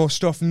ordering more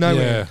stuff,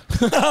 knowing,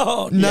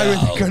 knowing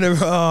they're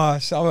gonna.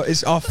 So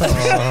it's off. Who's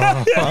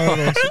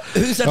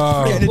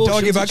that? Get in a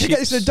doggy bag. Get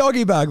us a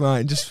doggy bag,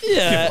 mate. Just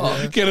get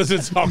us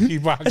a doggy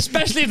bag.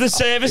 Especially if the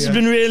service has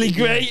been really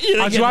great.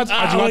 Had you had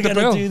the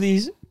bill? Do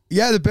these.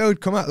 Yeah, the bill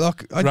would come out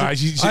like I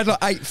had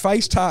like 8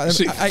 face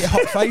towels, 8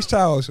 hot face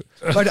towels,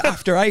 like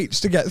after 8s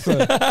to get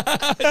through.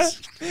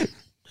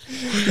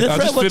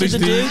 What did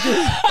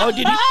I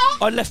do?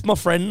 I left my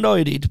friend.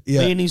 I did.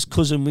 Me and his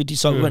cousin. We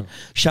decided.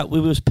 We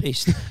was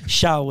pissed.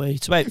 Shall we?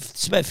 It's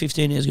about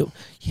 15 years ago.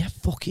 Yeah,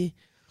 fuck it.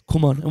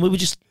 Come on. And we were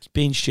just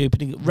being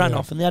stupid and ran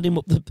off. And they had him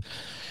up the.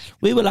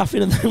 We were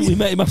laughing, and then we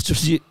met him after.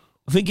 I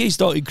think he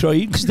started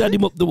crying because they had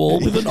him up the wall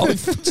with a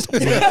knife.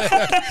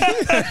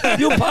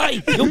 You'll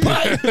pay.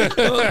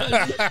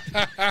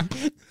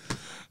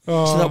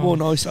 So that war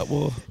nice. That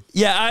war.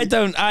 Yeah,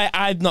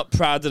 I'm not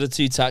proud of the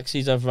 2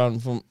 taxis I've run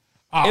from.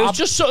 It was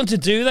just something to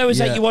do, though. It's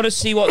like you want to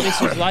see what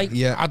this is like.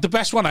 Yeah, the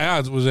best one I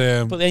had was.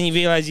 But then you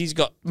realise he's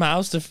got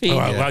mouths to feed.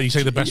 Well, you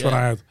say the best one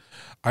I had.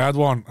 I had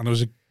one, and it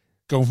was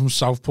going from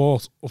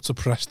Southport up to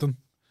Preston.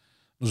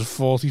 It was a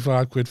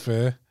 45 quid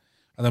fare,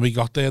 And then we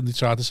got there and they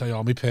tried to say,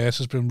 my purse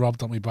has been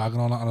robbed on my bag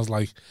and all that. And I was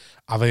like,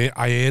 I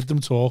heard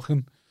them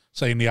talking,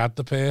 saying they had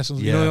the purse and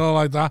you know,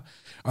 like that.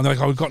 And they're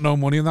like, we've got no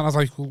money. And then I was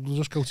like, well, we'll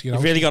just go to your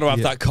house. You've really got to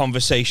have that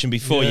conversation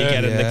before you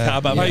get in the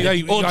cab.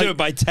 Or do it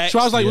by text. So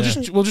I was like,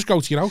 we'll just go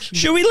to your house.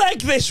 Should we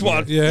leg this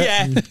one?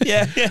 Yeah.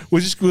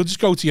 We'll just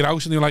go to your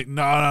house. And they're like,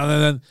 no.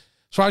 And then,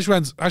 so I just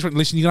went,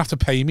 listen, you're going to have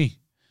to pay me.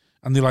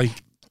 And they're like,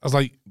 I was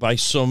like, by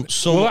some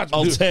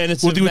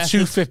alternative we'll do method. 2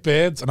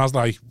 Fitbirds. And I was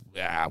like,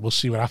 yeah, we'll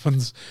see what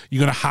happens. You're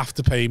going to have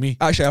to pay me.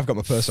 Actually, I've got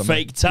my purse on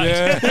fake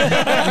tax.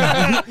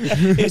 Yeah.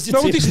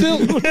 No,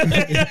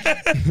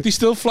 they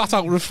still flat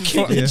out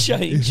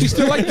change. They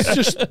still like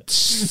just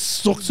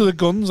stuck to the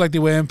guns like they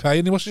weren't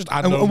paying. They must just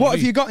add. And what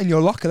have you got in your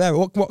locker there?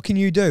 What can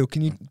you do?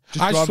 Can you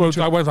just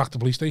I went back to the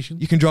police station.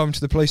 You can drive them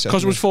to the police station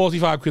because it was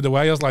 45 quid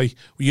away. I was like,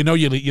 well,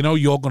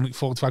 you're going to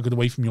 45 quid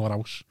away from your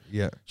house.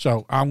 Yeah.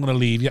 So I'm going to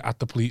leave you at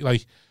the police.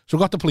 Like, so I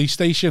got to the police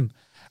station.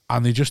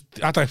 And they just,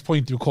 at that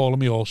point, they were calling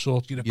me all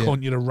sorts. You're a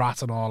cunt, you're a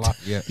rat and all that.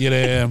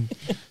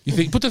 You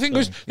think, but the thing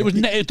was, there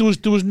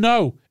was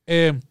no,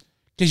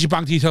 because your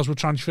bank details will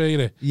transfer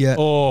you. Yeah.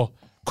 Or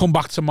come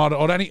back tomorrow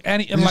or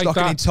anything like like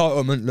that. An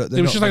entitlement. Look,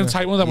 it was just like an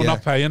entitlement that we're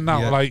not paying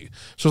now. Yeah. Like,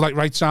 so it was like,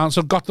 right sound.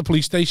 So got the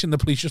police station, the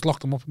police just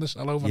locked them up in the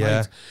cell overnight.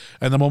 Yeah.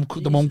 And the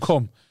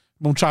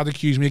mum tried to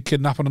accuse me of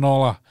kidnapping and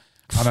all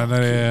that. And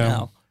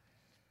then,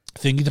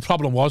 the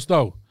problem was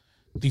though,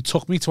 they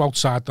took me to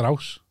outside their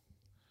house.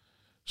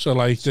 So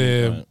like,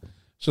 so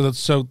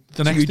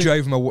the next you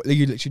drove them away.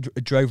 You literally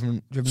drove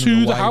them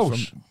to the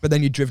house, but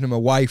then you'd driven them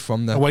away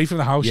from the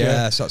house.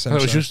 Yeah, so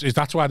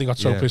that's why they got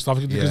so pissed off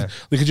because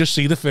they could just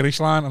see the finish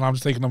line, and I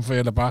was taking them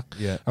further back,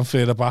 and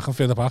further back and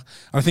further back.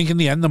 And I think in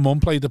the end, the mum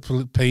paid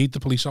the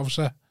police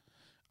officer,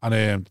 and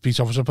the police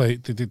officer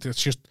paid.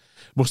 It's just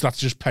must have to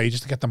just pay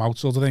just to get them out,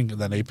 sort of thing. And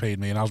then they paid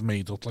me, and I was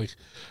made up like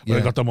when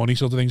I got the money,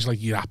 sort of things.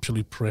 Like, you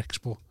absolute pricks,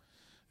 but.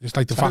 It's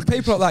like the fact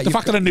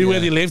that I knew where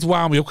they lived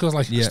wound me up because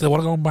I still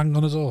want to go and bang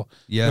on the door.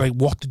 Yeah. Like,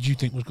 what did you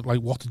think was going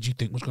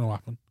to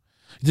happen?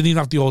 You didn't even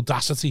have the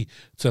audacity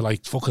to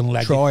like fucking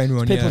leg try and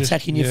run. People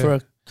taking you for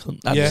a cunt.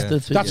 That's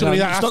it's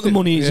not the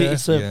money, is it?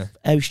 It's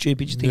how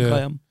stupid you think I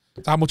am.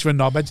 How much of a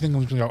knobhead do you think I'm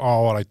going to go? Oh,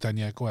 all right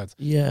then, go ahead.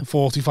 Yeah.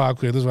 45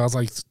 quid as well. It's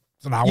like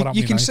an hour.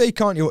 You can see,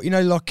 can't you? You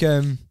know, like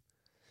when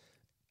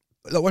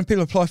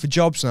people apply for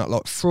jobs and that,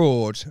 like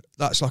fraud.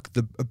 That's like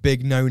a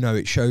big no.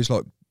 It shows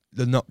like.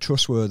 They're not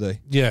trustworthy.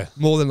 Yeah,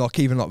 more than like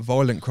even like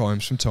violent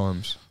crimes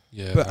sometimes.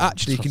 Yeah, but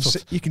actually,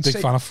 you can see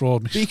fan of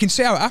fraud. But you can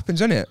see how it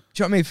happens, isn't it?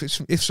 Do you know what I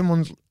mean? If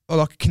someone's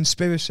like a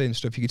conspiracy and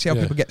stuff, you can see how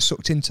people get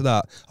sucked into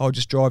that. I'll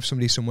just drive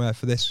somebody somewhere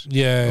for this.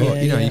 Yeah, or,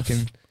 you know, you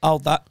can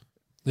hold that.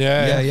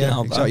 Yeah.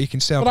 Exactly. You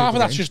can see how. But after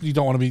that's just you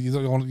don't want to be.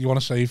 You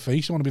want to save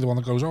face. You want to be the one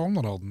that goes, "Oh, I'm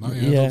not holding that. I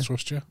don't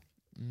trust you."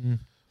 Mm.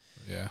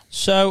 Yeah.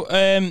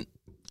 So,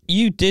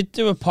 you did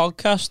do a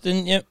podcast,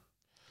 didn't you?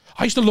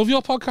 I used to love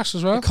your podcast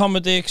as well.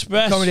 Comedy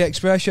Express.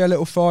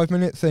 Little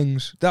 5-minute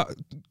things.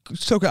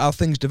 Let's talk about how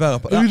things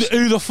develop.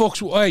 Who the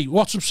fuck's... Hey,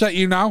 what's upset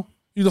you now?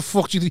 Who the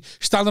fuck do you think?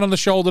 Standing on the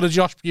shoulder of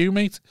Josh Pugh,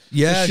 mate?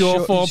 Yeah,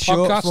 short form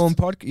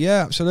podcast.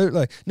 Yeah,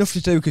 absolutely.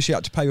 Nothing to do because you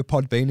had to pay with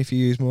Podbean if you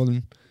use more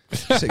than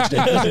 16.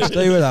 Nothing to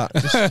do with that.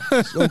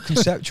 It's all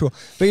conceptual.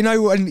 But you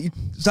know, when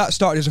that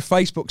started as a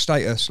Facebook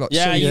status. Like,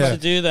 I used to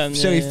do them.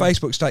 Silly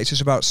Facebook status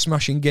is about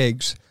smashing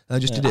gigs. I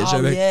just did it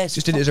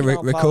as a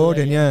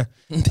recording, yeah,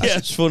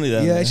 it's funny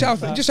then. Yeah, it's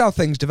just how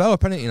things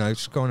develop, isn't it? You know,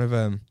 it's kind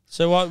of.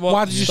 So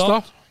why did you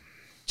stop?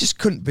 Just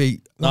couldn't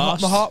be. My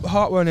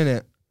heart weren't in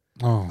it.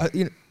 Oh,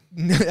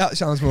 that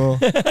sounds more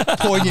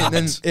poignant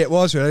than it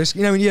was. Really,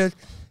 you know, when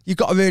you've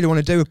got to really want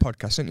to do a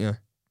podcast, don't you?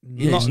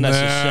 Not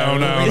necessarily.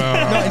 No.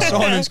 Not in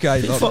Simon's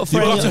case. You've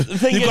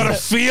got to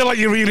feel like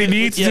you really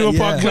need to do a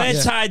podcast.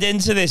 We're tied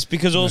into this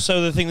because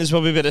also the thing there's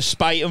probably a bit of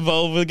spite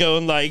involved with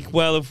going like,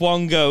 well, if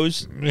one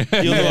goes, the other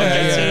one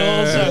gets it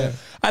also. Yeah.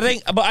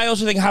 But I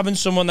also think having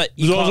someone that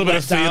you there's can't also a bit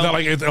of fear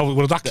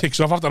that that kicks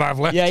off after I've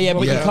left. Yeah,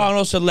 but you can't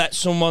also let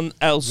someone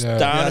else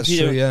down if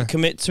you don't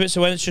commit to it.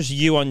 So when it's just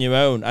you on your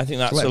own, I think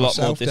that's a lot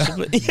more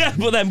discipline. Yeah,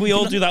 but then we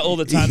all do that all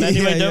the time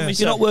anyway, don't we?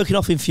 You're not working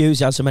off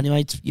enthusiasm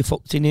anyway. You're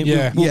fucked in it.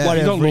 Yeah, whatever.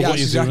 You don't know what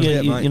you're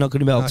doing. You're not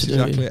going to be able to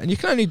do it. And you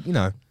can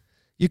only,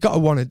 you got to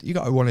want to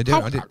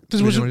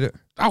do it.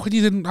 How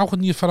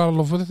couldn't you fall out of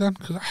love with it then?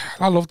 Because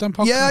I loved them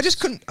podcasts. Yeah, I just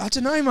couldn't. I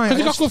don't know, mate. Because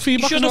you got good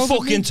feedback. You should have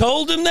fucking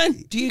told him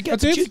then. Do you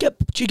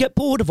get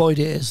bored of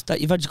ideas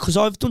that you've had? Because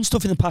I've done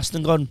stuff in the past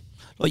and gone,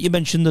 like you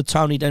mentioned the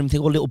Tony Den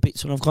thing, or little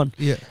bits, and I've gone.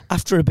 Yeah.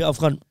 After a bit, I've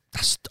gone.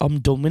 I'm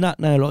done with that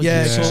now. Like,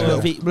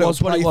 it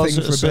was what it was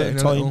at a certain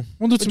time. I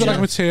wonder if it's a bit like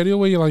material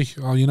where you're like,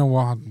 oh, you know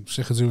what? I'm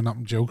sick of doing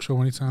that joke so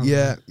many times.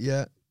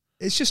 Yeah.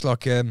 It's just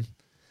like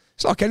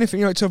it's like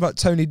anything. You know, talk about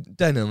Tony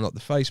Denham, like the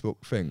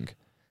Facebook thing.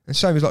 And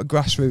same as like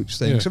grassroots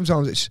thing. Yeah.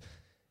 Sometimes it's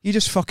you're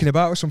just fucking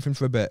about with something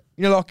for a bit.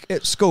 You know, like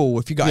at school,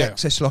 if you got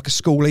access to like a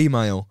school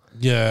email,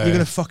 you're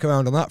gonna fuck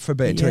around on that for a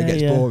bit until it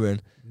gets boring.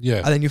 Yeah,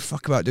 and then you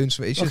fuck about doing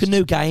something. It's like just a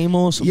new game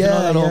or something like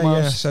that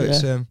almost. Yeah. So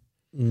it's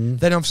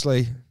then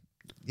obviously,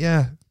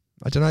 I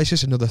don't know. It's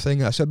just another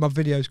thing. I said my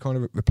videos kind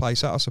of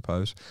replace that, I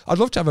suppose. I'd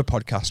love to have a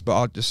podcast,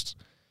 but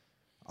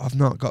I've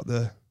not got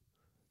the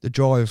the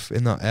drive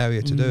in that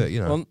area to do it.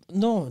 You know.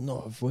 Well,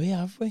 no,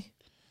 have we?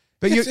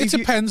 But it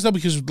depends though,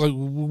 because like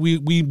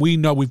we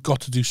know we've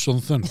got to do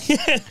something,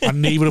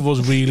 and neither of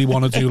us really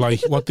want to do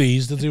like what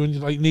these are doing.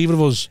 Like neither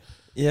of us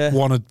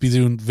want to be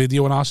doing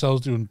video on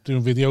ourselves, doing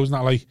videos and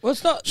that. Like, well,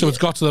 it's not. So it's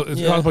got to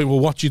the point. Well,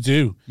 what you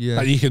do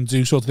that you can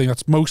do sort of thing.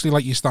 That's mostly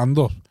like your stand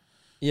up.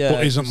 Yeah,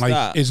 but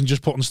isn't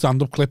just putting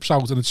stand up clips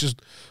out, and it's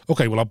just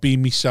okay. Well, I'll be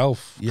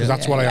myself because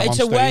that's what I am. It's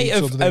on a way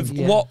stage, of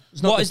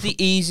what is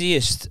the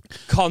easiest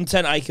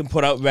content I can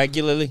put out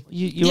regularly.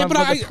 You haven't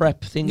got the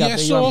prep thing. Yeah,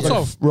 sort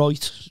of.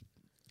 Right.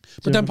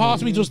 But then part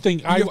of me just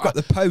think you've got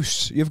the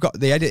posts, you've got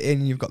the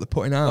editing, you've got the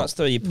putting out. That's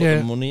the way you put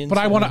the money in. But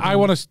I want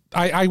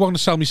to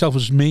sell myself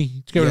as me. Do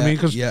you get what I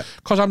mean?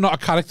 Because I'm not a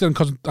character, and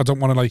because I don't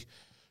want to like.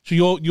 So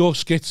your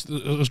skits,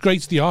 as great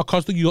as they are,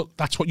 because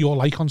that's what you're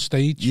like on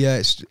stage. Yeah,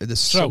 it's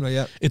similar.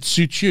 Yeah, it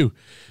suits you.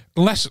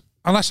 Unless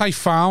I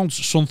found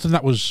something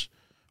that was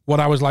what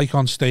I was like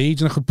on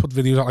stage, and I could put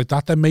videos out like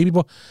that, then maybe.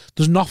 But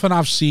there's nothing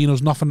I've seen.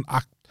 There's nothing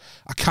I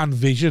can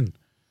vision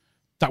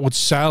that would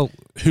sell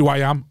who I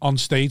am on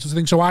stage.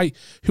 So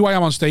who I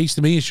am on stage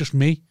to me is just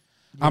me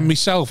and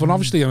myself, and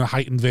obviously I'm a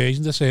heightened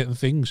version of certain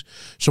things.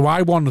 So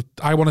I want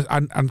to,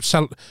 and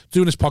sell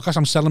doing this podcast.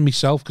 I'm selling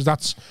myself because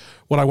that's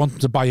what I want them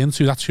to buy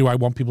into. That's who I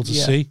want people to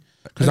see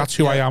because that's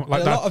who I am.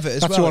 Like that. A lot of it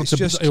as that's who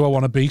I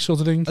want to be, sort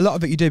of thing. A lot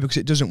of it you do because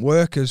it doesn't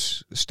work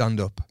as stand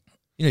up.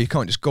 You know, you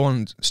can't just go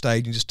on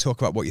stage and just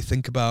talk about what you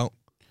think about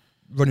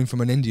running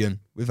from an Indian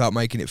without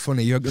making it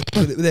funny. You haven't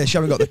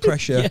got the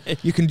pressure.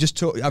 You can just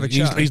talk, have a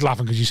chat. He's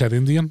laughing because you said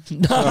Indian. Do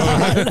you know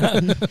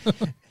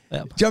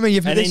what I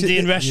mean? An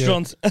Indian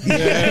restaurant.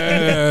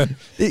 Yeah.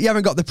 You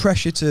haven't got the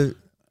pressure to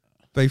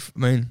be.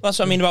 That's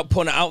what I mean about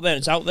putting it out there.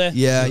 It's out there.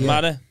 Yeah, doesn't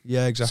matter.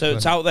 Yeah, exactly. So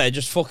it's out there.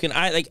 Just fucking.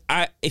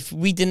 If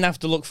we didn't have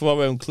to look for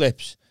our own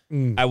clips,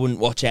 I wouldn't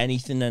watch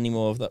anything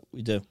anymore of that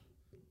we do.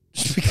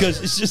 Just because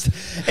it's just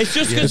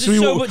because there's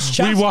so much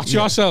chat. We watch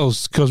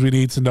ourselves because we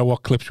need to know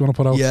what clips you want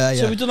to put out. Yeah.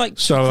 So we've done like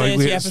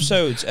 30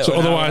 episodes. So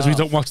otherwise we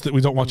don't watch it.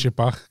 We don't watch it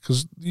back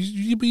because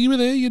you were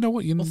there. You know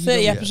what?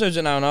 30 episodes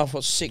an hour and a half.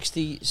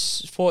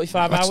 What's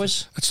 45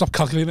 hours? Let's stop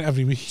calculating it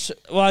every week. So,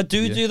 well, I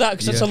do that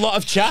because that's a lot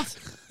of chat.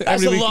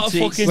 That's every a lot of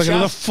fucking like chat.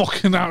 another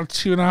fucking hour,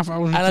 2.5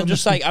 hours. And I'm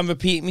just like, I'm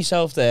repeating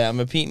myself there.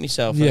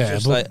 Yeah,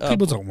 but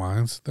people don't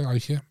mind. They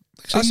like it.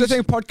 That's the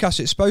thing.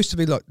 Podcast. It's supposed to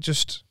be like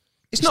just.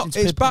 It's not.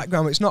 It's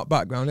background. It's not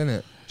background, isn't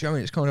it? Do you know what I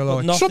mean? It's kind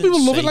of like some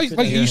people love it. Like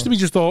it used to be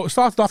just it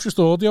started off just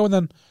audio, and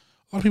then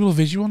a lot of people are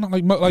visual.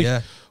 Like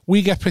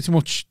we get pretty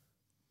much.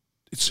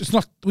 It's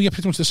not. We get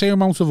pretty much the same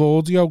amount of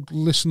audio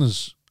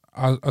listeners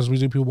as we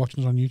do people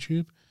watching us on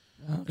YouTube.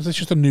 Because it's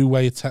just a new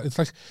way. It's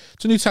like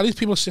it's a new telly.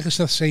 People are sick of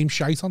the same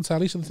shite on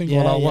telly, so they think,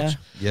 I'll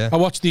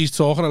watch these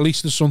talk, and at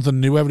least there's something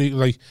new every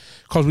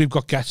because we've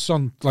got guests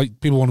on. Like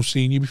people won't have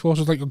seen you before,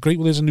 so it's like great.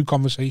 Well, there's a new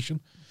conversation.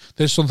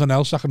 There's something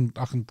else I can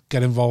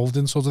get involved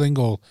in, sort of thing,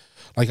 or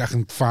like I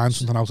can find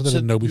something else that I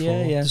didn't know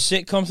before. The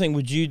sitcom thing.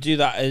 Would you do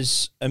that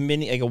as a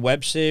like a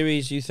web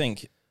series? You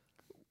think?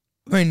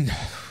 I mean,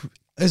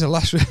 as a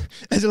last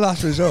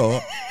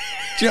resort.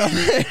 Do you know what I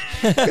mean?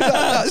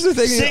 That's the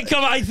thing.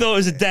 Sitcom, I thought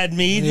was a dead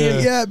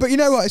medium. Yeah, but you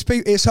know what?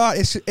 It's hard.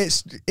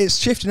 It's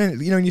shifting. In,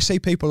 you know, when you see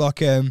people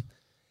like,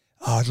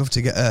 I'd love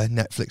to get a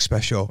Netflix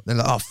special. They're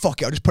like, oh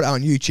fuck it, I'll just put it out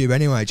on YouTube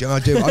anyway. Do you know, I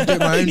do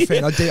my own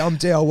thing. I'm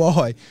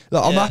DIY.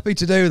 Like, I'm happy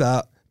to do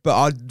that. But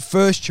our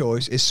first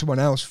choice is someone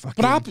else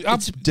fucking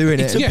doing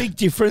it. It's a big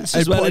difference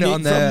as well. It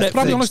on there. But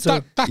I'll be honest,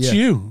 that's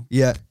you.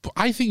 Yeah. But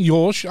I think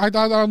yours. I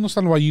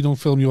understand why you don't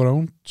film your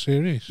own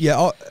series.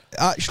 Yeah,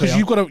 actually, because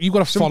you've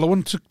got a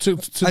following to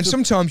and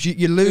sometimes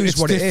you lose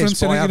what it is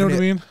by having you know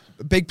what I mean?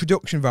 Big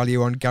production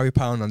value on Gary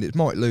Poundland. It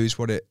might lose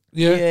what it.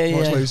 Yeah.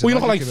 Well, you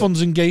look at like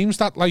Funs and Games.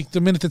 That like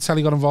the minute the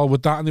telly got involved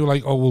with that, and they were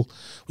like, "Oh well,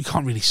 we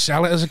can't really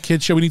sell it as a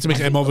kid show. We need to make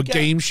it more of a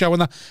game show,"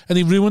 and that, and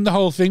they ruined the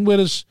whole thing.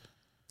 Whereas,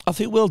 I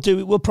think we'll do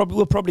it. We'll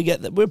probably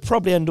get that. We'll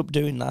probably end up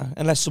doing that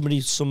unless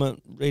something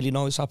really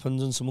nice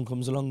happens and someone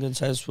comes along and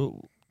says,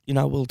 "Well, you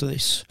know, we'll do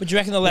this." But do you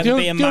reckon there'll ever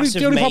be a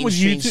massive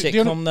mainstream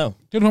sitcom though?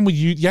 The only one with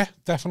you, yeah,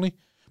 definitely.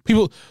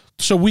 People.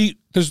 So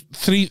there's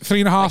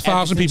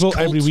 3,500 people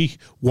every week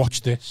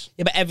watch this.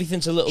 Yeah, but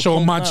everything's a little. So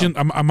imagine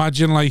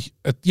like,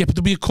 but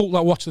there'll be a cult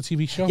that watch the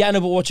TV show. Yeah, no,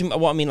 but what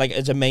I mean, like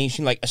as a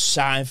mainstream, like a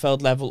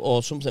Seinfeld level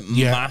or something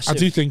massive. I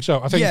do think so.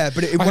 I think. Yeah,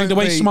 but I think the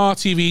way smart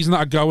TVs and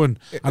that are going,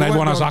 and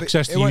everyone has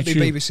access to YouTube. It won't be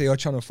BBC or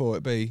Channel 4.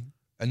 It'd be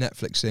a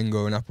Netflix thing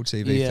or an Apple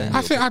TV thing.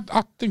 I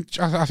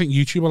think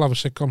YouTube will have a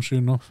sitcom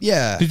soon enough.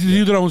 Yeah. They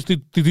do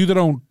their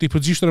own. They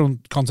produce their own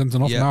content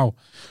enough now.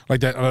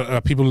 Like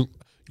people.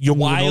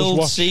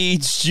 Wild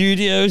Seed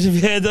Studios, have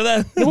you heard of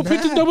them? No,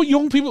 but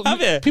young people,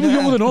 people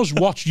younger than us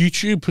watch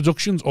YouTube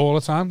productions all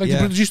the time. Like they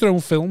produce their own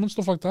film and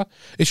stuff like that.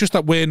 It's just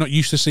that we're not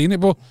used to seeing it,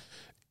 but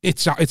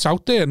it's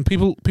out there, and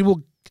people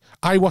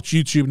I watch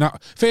YouTube now.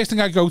 First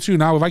thing I go to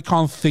now, if I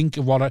can't think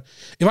of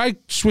if I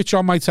switch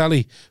on my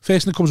telly,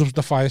 first thing that comes up is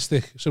the Fire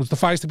Stick. So it's the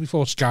Fire Stick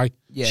before Sky.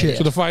 Yeah.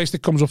 So the Fire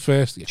Stick comes up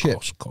first. Yeah,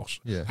 of course.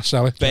 Yeah. I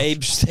sell it.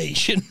 Babe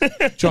Station.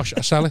 Josh,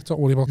 I sell it. Don't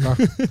worry about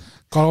that.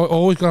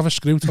 Always gotta have a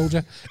screw, told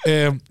you.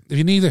 If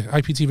you need it,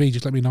 IPTV,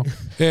 just let me know.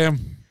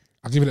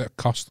 I'll give it a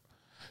cost.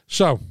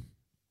 So,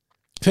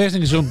 first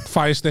thing is on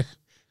Fire Stick.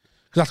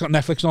 Because that's got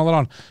Netflix and all that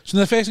on. So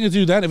the first thing I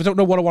do then, if I don't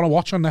know what I want to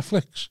watch on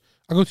Netflix,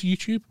 I go to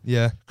YouTube.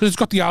 Yeah. Because it's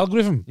got the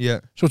algorithm. Yeah.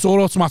 So it's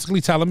all automatically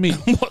telling me.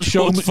 What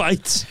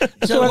fights?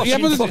 So I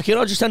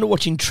just end up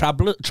watching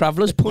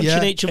travellers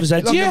punching each other's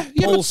heads. Yeah,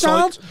 but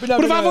sound.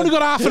 But if I've only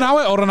got half an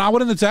hour or an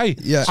hour in the day,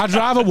 I'd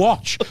rather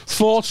watch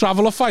 4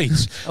 traveller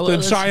fights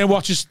than try and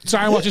watch a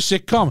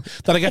sitcom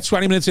that I get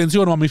 20 minutes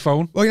into and on my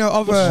phone. Well, you know,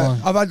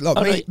 I've had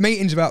like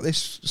meetings about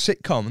this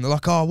sitcom, and they're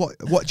like, "Oh,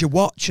 what do you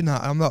watch?" And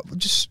that, and I'm like,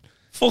 just.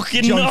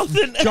 Fucking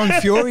nothing. John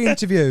Fury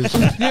interviews.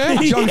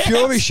 John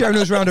Fury's showing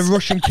us around a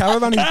Russian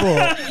caravan he's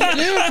bought.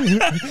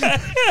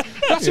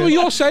 That's what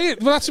you're saying.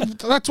 But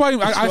that's why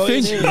I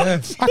think. I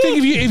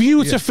think if you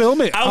were to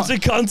film it out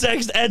of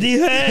context, Eddie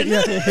Hearn.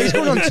 He's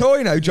going on tour,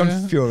 you know,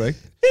 John Fury. Is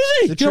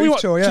he? The Truth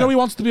Tour, do you know he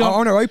wants to be on? I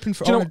want to open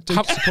for.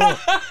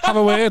 Have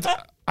a word.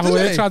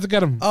 Try to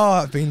get him.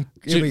 Oh, it'd be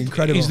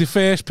incredible. He's the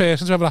first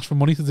person to ever ask for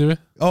money to do it.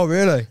 Oh,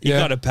 really? You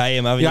got to pay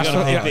him, haven't you?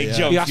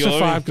 He asked for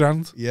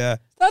 $5,000. Yeah.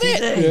 That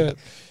it? Yeah.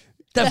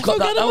 They've got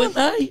that, haven't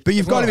they? But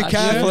you've got to be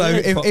careful,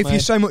 though. If you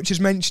so much as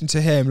mentioned to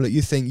him, like,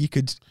 you think you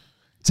could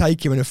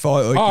take him in a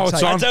fight. Or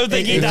I don't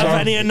think he'd have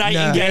any of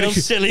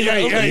Nightingale's silly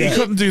little he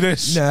couldn't do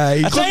this. No,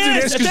 I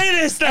couldn't do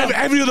this.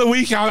 Every other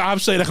week, I'm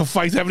saying I can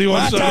fight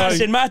everyone.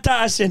 Matt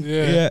Tyson.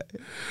 Yeah.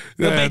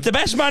 The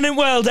best man in the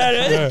world,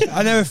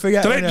 I never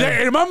forget.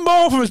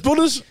 Remember from his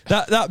brothers?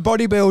 That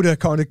bodybuilder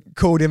kind of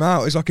called him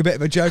out. It was like a bit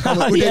of a joke.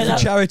 We'll do it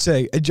for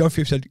charity. And John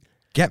Fury said,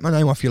 "Get my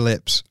name off your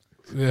lips.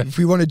 Yeah. If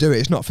we want to do it,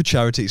 it's not for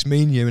charity. It's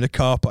me and you in a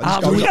car park. I'll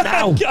do it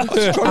now. I'll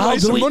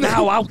do it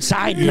now,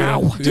 outside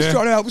now. Just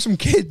trying to help some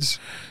kids."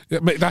 Yeah,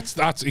 mate,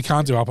 that's he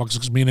can't do outbox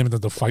because me and him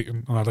did the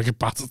fighting and I'd get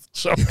battered,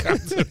 so I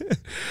can't do it.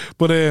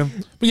 But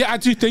yeah, I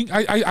do think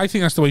I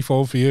think that's the way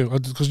forward for you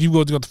because you've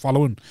already got the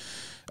following.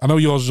 I know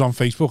yours is on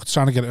Facebook. It's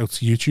trying to get it out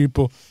to YouTube,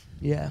 but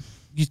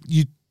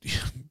you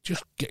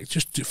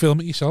just film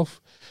it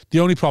yourself. The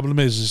only problem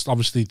is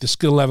obviously the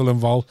skill level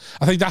involved.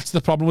 I think that's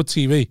the problem with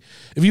TV.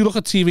 If you look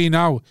at TV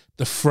now,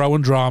 they're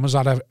throwing dramas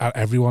at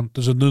everyone.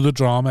 There's another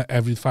drama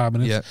every 5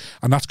 minutes,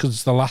 and that's because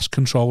it's the last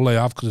control they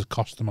have because it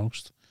costs the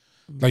most.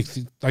 Like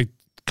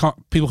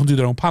people can do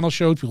their own panel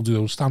shows, people can do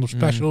their own stand-up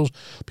specials,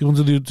 people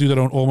can do their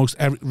own almost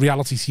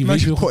reality TV.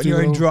 Imagine putting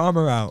your own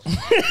drama out.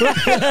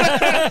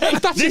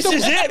 This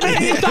is it,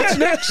 mate. That's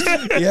next.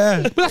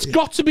 Yeah. But that's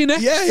got to be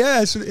next.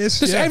 Yeah.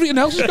 Everything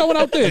else is going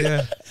out there.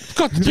 Yeah.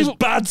 God, just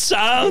bad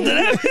sound and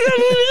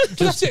everything.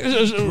 That's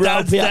it.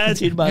 Ralphie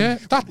acting, man. Yeah,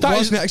 that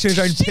is next to his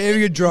own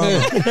period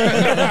drama.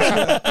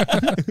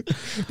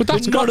 But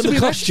that's got to be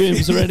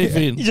costumes or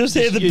anything. You just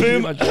hear the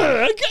boom.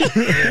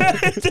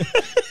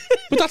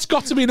 But that's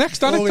got to be next,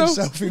 hasn't it? All in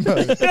selfie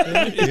mode.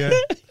 Yeah.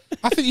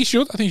 I think you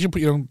should. I think you should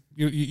put your own.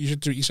 You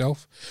should do it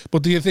yourself.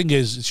 But the thing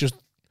is, it's just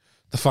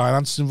the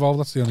finances involved.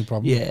 That's the only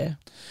problem. Yeah. You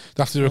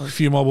have to do a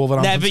few more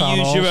Wolverhampton. Never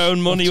use your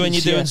own money when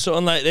you're doing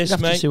something like this, you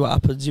have mate. To see what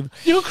happens. You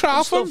can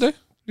crowdfund it.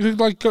 You could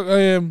like.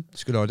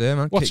 It's a good idea,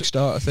 man.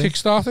 Kickstarter thing.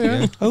 Kickstarter,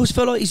 yeah. I always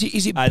feel like is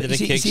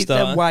it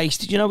then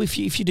wasted? You know, if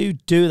you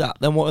do that,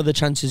 then what are the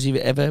chances of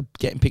it ever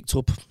getting picked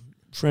up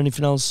for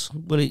anything else?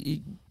 Well,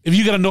 if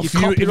you get enough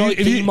viewers,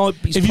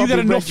 if you get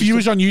enough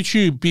viewers on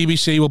YouTube,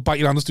 BBC will bite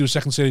your hand to do a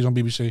second series on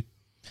BBC.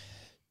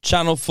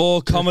 Channel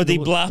 4 comedy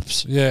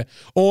blaps. Yeah,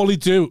 all he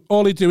do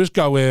is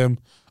go,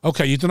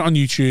 okay, you've done it on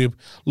YouTube.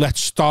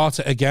 Let's start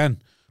it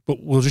again, but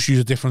we'll just use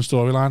a different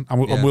storyline,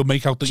 and we'll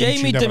make out that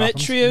Jamie YouTube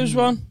Demetriou's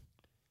one.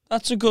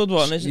 That's a good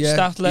one, isn't it?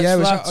 Staff Let's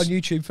was Flats. that on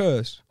YouTube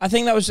first? I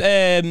think that was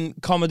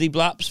Comedy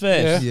Blaps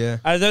first. Yeah.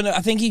 I don't know. I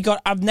think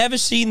I've never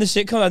seen the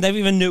sitcom. I never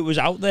even knew it was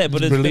out there.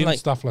 But it's been like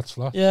Staff Let's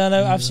Flats. Yeah,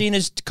 no, I've seen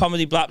his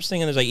Comedy Blaps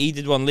thing, and there's like he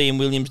did one, Liam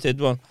Williams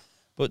did one,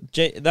 but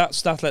that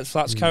Staff Let's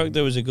Flats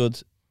character was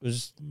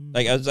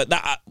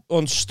that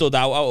one stood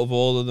out of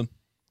all of them.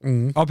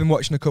 I've been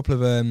watching a couple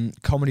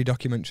of comedy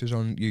documentaries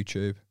on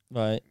YouTube.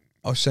 Right.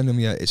 I'll send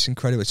them. Yeah, it's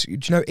incredible. Do you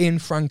know Ian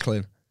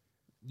Franklin,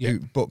 who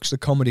books the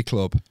Comedy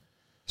Club?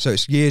 So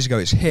it's years ago.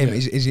 It's him.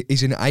 Yeah.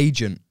 He's an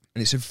agent,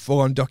 and it's a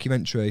full-on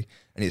documentary,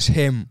 and it's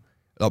him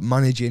like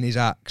managing his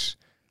acts.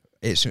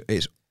 It's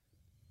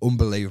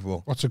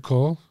unbelievable. What's it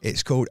called?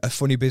 It's called A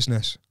Funny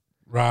Business.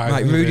 Right.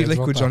 Like Rudy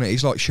Liquid's on it.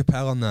 He's like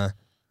Chappelle on there.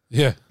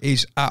 Yeah.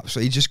 He's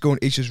absolutely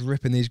he's just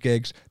ripping these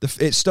gigs.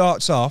 It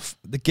starts off.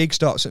 The gig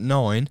starts at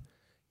 9.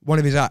 One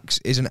of his acts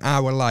is an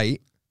hour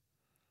late,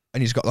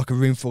 and he's got like a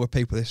room full of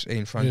people. This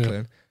Ian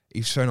Franklin. Yeah.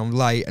 He's saying I'm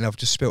late, and I've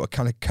just spilled a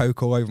can of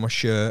Coke all over my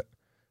shirt.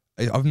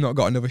 I've not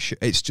got another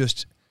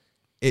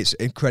it's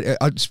incredible.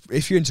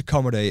 If you're into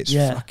comedy, it's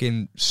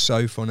fucking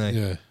so funny.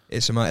 Yeah.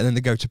 It's amazing. And then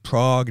they go to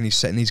Prague and he's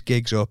setting these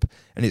gigs up,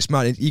 and it's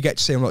mad. You get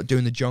to see him like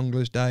doing the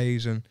Jongleurs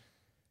days, and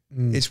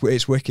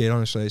It's wicked,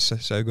 honestly.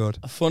 It's so good.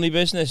 A Funny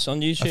Business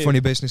on YouTube. A Funny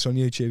Business on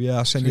YouTube. Yeah,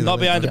 I'll send you. Not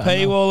behind a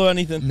paywall or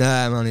anything.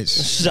 Nah, man,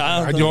 it's.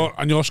 And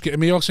you're skitting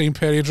me. You're saying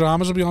Period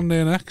Dramas will be on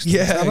there next.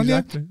 Yeah,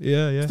 exactly.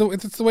 Yeah.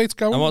 It's the way it's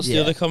going. And what's the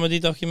other comedy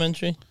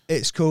documentary?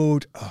 It's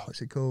called.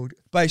 What's it called?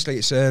 Basically,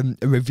 it's a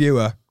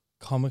reviewer.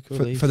 Comic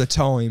Relief for the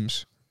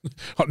Times.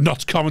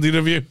 Not comedy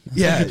review.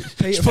 Yeah, just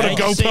put a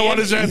GoPro on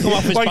his head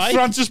like bike.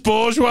 Francis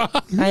Bourgeois.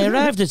 I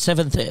arrived at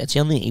 7:30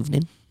 on the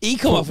evening. He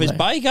come off his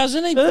bike,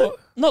 hasn't he?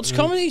 Not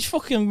comedy. He's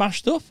fucking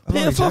mashed up.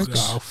 Peter Fox.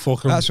 Oh,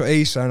 fuck him. That's what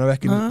he's saying. I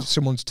reckon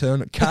someone's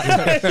turned.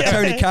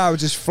 Tony Coward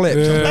just flipped.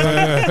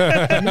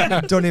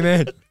 Done him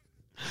in.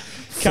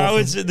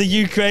 Cowards. The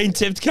Ukraine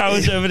tipped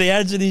Cowards over the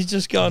edge, and he's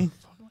just gone.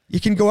 You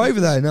can go over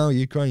there now,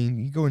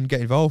 Ukraine. You go and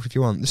get involved if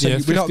you want.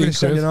 We're not going to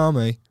send an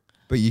army.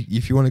 But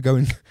if you want to go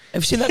and... Have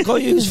you seen that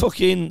guy who's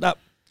fucking... That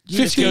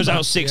just goes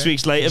out 6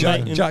 weeks later,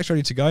 mate. Jack's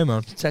ready to go,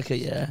 man. Take it,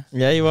 yeah.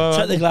 Yeah, you are.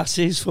 Take the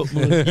glasses, fuck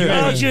me.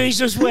 Oh,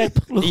 Jesus, whip.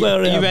 Look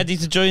where I am. You ready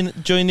to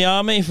join the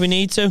army if we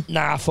need to?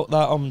 Nah, fuck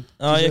that.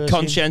 You're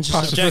conscientious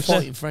objector.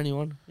 Fighting for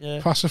anyone.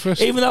 Yeah.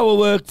 Pacifist. Even though I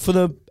work for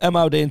the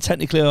MOD and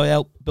technically I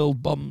help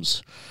build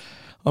bombs,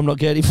 I'm not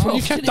getting involved.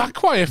 You kept that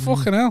quiet,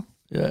 fucking hell.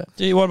 Yeah.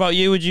 What about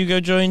you? Would you go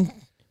join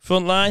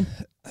Frontline?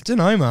 I don't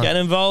know, man.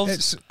 Getting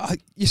involved.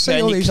 You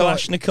see all these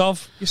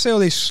Kalashnikov. You see all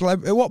these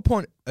At what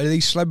point are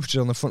these celebrities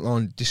on the front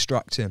line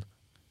distracting?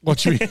 What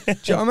do you mean? Do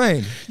you know what I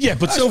mean? Yeah,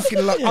 but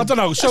I don't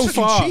know. So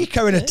far,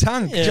 Chico in a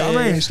tank. Do you know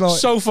what I mean? It's like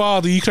so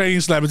far the Ukrainian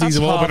celebrities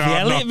have all been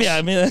hard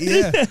knocks.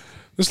 Yeah.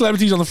 The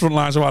celebrities on the front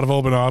lines have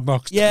all been hard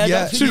knocks.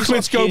 Yeah. Two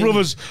Klitschko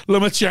brothers,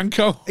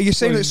 Lomachenko. Are you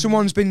saying that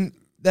someone's been?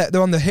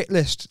 They're on the hit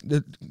list,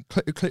 the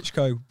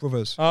Klitschko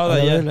brothers. Oh,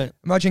 yeah.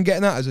 Imagine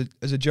getting that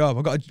as a job.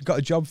 I got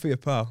a job for you,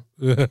 pal.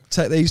 Yeah.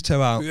 Take these two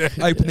out.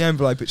 Open the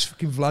envelope. It's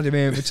fucking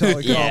Vladimir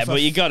Vitaly. Yeah,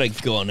 but you got a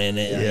gun in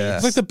it. Yeah.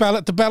 It's like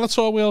the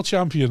Bellator world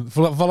champion,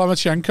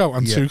 Volomachenko,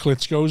 and two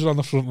Klitschkos are on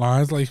the front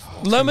lines. Like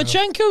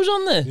Lomachenko's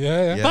on there.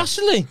 Yeah.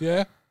 Vasily.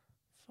 Yeah.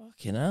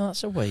 Fucking hell,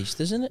 that's a waste,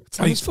 isn't it?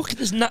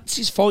 There's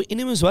Nazis fighting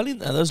him as well, isn't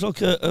there? There's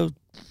like a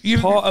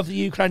part of the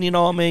Ukrainian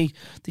army,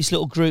 this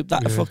little group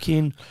that are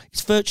fucking...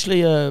 It's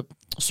virtually a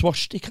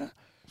swastika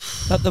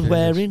that they're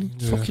wearing.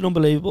 It's fucking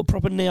unbelievable.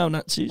 Proper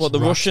neo-Nazis. What, the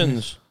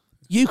Russians?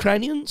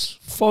 Ukrainians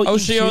fighting. Oh,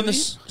 so you're on the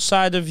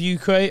side of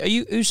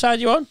Ukraine. Whose side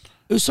are you on?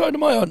 Whose side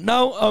am I on?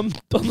 No, I'm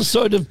on the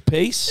side of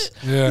peace.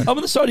 Yeah. I'm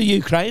on the side of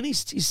Ukraine. Have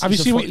you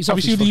seen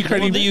the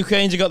Ukrainian... The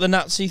Ukrainians have got the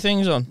Nazi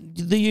things on.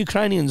 The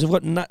Ukrainians have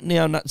got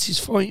neo-Nazis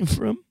fighting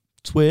for them.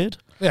 It's weird.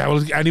 Yeah,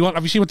 well,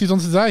 have you seen what they've done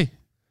today?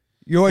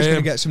 You're always going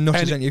to get some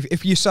nutters, aren't you?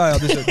 If you say,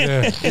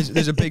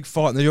 there's a big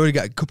fight, and you already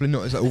get a couple of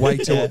nutters that are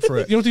waiting up for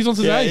it. You know what he's done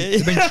today?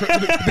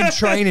 They've been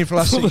training for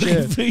the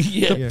last 6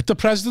 years. The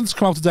president's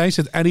come out today and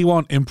said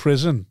anyone in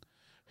prison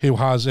who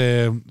has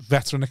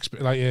veteran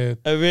experience,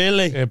 oh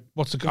really?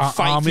 What's the fight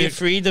army for your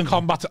freedom?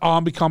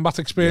 Army combat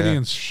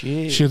experience.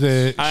 Should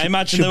I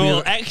imagine they're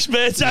all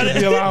experts at it. Should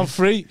be allowed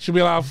free. Should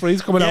be allowed free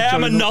to come out. Yeah,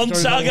 I'm a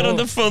non-target on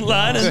the front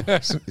line.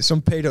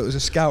 Some pedo was a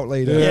scout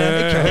leader.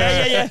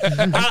 Yeah.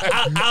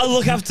 I'll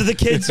look after the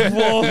kids of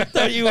war.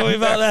 Don't you worry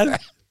about them.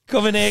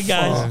 Come in here,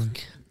 guys.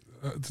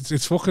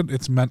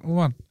 It's mental,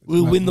 man.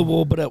 We'll win the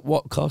war, but at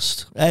what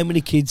cost? How many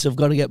kids have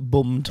got to get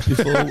bummed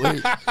before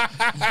we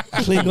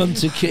cling on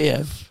to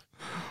Kiev?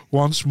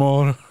 Once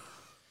more.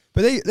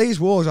 But these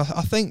wars,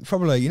 I think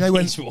probably, when...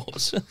 These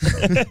wars.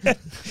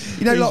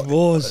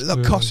 Wars.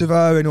 Like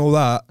Kosovo and all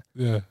that.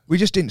 Yeah. We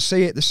just didn't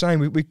see it the same.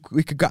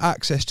 We could get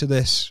access to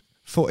this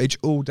footage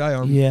all day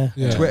on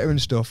Twitter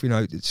and stuff,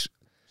 It's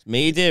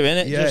media,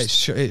 innit? Yeah,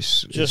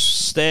 it's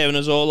just staring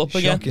us all up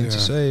again. Shocking to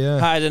see, yeah.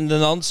 Hiding the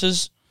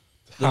nonces.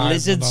 The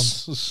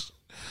lizards.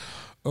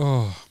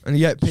 Oh. And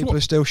yet people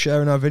are still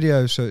sharing our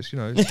videos, so it's,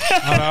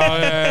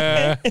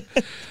 I know,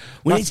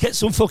 We need to get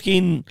some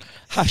fucking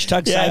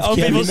hashtag save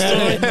Kiev in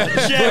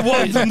there. Share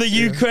one from the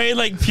Ukraine,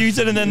 like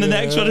Putin, and then the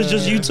next one is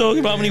just you talking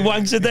about how many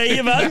wanks a day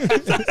you've had.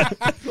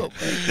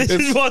 This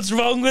is what's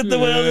wrong with the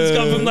world. It's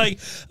gone from like,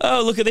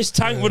 oh, look at this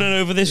tank running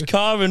over this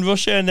car in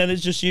Russia, and then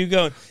it's just you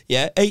going,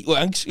 8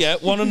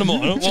 wanks, 1 in the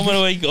morning, 1 when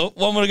I wake up,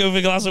 1 when I go for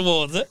a glass of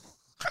water.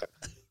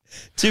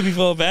 2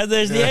 before bed,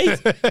 there's the 8.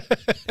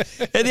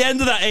 At the end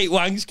of that 8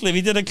 wanks clip,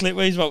 he did a clip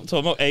where he's talking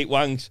about 8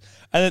 wanks.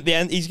 And at the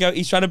end, he's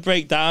trying to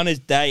break down his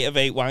day of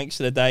 8 wanks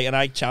in a day. And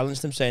I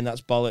challenged him saying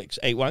that's bollocks,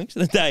 8 wanks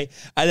in a day.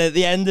 And at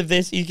the end of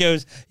this, he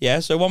goes,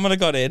 so 1 when I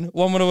got in,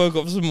 1 when I woke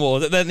up for some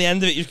water. Then at the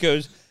end of it, he just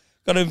goes,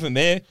 got in from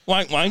here,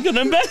 wank, and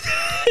in bed.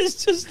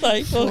 It's just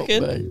like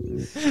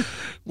fucking...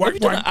 Have you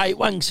done 8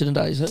 wanks in a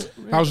day, is it?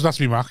 That was to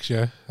be max,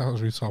 yeah. That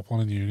was my top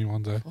one in uni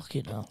one day.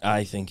 Fucking hell.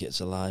 I think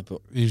it's a lie,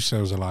 but... You say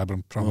it was a lie, but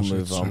I'm promise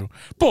we'll it's true.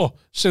 But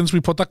since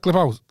we put that clip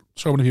out,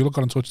 so many people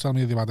got in touch telling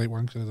me they've had 8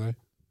 wanks in a day.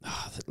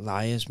 Oh,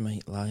 liars,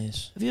 mate,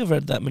 liars. Have you ever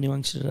had that many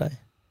wanks in a day?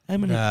 How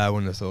many? Nah, I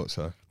wouldn't have thought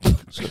so.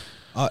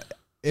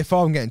 If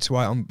I'm getting to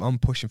 8, I'm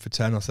pushing for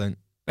 10, I think.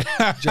 Do you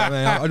know what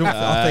I mean?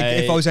 I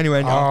think if I was anywhere,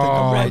 I think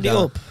I'm round it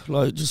up,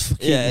 like just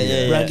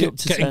fucking round it up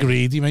to getting 10.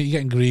 Greedy, mate. You're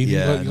getting greedy.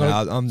 Yeah,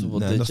 I'm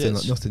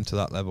nothing to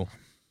that level.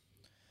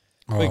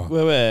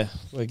 We're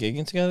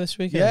gigging together this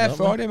weekend. Yeah,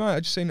 Friday, mate. I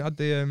just seen it had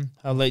the.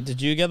 How late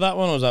did you get that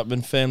one, or has that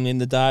been firmly in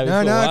the diary? No,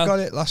 I got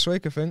it last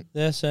week, I think.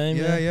 Yeah, same.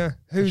 Yeah.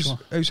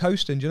 Who's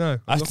hosting? Do you know?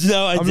 I have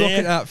no idea. I'm looking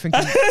at that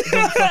thinking,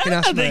 don't fucking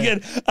ask me.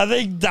 I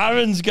think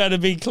Darren's going to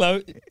be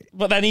close,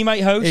 but then he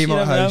might host. He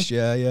might host,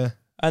 yeah.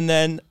 And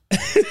then,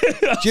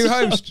 do you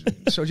host?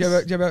 So do you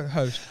ever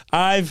host?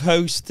 I've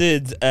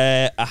hosted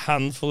a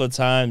handful of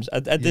times. I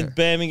did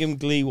Birmingham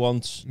Glee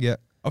once. Yeah.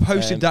 I've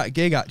hosted that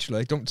gig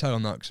actually. Don't tell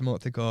them that because I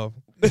might think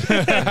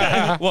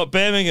What,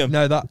 Birmingham?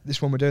 No,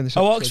 this one we're doing this.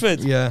 Oh, Oxford.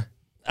 Yeah.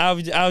 How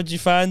did you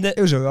find it?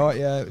 It was alright.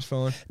 Yeah, it was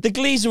fine. The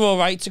Glees are all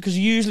right because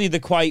usually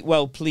they're quite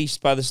well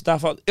policed by the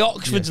staff.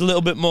 Oxford's a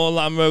little bit more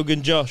Lamrogue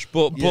and Josh,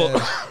 but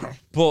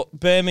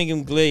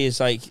Birmingham Glee is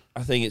like,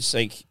 I think it's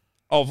like,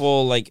 of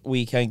all like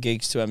weekend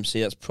gigs to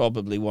MC, that's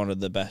probably one of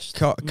the best.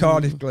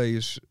 Cardiff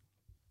Glees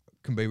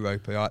can be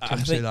ropey. I had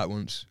to see that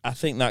once. I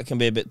think that can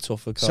be a bit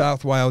tougher.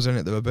 South Wales, in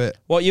it, they're a bit.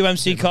 What,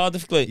 UMC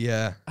Cardiff Glee?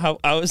 Yeah. How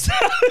was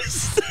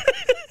that?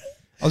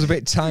 I was a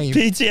bit tame.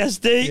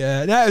 PTSD?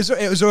 Yeah. No,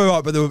 it was all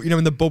right, but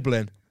when they're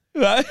bubbling.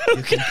 Right.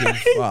 You're thinking,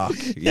 fuck.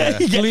 Yeah.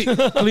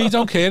 Glee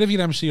don't care if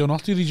you're MC or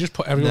not, do they just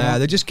put everyone on?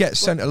 They just get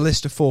sent a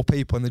list of 4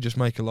 people and they just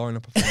make a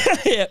lineup of them.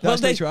 Yeah,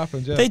 That's what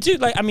happens, yeah. They do,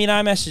 like, I mean,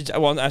 I said,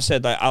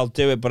 like, I'll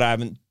do it, but I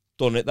haven't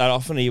done it that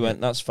often. And he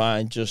went, that's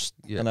fine,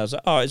 and I was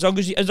like, oh, as long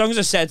as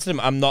I said to them,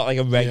 I'm not like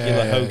a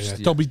regular host.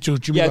 Yeah. Don't be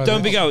judging me. Yeah,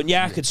 don't be going,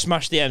 I could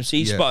smash the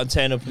MC spot and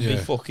turn up and be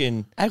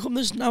fucking. How come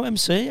there's no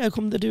MC? How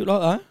come they do it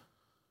like that?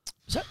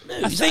 Is that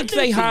new? I think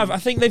they have. I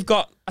think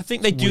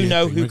they do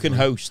know who can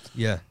host.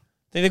 Yeah.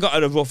 I think they've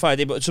got a rough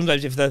idea, but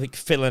sometimes if they're like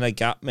filling a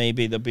gap,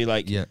 maybe they'll be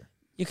like,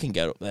 you can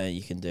get up there,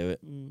 you can do it.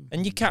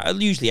 And you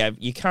can usually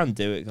you can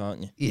do it,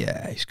 can't you?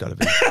 Yeah, it's got to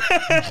be.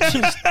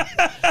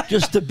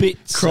 just a bit.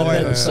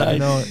 Cry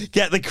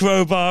Get the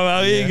crowbar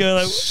out. You go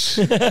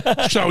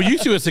like. So you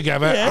two are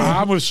together.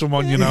 I'm with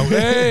someone,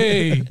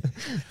 Hey.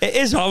 It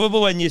is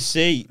horrible when you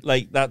see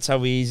like that's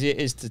how easy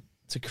it is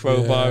to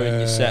crowbar in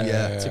your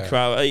set to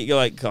crowd. You're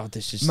like, God,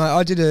 this is. Mate,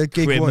 I did a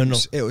gig criminal.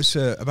 once. It was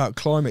about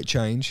climate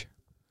change.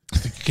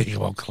 Gig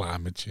about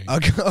climate change. I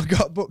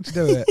got booked to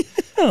do it.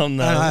 Oh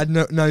no! And I had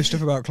no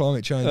stuff about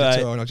climate change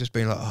at all, and I've just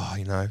been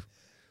like,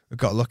 we've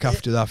got to look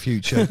after our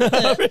future. So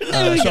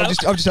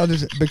I've just had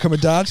to become a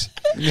dad.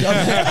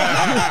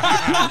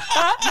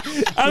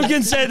 I'm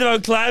concerned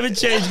about climate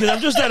change because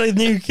I've just had a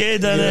new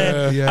kid,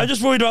 and I'm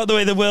just worried about the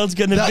way the world's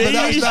going to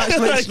be.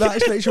 That's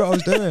literally what I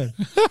was doing.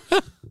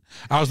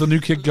 How's the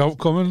new kid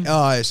coming?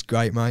 Oh, it's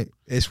great, mate.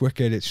 It's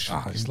wicked.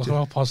 Look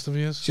how positive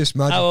he is. Just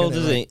magic. How old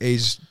is he?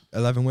 He's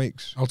 11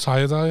 weeks. How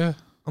tired are you?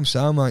 I'm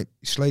sound, mate.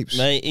 He sleeps.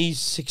 Mate, he's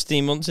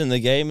 16 months in the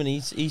game and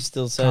he's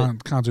still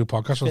saying can't do a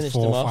podcast with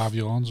 4 or 5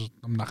 yawns.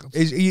 I'm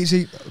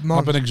knackered.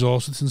 I've been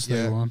exhausted since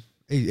day one.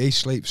 He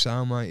sleeps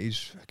sound, mate. He's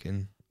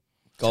fucking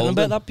golden. Tell him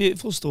about that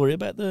beautiful story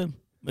about the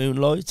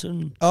moonlight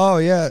and. Oh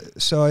yeah,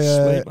 so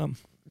sweet, man.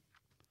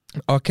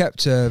 I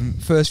kept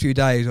first few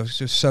days. I was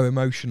just so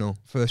emotional.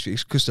 First few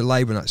because the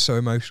labour and that's so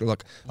emotional.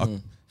 Like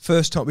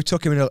first time we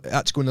took him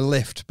had to go in a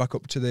lift back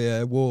up to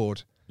the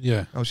ward.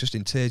 Yeah, I was just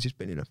in tears. Just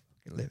been in a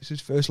fucking lift. It's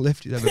his first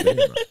lift he's ever been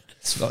in.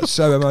 It's like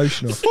so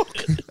emotional.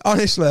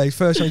 Honestly,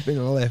 first time he's been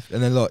on a lift,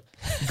 and then got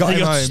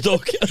him home.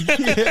 Stuck.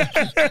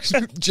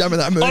 Jamming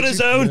that movie on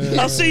his own.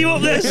 I'll see you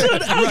up there,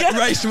 son.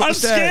 I'm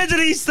scared of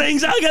these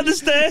things. I'll get the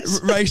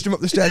stairs. Raced him up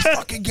the stairs.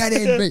 Fucking get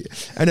in,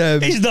 mate.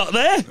 And he's not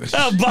there.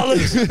 Oh,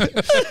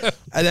 bollocks.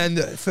 And then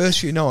the first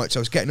few nights, I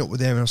was getting up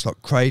with him, and I was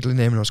like cradling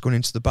him, and I was going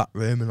into the back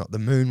room, and like the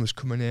moon was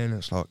coming in, and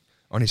it's like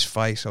on his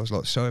face. I was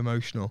like so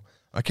emotional.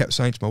 I kept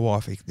saying to my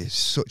wife, "This is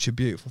such a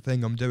beautiful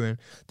thing I'm doing.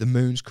 The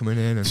moon's coming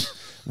in." And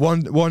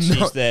one she's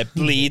night, there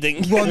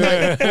bleeding. One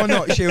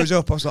night she was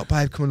up. I was like,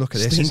 "Babe, come and look at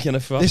this. Stinking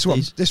of this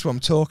what I'm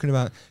talking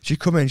about." She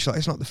come in. She's like,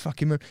 "It's not the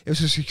fucking moon. It was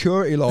a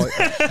security light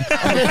on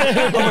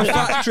a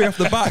factory off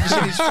the back, just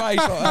in his face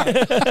like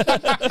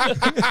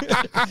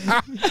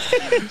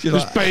that."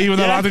 Just babe with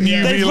a lot of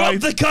UV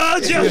lights. The car,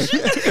 Josh.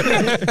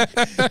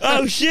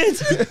 Oh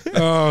shit.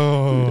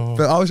 Oh.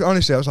 But I was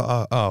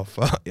like, oh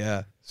fuck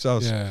yeah. So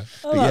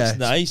that's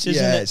nice,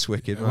 isn't it? Yeah, it's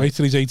wicked. Man. Wait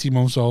till he's 18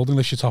 months old and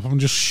lifts your top up and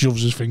just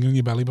shoves his finger in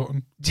your belly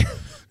button. You're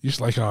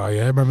just like, oh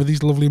yeah, remember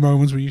these lovely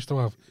moments we used to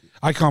have?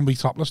 I can't be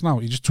topless now.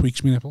 He just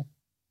tweaks me nipple.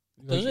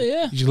 Does it?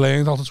 Yeah. He's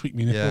learned how to tweak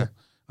me nipple. Yeah.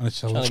 And it's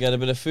trying to get a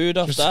bit of food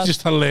off that.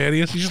 Just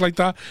hilarious. He's just like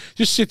that.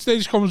 Just sits there,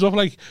 just comes up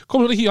like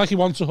he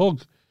wants a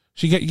hug.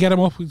 So you get him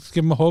up,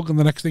 give him a hug, and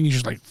the next thing he's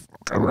just like,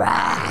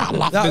 that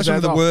was one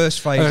of the worst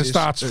phases.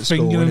 Starts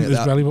fingering his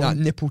belly button.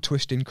 That nipple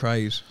twisting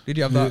craze. Did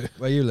you have that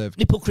where you lived?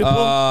 Nipple cripple.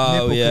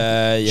 Oh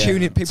yeah.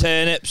 Tuning people,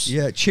 turnips.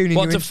 Yeah, tuning.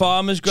 What do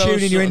farmers grow?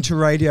 Tuning you into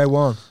Radio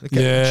 1.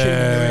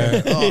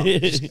 Yeah. Oh,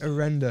 it's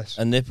horrendous.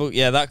 A nipple.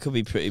 Yeah, that could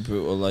be pretty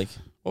brutal. Like,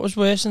 what was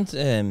worse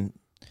than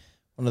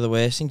one of the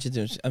worst things you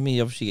do? I mean,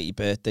 you obviously get your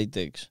birthday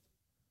digs.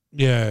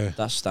 Yeah.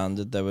 That's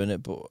standard though, isn't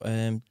it? But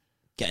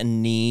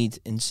getting kneed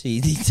in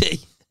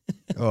CDT.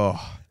 Oh,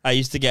 I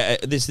used to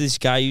get this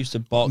guy used to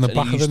box. And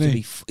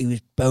he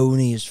was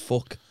bony as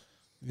fuck.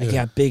 Like he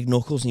had big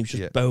knuckles and he was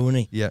just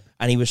bony. Yeah,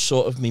 and he was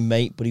sort of me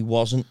mate, but he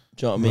wasn't.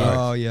 Do you know what I mean?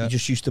 Oh, yeah. He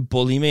just used to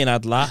bully me and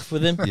I'd laugh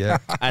with him. Yeah.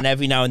 And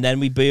every now and then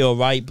we'd be all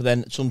right, but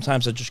then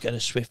sometimes I'd just get a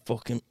swift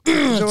fucking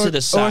to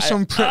the side.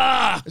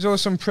 There's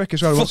always some prick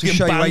as well who wants to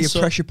show you where your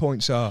pressure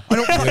points are. I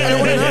don't want to know.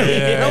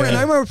 I want to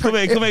know where Come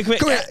here.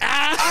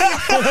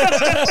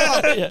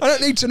 I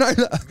don't need to know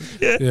that.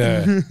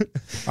 Yeah.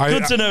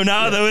 Good to know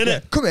now, though, isn't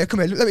it? Come here.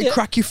 Let me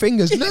crack your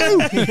fingers. No.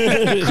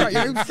 Crack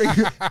your own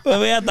fingers.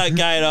 Well, we had that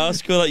guy in our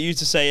school that used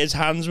to say his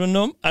hands were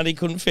numb and he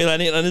couldn't feel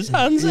anything on his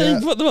hands. And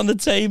he'd put them on the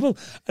table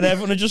and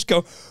everyone would just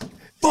go,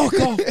 fuck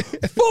off.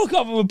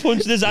 And we'd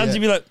punch his hands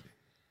and be like,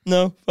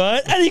 no,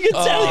 fine. And you could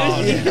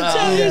tell he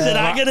was in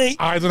agony.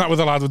 I done that with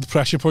a lad with the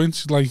pressure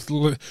points. Like,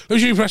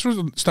 usually pressure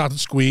started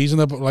squeezing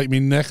up, like my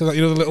neck, the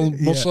little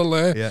muscle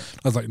there. Yeah.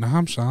 I was like, nah,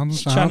 I'm sound.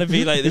 Trying to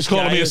be like this. He's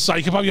calling me a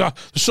psychopath. Yeah,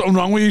 there's something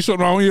wrong with you.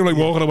 Like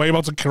walking away,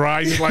 about to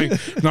cry. He's like,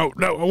 no,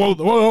 I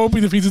won't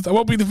be defeated.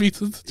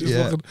 Just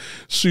looking,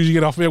 as soon as you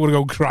get off me, I'm gonna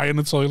go cry in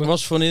the toilet.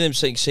 What's funny, them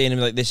seeing him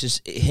like this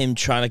is him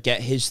trying to get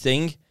his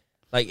thing.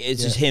 Like,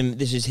 it's just him.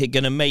 This is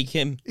going to make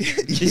him.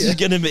 This is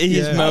going to be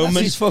his moment.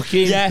 That's his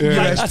fucking...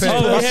 That's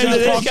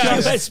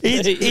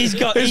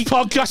his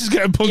podcast is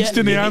getting punched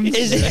in the hands.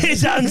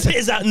 His hands,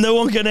 no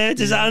one can hurt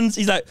his hands.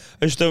 He's like,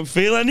 I just don't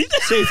feel anything.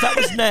 So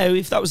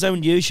if that was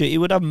own use, he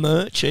would have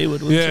merch. He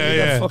would.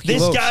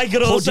 This guy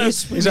could also...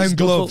 His own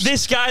gloves.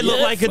 This guy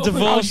looked like a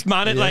divorced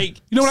man at like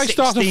You know what I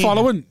started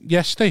following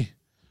yesterday?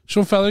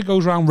 Some fella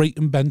goes around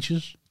rating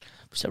benches.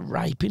 Was it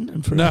raping?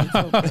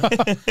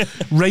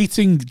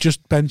 Rating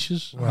just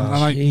benches.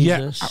 Wow.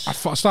 And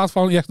I started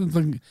following yesterday and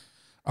thinking,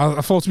 I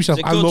thought to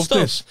myself, I love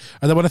this.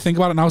 And then when I think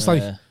about it now, it's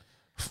like,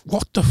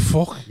 what the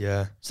fuck?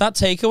 Yeah. It's that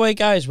takeaway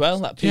guy as well,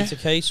 that Peter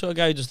Kay sort of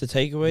guy who does the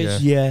takeaways.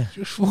 Yeah.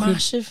 Just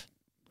massive.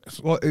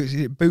 What, is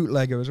it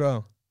bootlegger as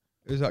well?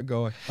 Who's that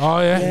guy? Oh,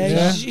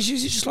 yeah.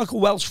 He's just like a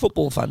Welsh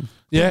football fan.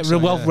 Yeah,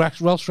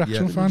 Welsh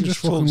Wrexham fan, just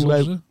fucking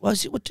loves it. What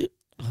is it?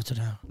 I don't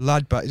know.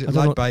 Is it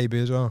Lad Baby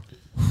as well?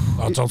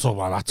 Oh, don't talk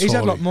about that. He's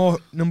had like more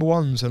number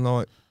ones than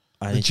like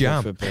the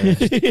Jam.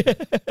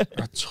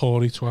 That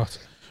Tory twat.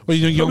 Well,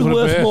 you know, you're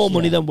worth more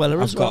money than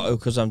Weller as well. I've got to,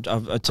 because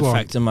it's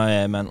affecting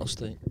my mental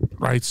state.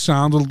 Right,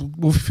 sound.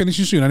 We'll be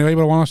finishing soon anyway,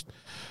 but I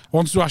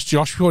wanted to ask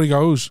Josh before he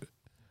goes,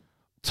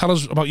 tell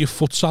us about your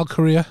futsal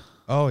career.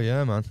 Oh,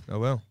 yeah, man. I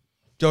will.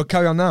 Do I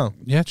carry on now?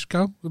 Yeah, just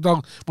go.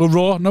 We're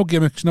raw, no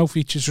gimmicks, no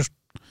features, just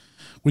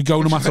we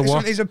go no matter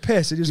what. He's a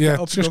piss. Just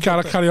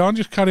carry on.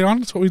 Just carry on.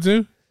 That's what we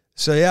do.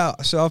 So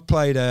I've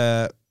played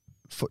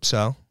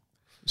futsal.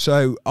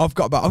 So I've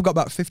got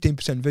about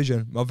 15%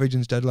 vision. My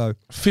vision's dead low.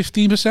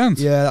 15%?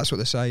 Yeah, that's what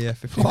they say. Yeah,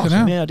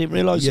 15%. Yeah, I didn't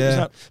realise.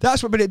 Yeah,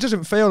 that's what. But it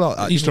doesn't feel like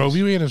that. He's drove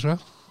you in as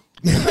well.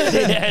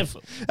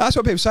 That's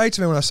what people say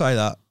to me when I say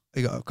that.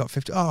 I've got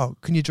 50. Oh,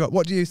 can you drop?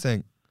 What do you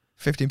think?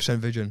 15%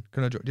 vision.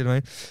 Can I drop? Do you know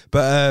what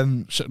I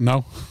mean? But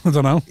no, I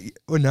don't know.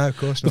 Well, no, of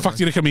course not. The fact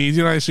you're a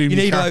comedian, I assume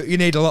you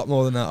need a lot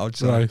more than that. I'd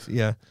say. Right.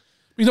 Yeah.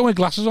 You don't wear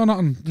glasses or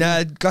nothing?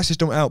 Nah, glasses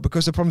don't help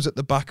because the problem's at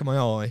the back of my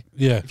eye.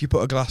 Yeah. If you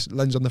put a glass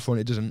lens on the front,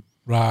 it doesn't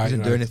do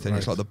anything. Right.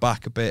 It's like the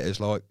back a bit is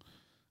like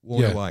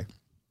worn away.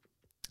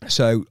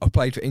 So I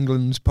played for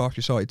England's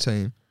partially sighted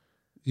team.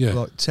 Yeah. For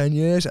like 10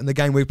 years, and the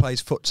game we play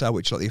is futsal,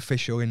 which is like the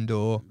official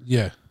indoor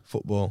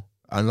football.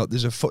 And like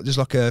there's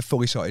like a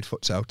fully sighted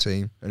futsal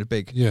team and a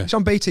big. Yeah. It's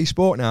on BT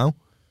Sport now.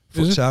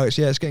 Futsal.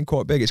 It's getting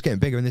quite big. It's getting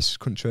bigger in this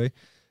country.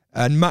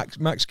 And Max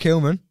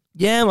Kilman.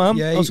 Yeah, man.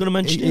 I was going to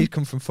mention he's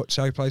come from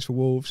futsal. He plays for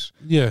Wolves.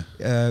 Yeah.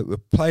 We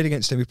played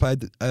against him. We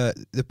played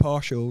the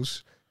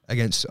partials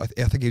against. I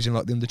think he was in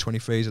like the under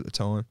 23s at the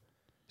time.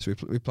 So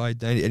we played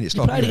then, and it's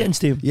you like played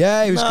against him.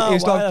 Yeah, he was. No, he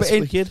was like, that's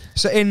wicked.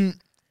 So in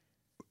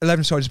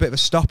 11 side, he's a bit of a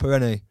stopper,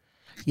 isn't he?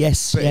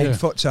 Yes. But in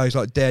futsal, he's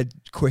like dead,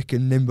 quick,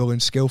 and nimble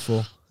and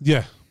skillful.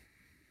 Yeah.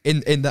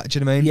 In that, do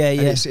you know what I mean? Yeah,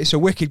 yeah. And it's a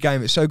wicked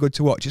game. It's so good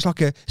to watch. It's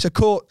like it's a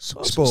court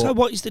sport. So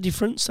what is the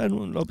difference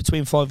then, like,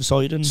 between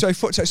five-a-side and? So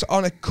futsal, it's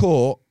on a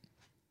court.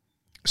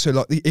 So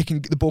like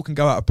the ball can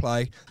go out of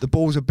play. The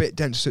ball's a bit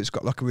denser, so it's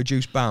got like a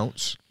reduced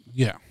bounce.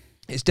 Yeah.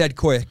 It's dead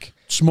quick.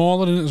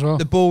 Smaller in it as well.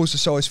 The ball's a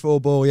size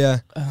 4 ball,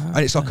 and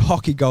it's like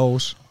hockey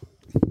goals.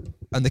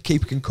 And the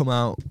keeper can come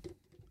out.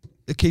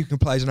 The keeper can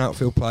play as an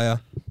outfield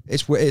player.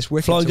 It's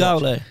wicked. Fly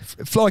goalie.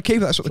 Fly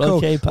keeper. That's what they're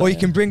called. Keeper, or you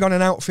can bring on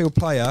an outfield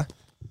player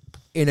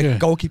in a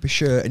goalkeeper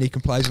shirt, and he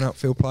can play as an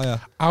outfield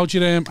player. How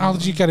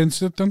did you get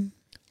into it then?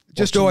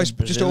 Just always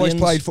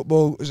played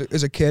football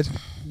as a kid.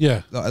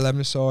 Yeah, like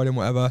 11-a-side and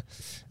whatever.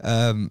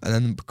 And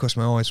then because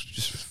my eyes were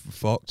just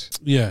fucked.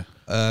 Yeah.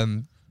 How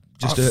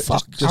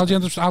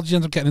did you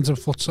end up getting into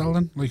futsal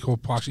then? Like, or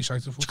partially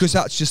sighted futsal? Because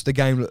that's just the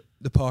game that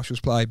the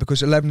partials play.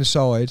 Because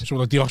 11-a-side. So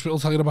like the hospital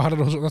telling you about it,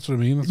 that's what I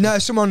mean. No,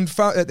 someone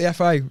found at the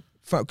FA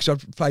because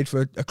I've played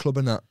for a club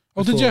and that.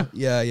 Oh, before. Did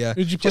you? Yeah, yeah.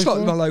 Who did you play just like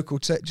for? my local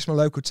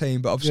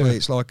team, but obviously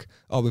it's like,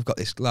 oh, we've got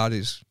this lad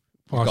who's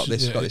got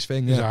this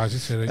thing. Yeah.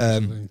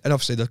 And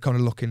obviously they're kind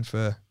of looking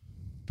for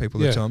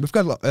people at the time.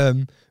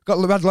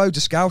 We've had loads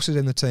of Scousers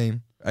in the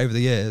team over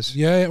the years.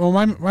 Yeah, well,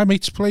 my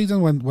mates played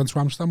and went to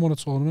Amsterdam, won a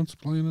tournament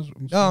playing us.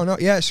 Oh no,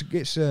 yeah,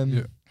 it's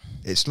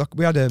it's like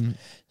we had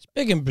It's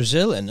big in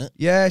Brazil, isn't it?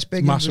 Yeah, it's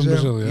big Massive in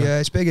Brazil. Brazil, yeah.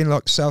 It's big in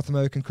like South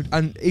American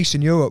and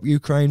Eastern Europe,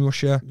 Ukraine,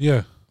 Russia.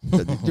 Yeah.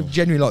 They're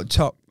genuinely like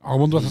top. I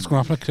wonder what's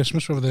going to happen at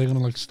Christmas, whether they're going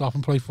to like stop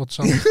and play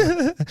futsal.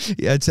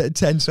 Yeah,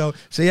 10. So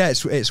yeah,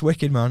 it's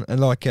wicked, man. And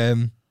like, yes,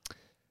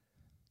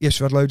 we've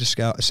had loads of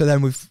scouts. So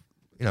then we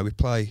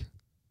play.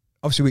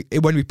 Obviously,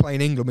 when we play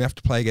in England, we have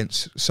to play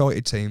against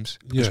sighted teams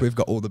because we've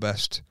got all the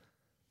best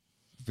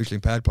visually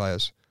impaired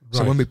players. Right.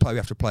 So when we play, we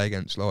have to play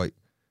against like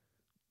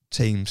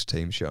teams.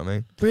 You know what I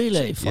mean?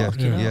 Really?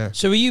 Yeah.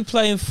 So were you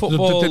playing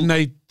football?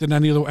 Didn't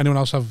anyone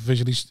else have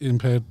visually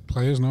impaired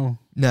players? No.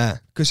 Nah,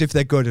 because if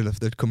they're good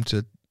enough, they'd come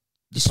to.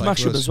 You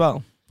smash them as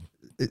well.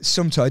 It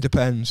sometimes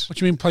depends. What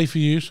do you mean play for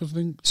you, sort of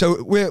thing?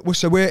 So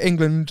we're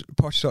England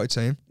partially sighted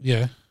team.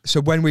 Yeah. So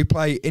when we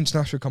play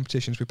international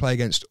competitions, we play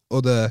against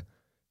other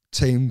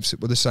teams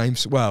with the same.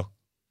 Well,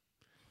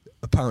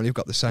 apparently we've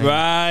got the same.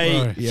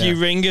 Right. Yeah. Few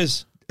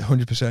ringers.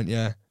 100%.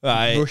 Yeah.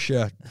 Right.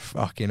 Russia.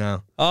 Fucking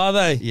hell. Are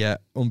they? Yeah.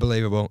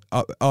 Unbelievable.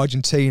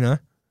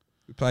 Argentina.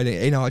 We played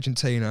it in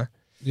Argentina.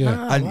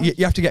 Yeah. And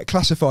you have to get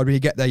classified when you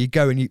get there. You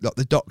go and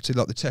the doctor,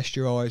 they test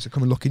your eyes, they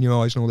come and look in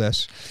your eyes and all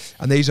this.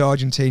 And these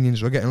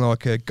Argentinians were getting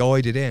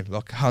guided in,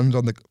 like hands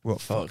on the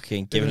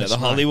fucking giving it the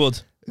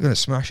Hollywood. They're gonna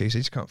smash these.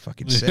 They just can't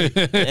fucking see.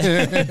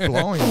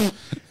 Blind.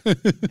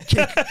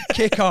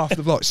 Kick off.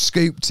 They've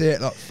scooped it,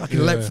 fucking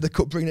length for the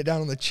cup, bringing it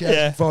down on the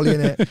chest,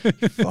 volleying it.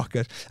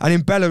 Fuckers. And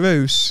in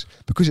Belarus,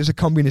 because it's a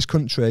communist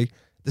country,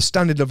 the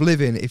standard of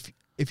living,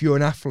 if you're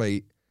an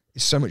athlete,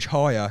 is so much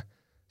higher.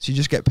 So you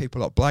just get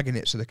people blagging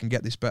it so they can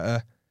get this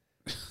better.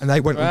 And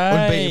they went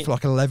unbeaten for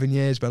 11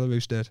 years,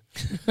 Belarus did.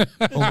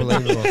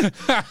 Unbelievable.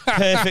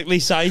 Perfectly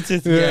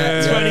sighted.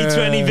 Yeah.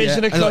 20/20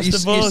 vision across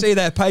the board. You see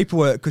their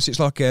paperwork because it's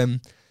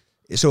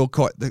it's all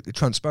quite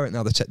transparent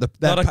now.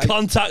 Not a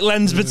contact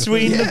lens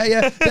between them.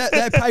 Yeah.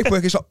 Their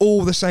paperwork is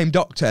all the same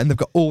doctor and they've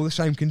got all the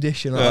same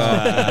condition.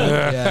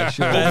 Yeah,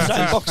 sure.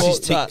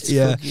 Boxes ticked.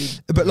 Yeah.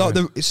 But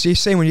so you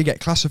see when you get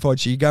classified,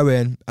 so you go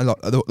in and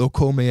they'll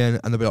call me in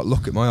and they'll be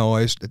look at my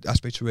eyes,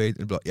 ask me to read,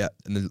 and they'll be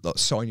and they'll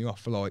sign you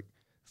off for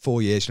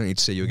 4 years. You don't need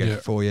to see you again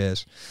for 4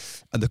 years.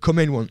 And they come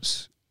in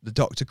once, the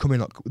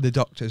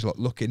doctor's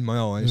look in my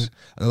eyes,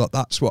 and they're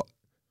that's what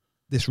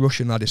this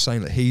Russian lad is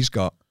saying that he's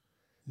got.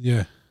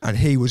 Yeah. And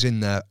he was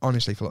in there,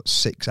 honestly, for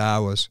 6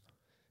 hours.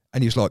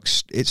 And he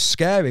was it's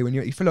scary when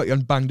you feel like you're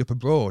banged up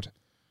abroad.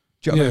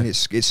 Do you know what I mean?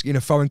 It's in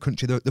a foreign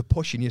country, they're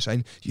pushing you,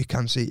 saying, you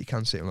can see it.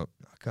 I'm like,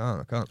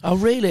 I can't. Oh,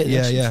 really?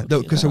 Yeah.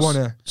 Because I want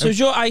to... So is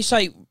your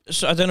eyesight...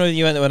 So I don't know if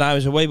you went there when I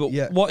was away, but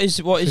what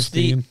is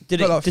 15. Did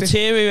it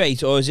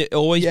deteriorate, or is it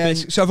always been...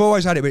 So I've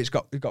always had it,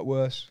 but it got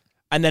worse.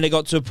 And then it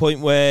got to a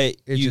point where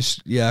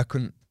I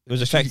couldn't... It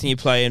was affecting you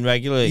playing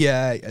regularly?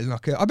 Yeah.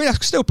 I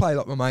can still play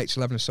my mates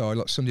 11 aside,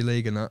 Sunday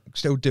League and that.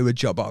 Still do a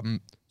job, but I'm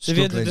so if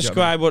you had to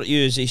describe what you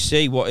usually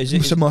see, what is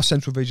it? So my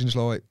central vision's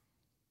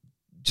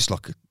it's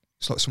like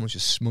someone's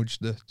just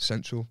smudged the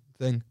central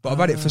thing. But I've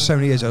had it for so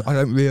many years, I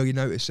don't really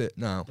notice it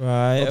now.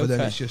 Right, Other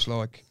than it's just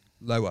lower. Do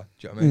you know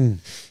what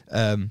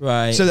I mean?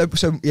 Right. So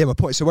my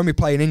point. So when we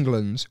play in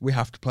England, we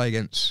have to play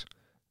against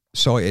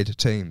sighted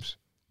teams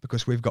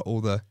because we've got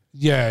all the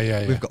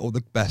we've got all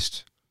the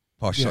best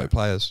partially sighted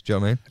players. Do you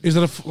know what I mean? Is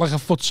there a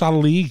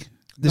futsal league?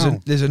 There's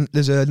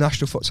a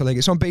national futsal league.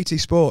 It's on BT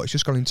Sport. It's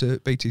just gone into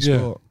BT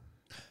Sport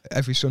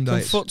every Sunday.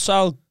 Can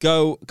futsal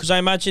go? Because I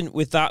imagine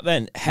with that,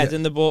 then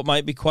heading the ball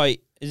might be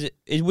quite.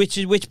 Which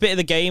bit of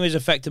the game is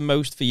affected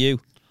most for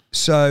you?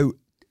 So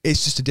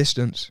it's just a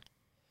distance.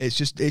 It's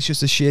just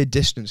the sheer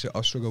distance that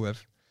I struggle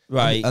with.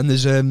 Right. And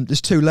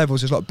there's two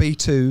levels. There's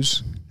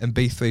B2s and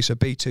B3. So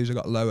B2s have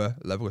got a lower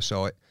level of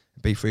sight.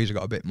 B3s have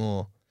got a bit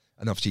more.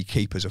 And obviously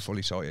keepers are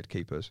fully sighted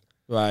keepers.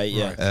 Right.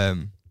 Yeah.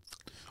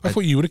 I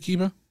thought you were a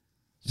keeper.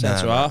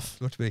 Centre half.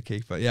 I'd love to be a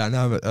keeper. Yeah,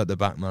 now I'm at the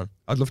back, man.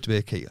 I'd love to be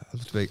a keeper.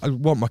 I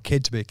want my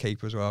kid to be a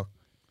keeper as well.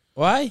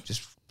 Why?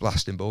 Just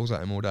blasting balls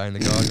at him all day in the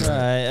garden.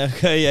 Right,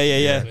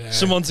 okay, yeah.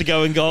 Someone to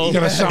go in goal.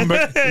 Get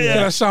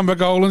a samba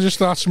goal and just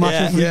start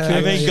smashing.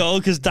 I'm in goal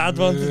because Dad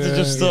wanted to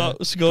just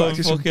start scoring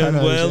fucking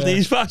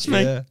worldies past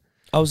me. Yeah.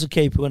 I was a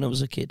keeper when I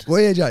was a kid. Were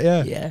you, Jack?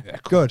 Yeah.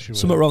 Good.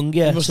 Something wrong,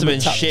 yeah. You must have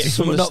been shit from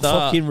something the not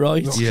start. fucking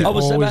right. Yeah. I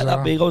was about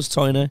that big, I was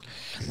tiny.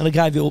 And I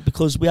gave it up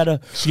because we had a...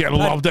 You get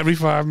lobbed every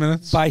 5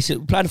 minutes. Basically,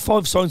 we played a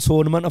 5-sign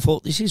tournament. I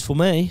thought, this is for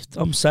me.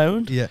 I'm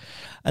sound. Yeah.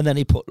 And then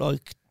he put the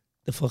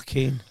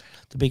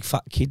big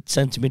fat kid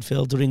centre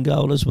midfielder in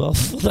goal as well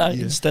for that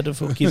instead of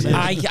fucking me.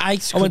 I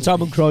went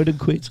home and cried and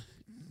quit.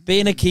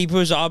 Being a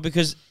keeper is hard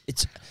because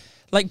it's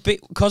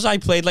because I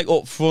played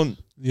up front.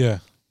 Yeah.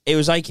 It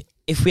was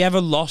if we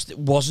ever lost, it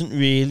wasn't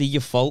really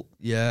your fault.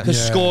 Yeah.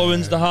 Because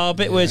scoring's the hard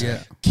bit, whereas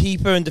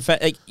keeper and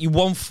defence, you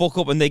one fuck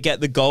up and they get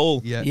the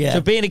goal. Yeah.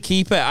 So being a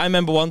keeper, I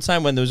remember one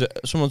time when there was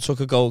someone took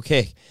a goal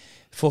kick,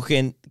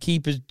 fucking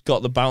keepers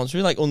got the bounce.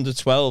 We were under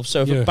 12,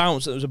 so if it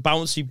bounced, it was a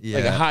bouncy,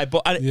 a high,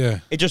 but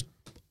it just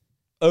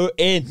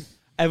in.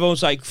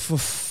 everyone's like, for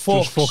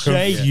fuck's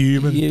sake.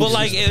 Human. But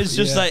like, it was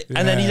just like,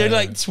 and then he's only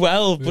like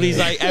 12, but he's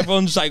like,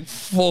 everyone's like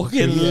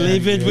fucking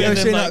livid with him. You ever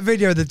seen like, that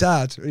video of the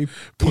dad? He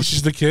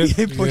pushes the kid.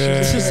 He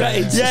pushes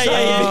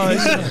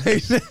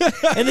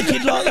And the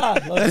kid like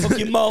that, like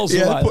fucking miles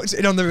away. Puts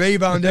it on the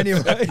rebound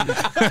anyway.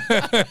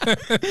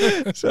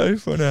 So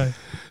funny.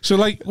 So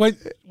like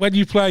when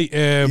you play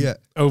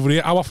over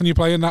here, how often are you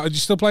playing now? Are you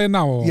still playing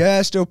now? Or?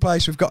 Yeah, still play.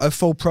 So we've got a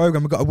full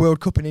programme. We've got a World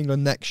Cup in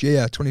England next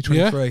year,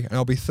 2023, and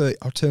I'll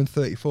turn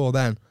 34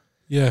 then.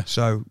 Yeah.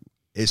 So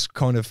it's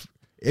kind of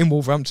in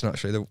Wolverhampton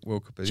actually. The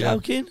World Cup is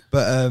joking. Yeah.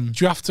 But do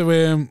you have to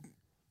do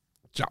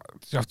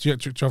you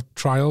have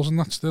trials and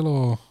that still,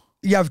 or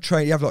you have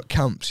like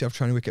camps, you have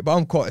training wicket. But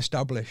I'm quite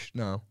established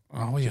now.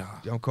 Oh yeah,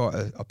 I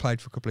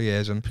played for a couple of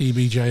years and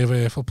PBJ over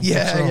here football.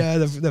 Yeah,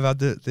 they've had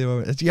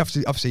you have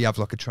to obviously have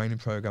like a training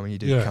program and you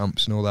do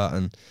camps and all that,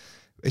 and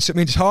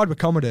it's hard with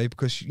comedy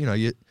because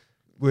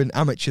we're an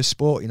amateur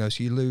sport,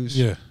 so you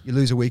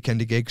lose a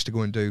weekend of gigs to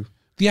go and do.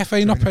 The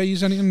FA not pay you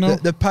anything? No,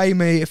 they pay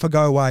me if I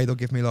go away. They'll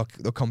give me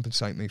they'll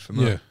compensate me for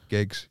my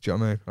gigs. Do you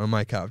know what I mean? I'll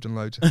make out I've done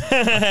loads.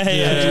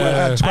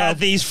 Add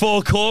these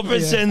 4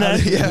 corporates in there.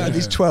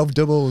 These 12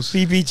 doubles.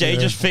 BBJ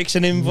just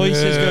fixing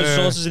invoices. Go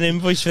sources an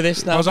invoice for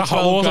this now. I was at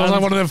Hot Water. I was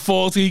like one of them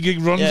 40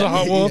 gig runs at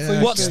Hot Water.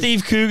 What's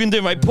Steve Coogan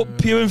doing? Right, put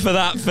Pew in for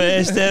that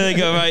first. There they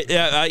go.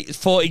 Right,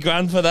 40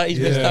 grand for that. He's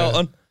missed out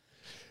on.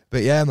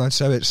 But yeah, man.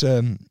 So it's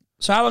So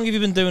how long have you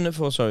been doing it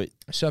for? Sorry.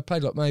 So I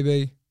played like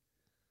maybe.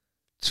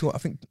 I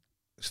think.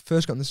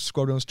 First got in the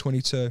squad when I was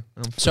 22.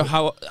 So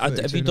how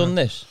have you done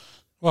this?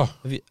 What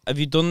have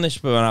you done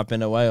this when I've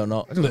been away or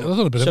not? A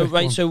little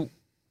bit. So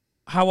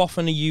how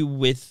often are you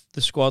with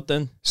the squad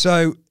then?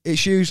 So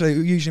it's usually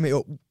meet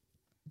up.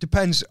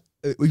 Depends.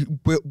 We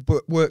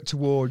work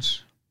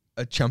towards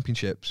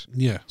championships.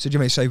 Yeah. So do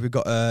you say we've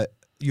got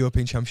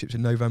European Championships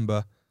in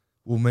November?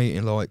 We'll meet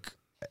in like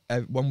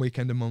 1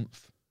 weekend a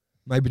month.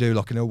 Maybe do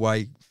like an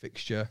away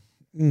fixture,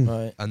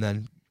 right? And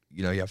then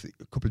you have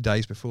a couple of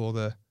days before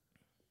the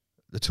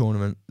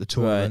tournament,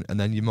 right. And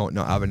then you might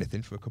not have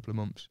anything for a couple of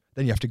months.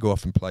 Then you have to go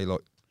off and play like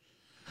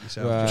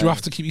yourself. Right. Do you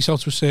have to keep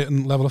yourself to a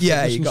certain level of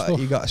fitness? Yeah,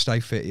 you got to stay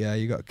fit. Yeah,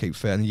 you got to keep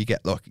fit, and you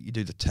get you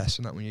do the tests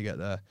and that when you get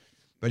there.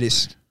 But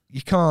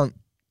you can't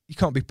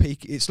be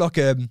peak. It's like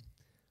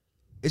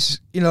it's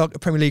like a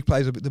Premier League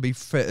players they'll be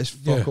fit as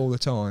fuck all the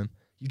time.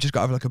 You just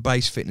got to have like a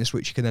base fitness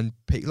which you can then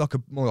peak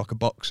more like a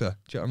boxer.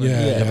 Do you know what I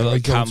mean? Yeah, have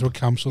like go to a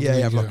camp. You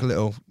have like a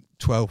little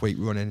 12-week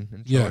running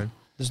and trying.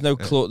 There's no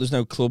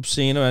club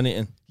scene or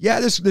anything.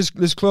 Yeah,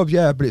 there's clubs,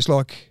 but it's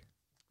like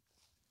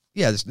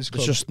there's clubs.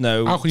 There's just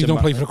no. How come you don't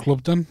play for a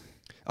club then?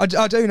 I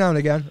do now and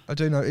again. I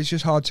do know it's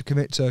just hard to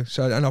commit to.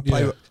 So and I'll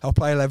play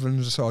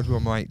 11s aside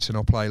with my mates, and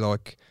I'll play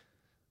like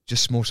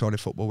just small-sided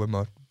football with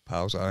my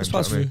pals at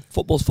home.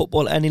 Football's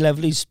football at any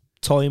level is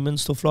time and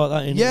stuff like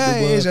that. It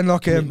is, and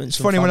like it's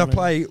funny when I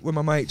play with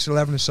my mates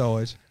 11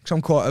 aside because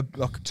I'm quite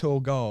a tall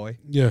guy.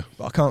 Yeah,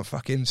 but I can't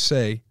fucking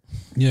see.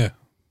 Yeah.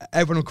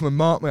 Everyone will come and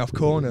mark me off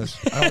corners.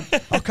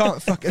 I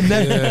can't fucking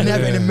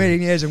never in a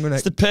million years I'm gonna.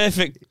 It's the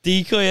perfect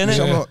decoy, isn't it?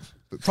 So I'm like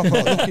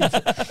proper looking for,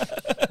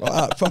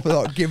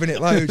 proper giving it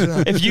loads.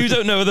 If you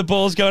don't know where the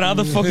ball's going, how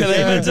the fuck are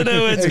they meant to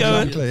know where it's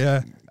going? Exactly.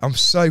 Yeah. I'm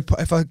so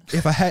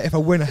if I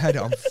win a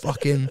header, I'm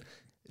fucking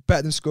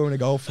better than scoring a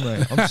goal for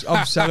me.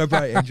 I'm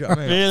celebrating. Do you know what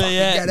I mean? Really?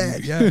 Yeah. Get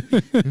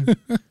it.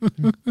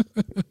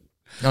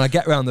 And I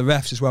get around the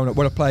refs as well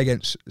when I play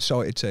against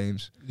sighted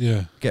teams.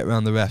 Yeah, get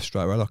around the refs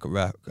straight away like a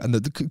ref,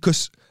 and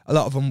because a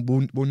lot of them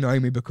will know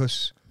me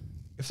because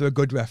if they're a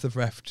good ref, they've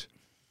refed,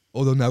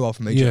 or they'll know of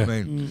me. Do you know what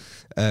I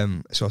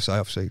mean? So I say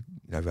obviously,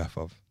 ref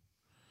of.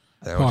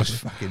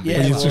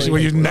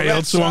 When you've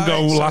nailed someone,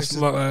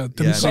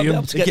 didn't see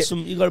him.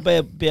 You got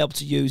to be able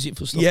to use it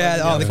for stuff.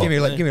 Yeah, they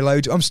give me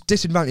loads. I'm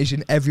disadvantaged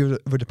in every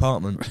other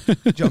department. Do you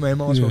know what I mean? I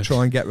might as well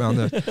try and get around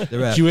the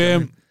ref. Do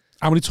you,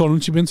 how many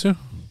tournaments you been to?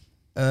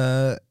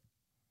 So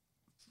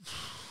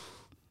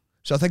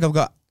I think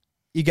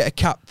you get a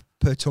cap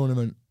per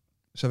tournament.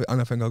 So I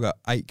think I've got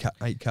 8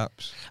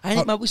 caps.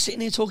 And we're sitting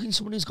here talking to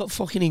someone who's got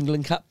fucking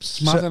England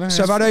caps. So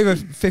I've had over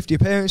 50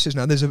 appearances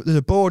now. There's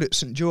a board at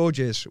St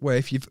George's where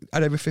if you've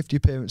had over 50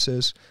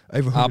 appearances,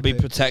 over 100 I'll be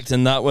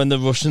protecting that when the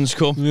Russians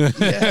come.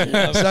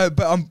 Yeah. So,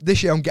 but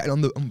this year I'm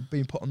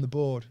being put on the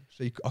board.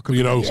 So I could.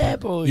 Yeah,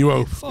 boy. You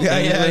owe.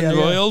 Yeah.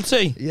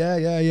 Royalty.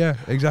 Yeah.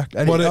 Exactly.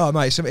 And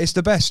mate, it's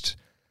the best.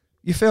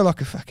 You feel like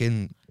a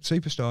fucking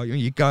superstar.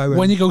 You go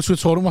when you go to a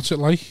tournament. What's it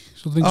like?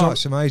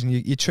 It's amazing.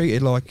 You're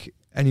treated like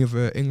any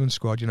other England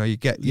squad. You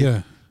get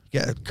a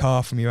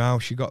car from your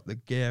house. You got the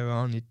gear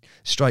on. You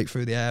straight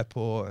through the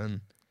airport, and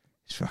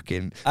it's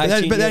fucking.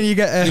 But then you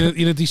get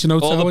a decent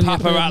hotel. All the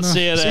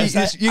paparazzi.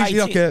 It's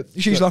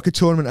usually like a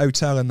tournament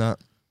hotel and that.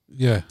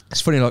 Yeah, it's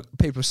funny. Like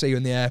people see you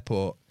in the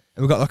airport,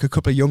 And we've got like a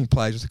couple of young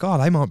players. It's like,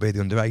 oh, they might be the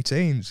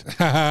under-18s.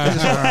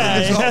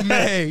 It's not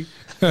me.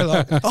 They're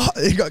like, oh,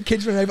 they've got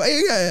kids running over.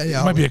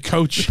 Yeah. Might be a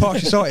coach. The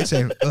partial sighted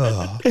team.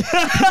 Oh.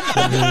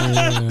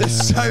 They're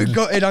so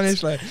gutted,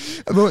 honestly.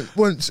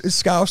 Once at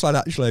Scouse lad,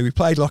 actually, we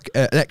played like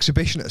an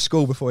exhibition at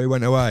school before we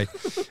went away.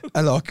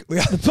 And like, we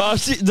had the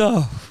party.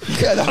 No.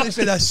 Yeah,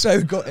 honestly, they're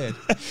so gutted.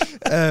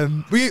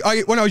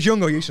 When I was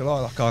younger, I used to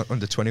like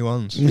under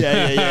 21s.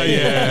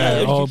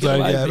 Yeah. All day.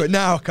 Yeah, but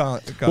now I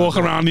can't. Walk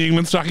around the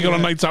England tracking on a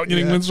night out in your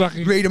England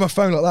tracking. Reading my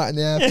phone like that in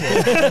the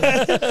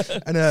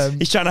airport.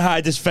 And he's trying to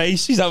hide his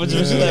face. He's having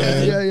to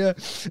yeah.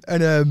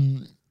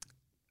 And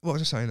what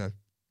was I saying then?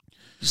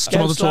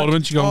 Some other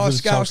tournament you go to.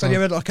 Scouts.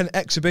 You had like an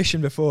exhibition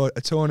before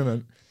a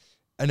tournament.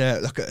 And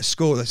like at the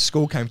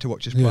school came to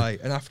watch us play,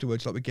 and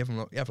afterwards, like we give them,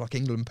 like, you have like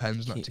England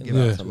pens, not to give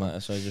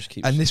out. So just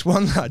keep. And this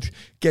one lad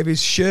gave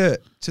his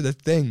shirt to the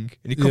thing,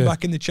 and he come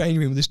back in the changing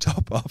room with his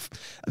top off,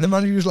 and the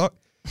manager was like,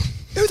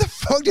 "Who the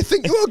fuck do you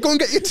think you are? Go and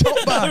get your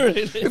top back.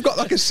 Really? We've got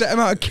like a set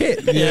amount of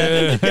kit."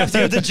 Yeah, you have to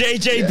go to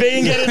JJB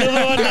and get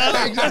another one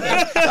now.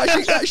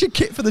 Exactly. That's your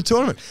kit for the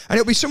tournament, and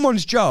it'll be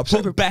someone's job.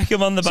 Put Beckham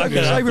on the back of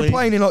that. Say we're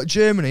playing in like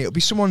Germany, it'll be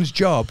someone's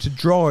job to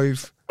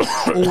drive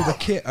all the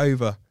kit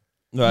over.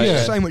 Right.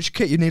 Yeah. So much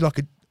kit, you need like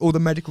all the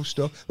medical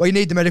stuff. Well, you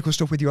need the medical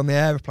stuff with you on the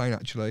aeroplane,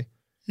 actually.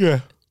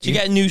 Yeah. Do you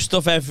get new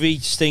stuff every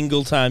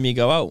single time you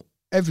go out?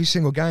 Every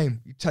single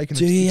game. You take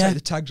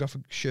the tags off a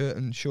shirt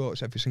and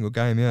shorts every single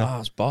game, yeah. Oh,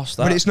 it's boss,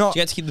 that. But it's not... Do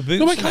you get to keep the boots?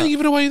 No, why can't you give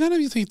it away then if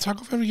you take tag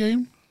off every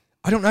game?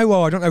 I don't know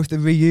why. I don't know if they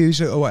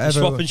reuse it or whatever.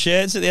 Swapping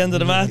shirts at the end of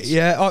the match?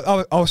 Yeah,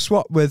 I'll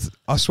swap with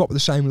the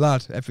same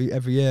lad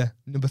every year.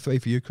 Number 3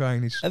 for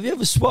Ukraine. Have you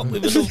ever swapped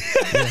with another?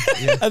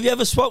 Have you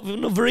ever swapped with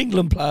another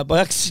England player by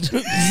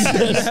accident?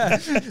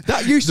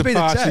 That used to be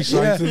the test.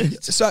 Yeah.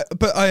 So,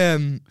 but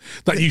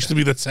that used to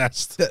be the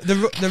test.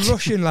 The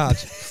Russian lad,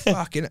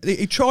 fucking,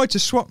 he tried to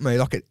swap me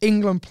like an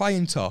England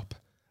playing top.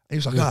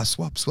 And he was like,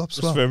 swap.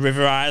 Just for a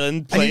River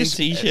Island playing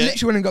t-shirt.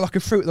 Literally went and got like a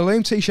Fruit of the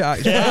Loom t-shirt out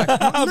his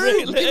back. No,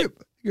 really?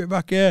 Give it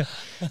back, yeah.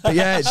 But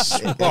yeah, it's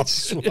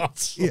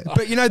yeah.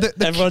 But you know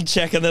everyone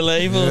checking the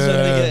labels when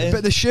they get in.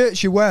 But the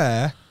shirts you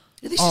wear.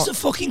 This is a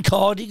fucking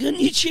cardigan,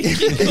 you chicken.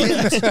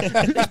 Let's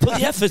put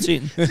the effort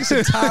in. It's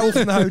a towel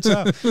from the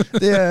hotel.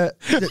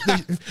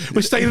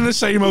 We're staying in the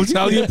same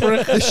hotel, you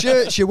prick. The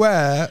shirts you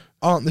wear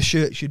aren't the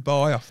shirts you'd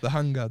buy off the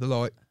hanger. They're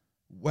like,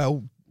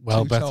 well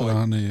better,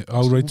 aren't they?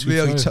 Oh, right,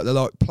 really they're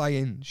like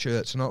playing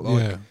shirts, not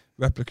like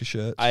replica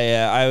shirts.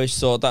 I always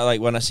thought that,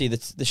 like, when I see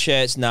the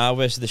shirts now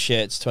versus the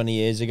shirts 20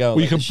 years ago. Well,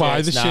 like, you can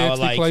buy the shirts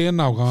they play in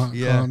now, can't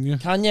you?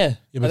 Can you?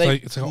 Yeah, but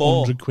it's like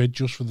 £100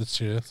 just for the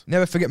shirt.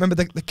 Never forget, remember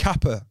the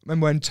Kappa?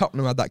 Remember when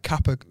Tottenham had that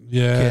Kappa kit?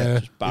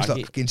 It was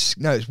like fucking,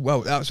 that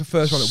was the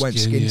first one that went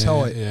skin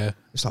tight. Yeah.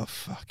 It's like,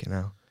 fucking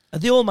hell. Are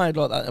they all made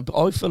like that? But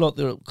I feel like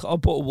I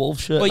bought a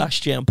Wolves shirt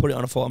last year and put it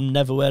on. I thought, I'm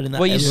never wearing that.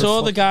 Well, you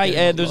saw the guy,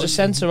 there was a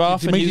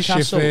centre-half for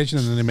Newcastle.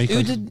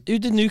 Who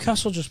did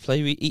Newcastle just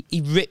play?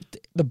 He ripped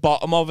the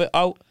bottom of it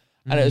out,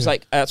 and it was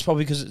like, that's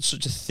probably because it's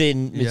such a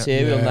thin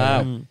material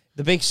now.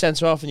 The big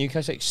centre-half for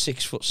Newcastle, like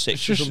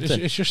 6'6" or something.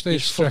 It's just a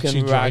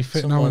stretchy dry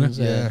fit now,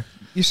 isn't it? Yeah.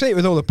 You see it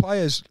with all the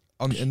players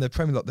in the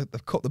Premier League,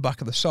 they've cut the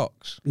back of the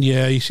socks.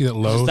 Yeah, you see that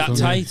low. Is that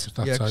tight?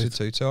 Yeah, because it's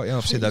too tight. Yeah,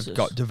 obviously they've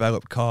got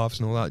developed calves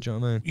and all that. Do you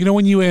know what I mean? You know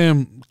when you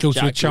go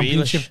to a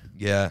championship,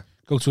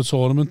 go to a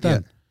tournament,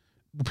 then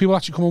will people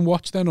actually come and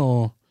watch then,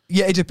 or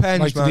it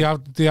depends.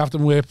 Like, do they have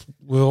them with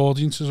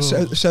audiences?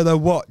 Or? So they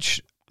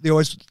watch.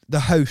 The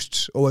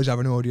hosts always have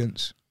an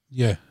audience.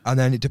 Yeah, and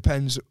then it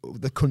depends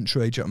the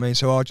country. Do you know what I mean?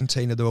 So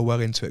Argentina, they were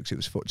well into it because it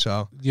was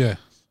futsal. Yeah.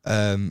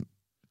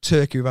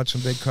 Turkey, we've had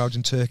some big crowds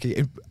in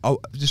Turkey.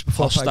 Just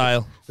before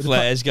hostile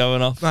flares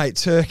going off, mate.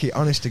 Turkey,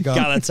 honest to God,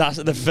 Galatasaray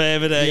at the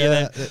further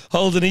there,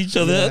 holding each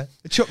other.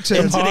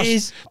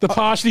 The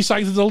partially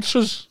sighted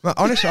ultras. Mate,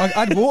 honestly, I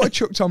had water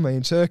chucked on me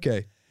in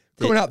Turkey.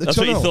 Coming out the That's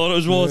tunnel. What you thought it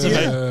was water,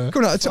 mate.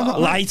 Coming out the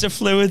tunnel. Lighter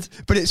fluid.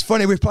 But it's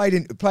funny, we played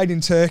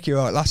in Turkey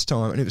last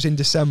time, and it was in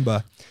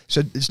December,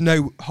 so there's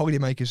no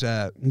holidaymakers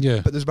there. Yeah.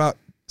 But there's about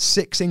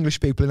 6 English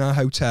people in our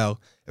hotel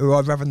who are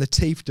either having the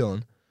teeth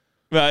done.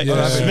 Right,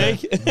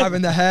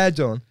 having the hair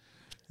done.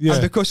 Yeah.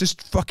 And because there's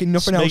fucking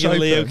nothing else open.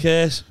 Leo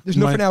Case. There's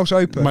nothing else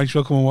open. Might as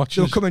well come and watch.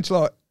 They'll come into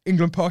like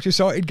England partially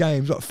sighted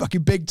games, like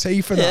fucking big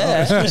teeth and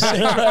that.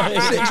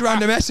 6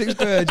 random Essex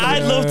birds.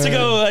 I'd love to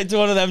go like to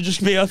one of them,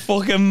 just be a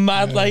fucking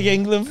mad like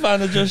England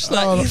fan and just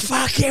like, you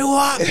fucking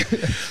what? You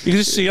can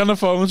just see on the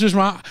phone, just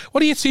Matt,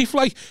 what are your teeth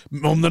like?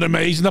 Mum, they're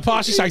amazing. The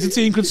partially sighted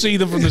team could see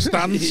them from the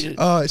stands.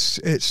 Oh,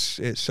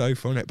 it's so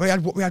funny.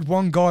 But we had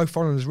one guy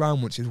following us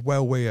around once. It was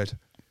well weird.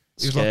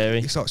 Scary.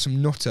 He's like some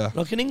nutter.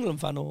 Like an England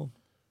fan or?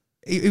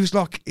 He was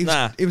Turkish.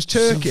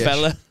 Some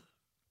fella.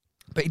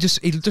 But he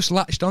just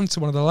latched on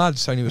to one of the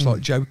lads saying he was like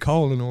Joe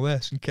Cole and all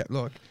this, and kept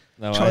like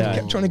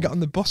trying to get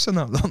on the bus and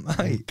that,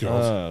 mate. Get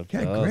a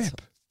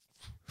grip.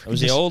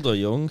 Was he old or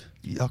young?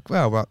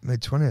 Well, about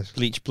mid-20s.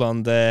 Bleach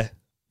blonde hair,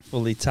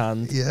 fully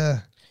tanned. Yeah.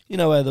 You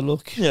know where they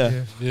look.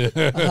 Yeah.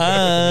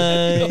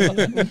 Hi.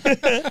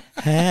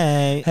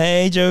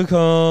 Hey, Joe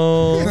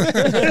Cole.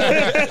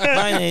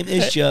 My name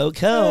is Joe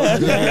Cole.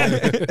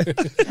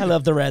 I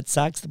love the Red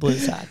Sox, the Blue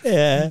Sox.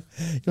 Yeah,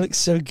 you look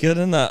so good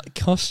in that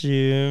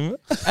costume.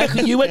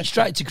 You went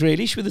straight to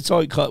Grealish with the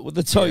tight cut, with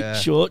the tight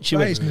shorts. You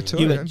went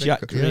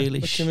Jack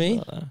Grealish. What do you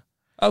mean?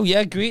 Oh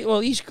yeah, great. Well,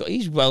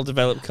 he's well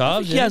developed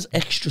calves. He has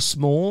extra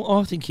small.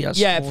 I think he has.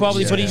 Yeah,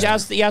 probably. But he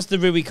has the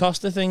Rui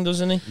Costa thing,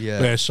 doesn't he?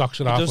 Yeah, socks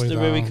are halfway down. Does the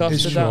Rui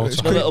Costa down?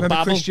 The little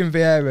babble. Christian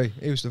Vieri.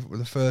 He was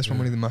the first one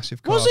with the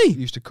massive calves. Was he?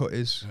 He used to cut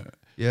his.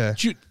 Yeah.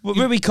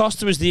 Rui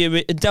Costa was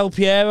the Del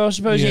Piero, I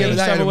suppose. Yeah, he used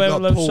to have a wear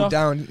like, pulled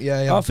down.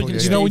 Yeah, I think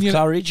it's Steve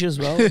Claridge as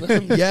well.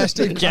 Yeah,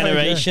 Steve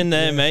Generation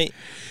there, mate.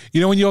 You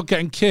know when you're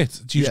getting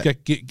kit, do you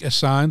just get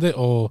assigned it,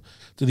 or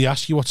do they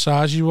ask you what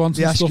size you want?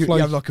 They and ask stuff you, like?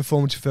 you have like a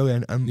form to fill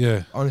in,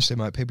 and honestly,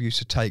 mate, people used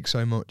to take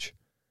so much.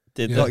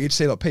 Like you'd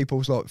see like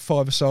people's like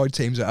 5-a-side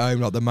teams at home,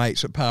 like the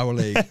mates at Power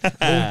League,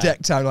 all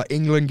decked out like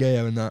England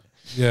gear and that.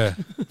 Yeah.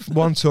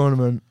 One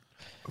tournament,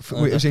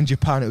 it was in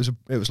Japan. It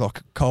was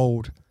like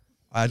cold.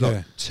 I had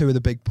like 2 of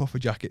the big puffer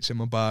jackets in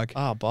my bag.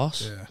 Ah,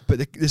 boss. Yeah.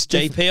 But there's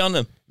JP on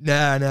them?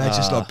 Nah, it's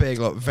just like big,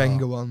 like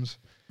Wenger ones.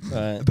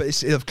 Right. But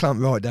it'll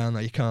clamp right down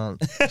there. You can't.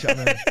 Do you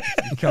know what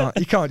I mean?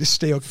 You can't just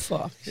steal.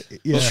 Fuck.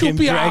 Yeah. You should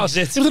be allowed,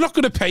 if they're not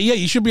going to pay you,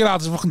 you should be allowed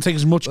to fucking take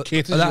as much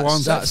kit as you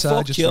want. That's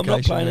fuck you, I'm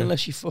not playing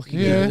unless you fucking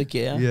give the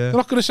gear. Yeah. They're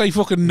not going to say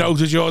fucking no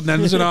to Jordan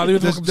Henderson, are they?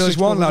 There was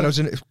one lad,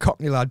 a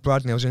Cockney lad,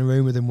 Bradley, I was in a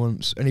room with him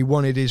once, and he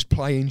wanted his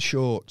playing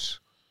shorts.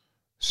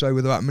 So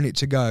with about a minute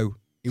to go,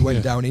 he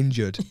went down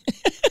injured.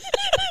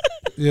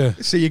 Yeah.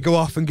 So you go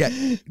off and get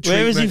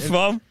Where is he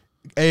from?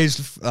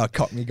 He's a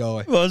Cockney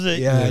guy. Was it?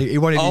 Yeah, he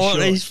wanted his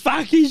shorts.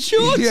 fucking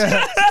shorts.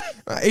 Yeah.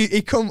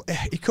 he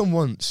come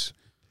once.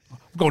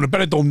 I'm going to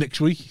Benidorm next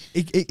week.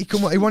 He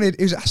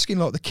was asking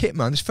like the kit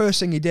man. The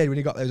first thing he did when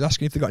he got there was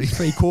asking if they got any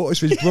 3/4 for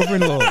his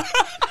brother-in-law.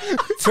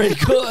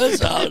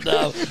 3/4? Oh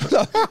no.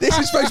 This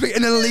is supposed to be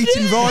an elite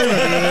environment.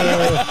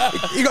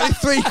 You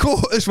got any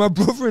 3/4 for my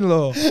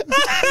brother-in-law?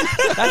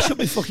 That should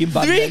be fucking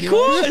bad.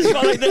 3/4?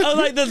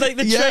 Like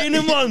the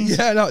training ones.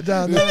 Yeah, not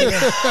down there.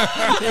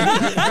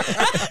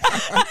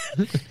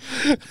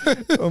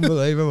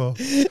 Unbelievable.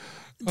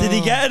 Did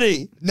he get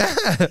any? Nah,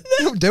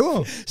 don't do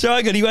them. So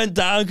I got. He went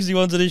down because he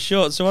wanted his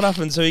shorts. So what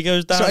happened? So he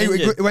goes down. So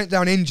injured. he went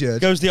down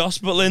injured. Goes to the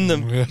hospital in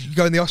them. Yeah. You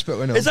go in the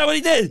hospital in them. Is that what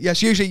he did?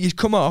 Yes. Usually you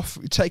come off,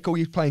 you take all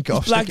your playing kit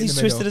off. He's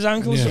twisted his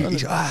ankles. Yeah.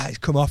 He's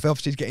come off.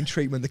 Obviously he's getting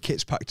treatment. The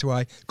kit's packed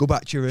away. Go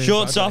back to your room.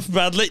 Shorts off,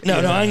 Bradley. No,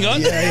 hang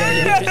on.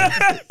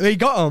 Yeah. He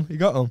got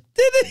him.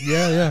 Did he?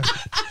 Yeah.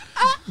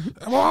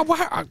 Well,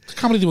 I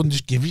can't believe they wouldn't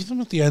just give you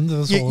them at the end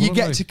of the tournament. You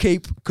get to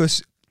keep,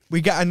 because we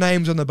get our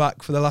names on the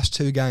back for the last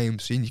 2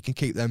 games, and you can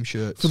keep them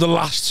shirts. For the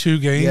last 2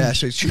 games? Yeah,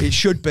 so it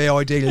should be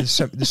ideally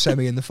the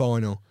semi and the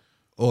final.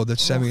 Or the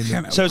semi and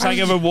the... So it's like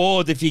a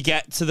reward if you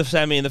get to the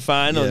semi and the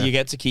final, you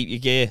get to keep your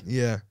gear.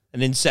 Yeah.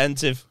 An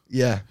incentive.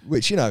 Yeah,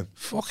 which, you know...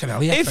 Fucking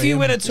hell, if you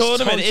win a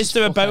tournament, is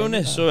there a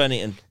bonus or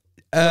anything?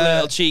 A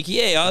little cheeky,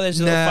 there's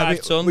a little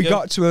 5 ton. We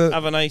got to a...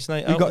 Have a nice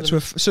night we out. got to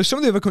a... So some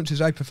of the other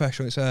countries are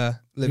professional, it's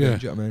living,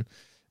 do you know what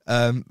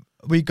I mean?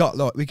 We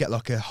get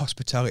like a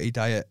hospitality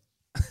day at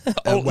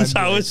Alton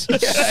Towers.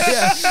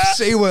 Yeah.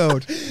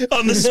 SeaWorld.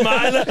 On the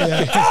Smiler.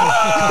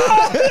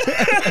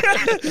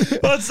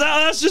 What's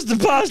that? That's just the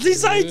parsley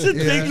sighted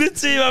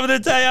dignity of having a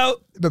day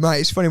out. But mate,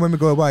 it's funny when we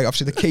go away,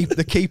 obviously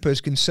the keepers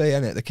can see,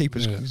 innit? The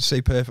keepers can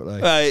see perfectly.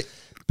 Right.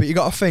 But you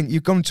got to think,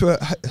 you've gone to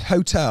a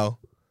hotel,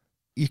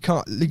 you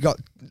got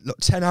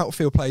 10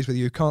 outfield players with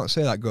you can't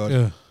see that good.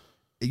 Yeah.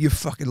 You've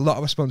fucking a lot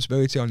of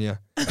responsibility on you.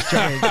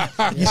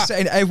 You're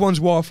setting everyone's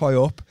Wi-Fi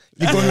up.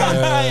 You're going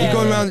around.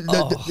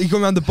 You're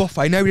going around the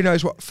buffet. Nobody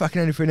knows what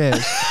fucking anything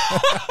is.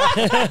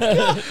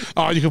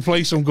 Oh, you can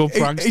play some good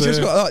pranks. He's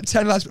just got like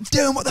 10 lads.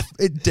 Dylan,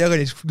 Dylan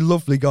is a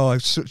lovely guy.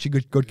 Such a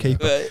good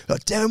keeper. Right.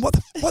 Like, Dylan, what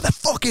the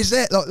fuck is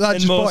it? Like,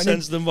 lads in more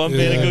sense than one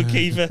being a good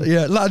keeper.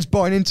 Yeah, lads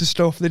buying into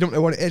stuff. They don't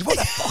know what it is. What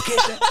the fuck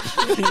is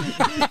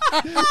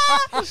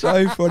it?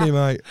 So funny,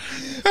 mate.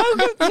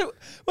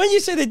 When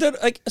you say they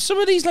don't, like, some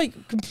of these, like,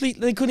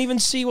 completely, they couldn't even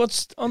see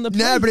what's on the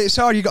plate. No, but it's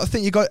hard. You got to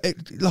think. You got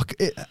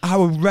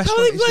our restaurant.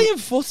 How are they playing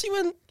footy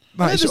when?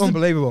 Mate, it's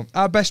unbelievable.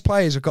 Our best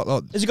players have got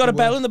like. Has it got a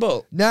bell in the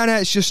ball? No,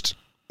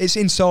 it's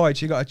inside.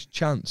 So you got a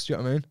chance. Do you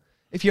know what I mean?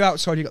 If you're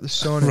outside, you got the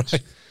sun. Right. Do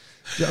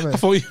you know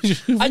what I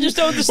mean? I just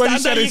don't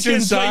understand how you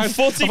can play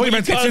footy, but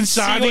you can't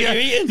see what you're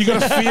eating. You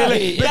got to feel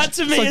it. That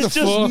to me is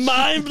just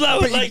mind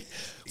blowing. Like,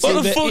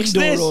 what the fuck's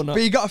this?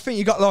 But you got to think,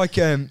 you got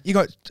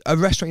a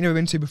restaurant you've never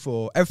been to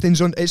before.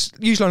 Everything's on. It's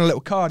usually on a little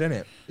card, isn't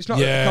it? It's not.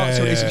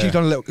 It's usually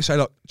on a little, say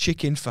like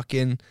chicken,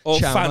 fucking. Or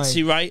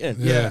fancy writing.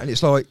 Yeah, and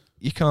it's like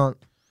you can't.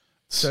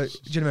 So do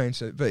you know what I mean?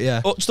 So, but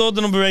yeah. Stored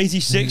the number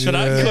 86 for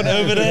that cunt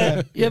over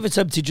there. You ever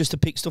tempted just to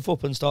pick stuff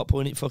up and start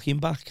putting it fucking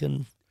back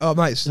and? Oh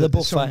mate, the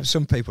buffet.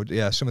 Some people,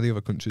 some of the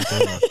other countries do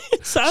that.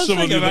 Sounds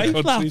like a right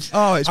countries.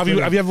 Oh, it's have you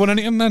ever won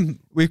anything then?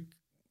 We've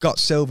got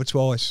silver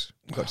twice.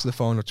 Got to the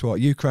final twice.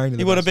 Ukraine.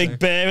 He won a big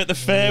bear at the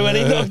fair when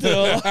he knocked it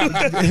all.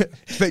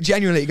 But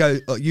genuinely, you go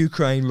like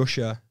Ukraine,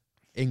 Russia,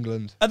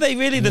 England. Are they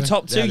really the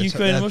top 2?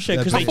 Ukraine and Russia?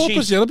 Because I thought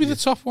Brazil would be the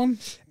top one.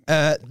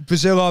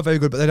 Brazil are very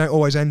good, but they don't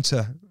always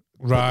enter.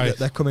 Right.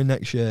 They're coming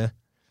next year.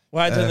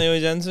 Why don't they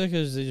always enter?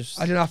 Because they just...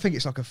 I don't know. I think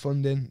it's like a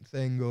funding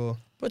thing, or...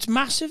 But it's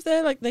massive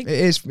there. Like It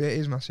is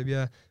massive,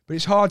 yeah. But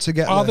it's hard to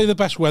get Are they the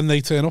best when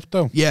they turn up,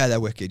 though? Yeah, they're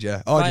wicked,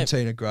 yeah.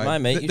 Argentina, great. My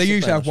mate They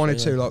usually have one or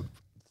two, like,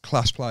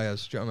 class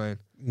players, do you know what I mean?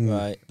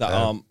 Right, that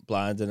aren't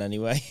blind in any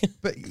way.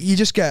 But you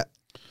just get...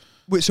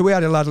 So we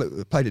had a lad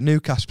that played at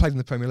Newcastle, played in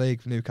the Premier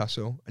League for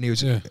Newcastle, and he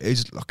was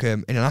like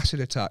in an acid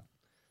attack.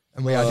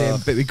 And we had him,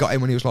 but we got him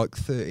when he was like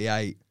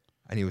 38,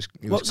 and he was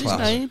What's class.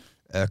 his name?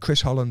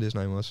 Chris Holland, his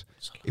name was.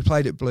 He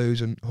played at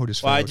Blues and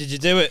Huddersfield. Why did you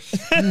do it?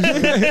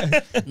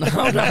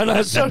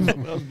 No. Sorry.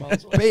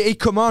 But he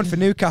come on for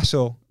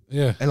Newcastle,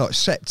 Yeah. and like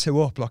set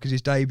 2 up like as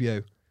his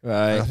debut.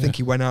 Right. And I think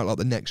he went out like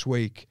the next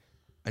week,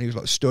 and he was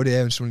like stood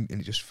here, and he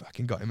just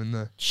fucking got him in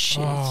there. Shit.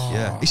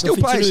 Yeah, he still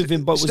Nothing to plays. do with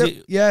him, but was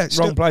it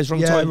wrong place, wrong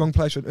yeah, time? wrong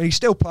place. And he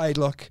still played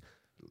like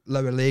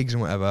lower leagues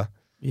and whatever,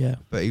 Yeah.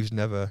 but he was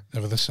never.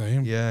 Never the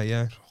same.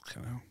 Yeah.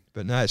 Fucking hell.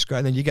 But no, it's great.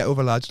 And then you get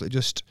other lads that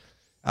just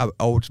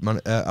old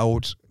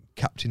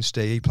Captain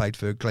Steve. He played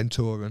for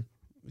Glentoran,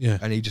 Yeah.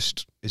 and he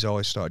just his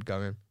eyes started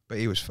going. But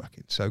he was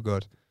fucking so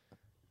good.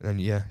 And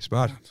then it's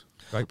bad.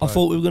 Great I player.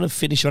 thought we were going to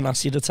finish on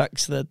acid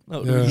attacks then.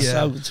 That would be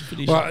so good to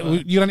finish on. Well,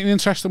 you anything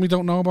interesting we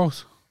don't know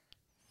about?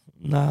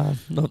 Nah,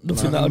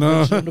 nothing that I'd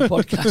mention on the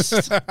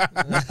podcast.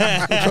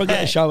 I'll try and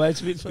get a show out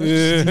of it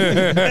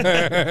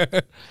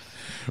first.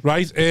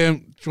 Right. Do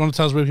you want to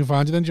tell us where we can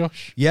find you then,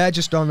 Josh? Yeah,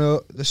 just on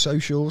the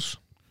socials.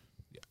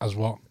 As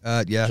what?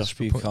 Yeah. Josh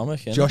Pugh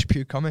Comic, yeah. Josh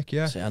Pugh Comic,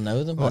 yeah. See, I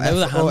know them. Or, I know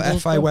the or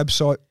handles. FA bro.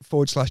 website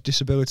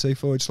 /disability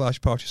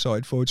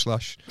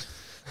 /particide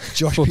 /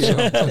 Josh Pugh.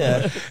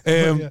 Yeah.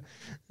 Yeah.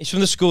 He's from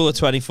the school of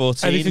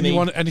 2014. Anything you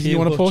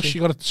want to push?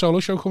 You got a solo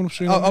show coming up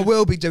soon? I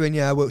will be doing,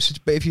 yeah. Well,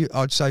 but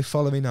I'd say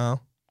follow me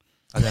now,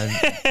 and then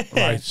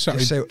Right.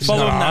 Sorry.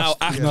 Follow him now,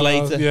 act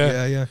later.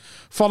 Yeah.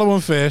 Follow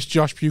him first,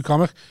 Josh Pugh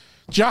Comic.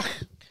 Jack,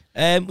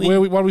 what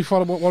are we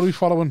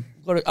following?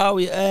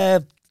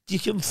 You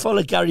can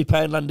follow Gary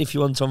Poundland if you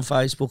want on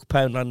Facebook.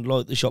 Poundland,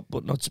 like the shop,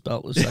 but not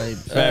spelled the same.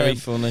 Very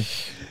funny.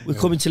 We're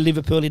coming to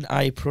Liverpool in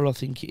April, I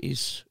think it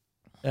is.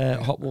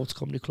 Hot Water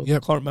Comedy Club.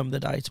 Yep. I can't remember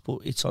the date, but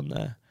it's on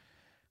there.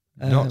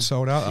 not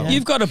sold out. yeah.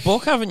 You've got a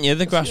book, haven't you?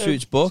 The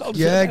Grassroots book.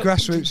 Yeah,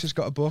 Grassroots has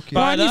got a book.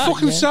 Why Yeah, don't you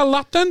fucking sell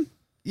that then?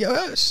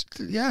 yeah,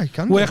 you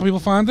can. Where can people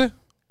find it?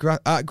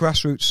 At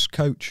Grassroots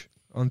Coach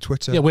on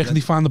Twitter. Yeah, where can they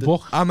find the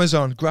book?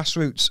 Amazon,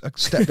 Grassroots, a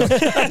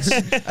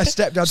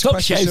stepdad's Stop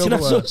Precious shouting at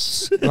Silverware.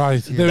 us.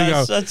 Right, there we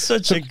go. That's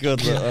such a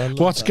good one.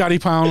 What's Gary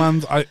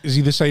Poundland? Is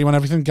he the same on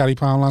everything? Gary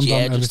Poundland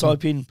Yeah, on just everything?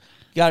 type in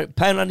Gary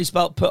Poundland is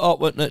spelled put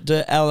up with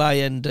the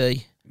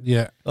LIND.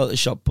 Yeah, At the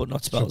shop, but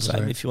not spelled the Shop the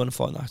same. same. If you want to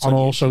find that on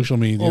all YouTube. social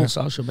media. All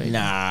social media. No.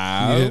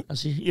 Yeah. I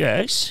see.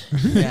 Yes.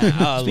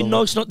 Yeah, It's been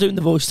nice not doing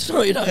the voice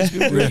tonight. You know, it's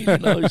been really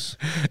nice.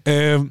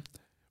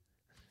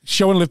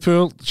 Show in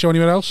Liverpool. Show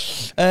anywhere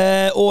else?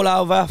 All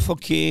over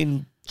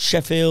fucking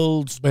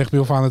Sheffield. Where can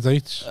people find the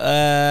dates?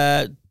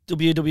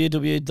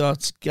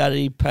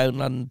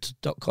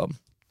 www.garypoundland.com.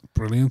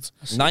 Brilliant.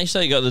 Nice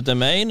that you got the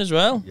domain as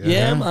well.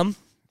 Yeah, man.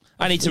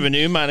 I need to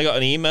renew mine. I got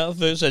an email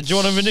through that said, do you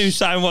want to renew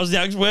Simon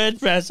Wozniak's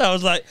WordPress? I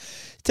was like,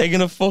 taking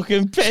a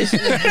fucking piss.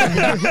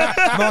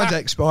 Mine's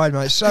expired,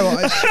 mate. So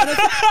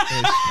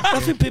I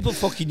think people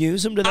fucking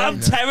use them, do they?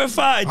 I'm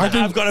terrified that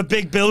I've got a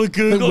big bill with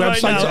Google The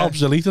right website's now.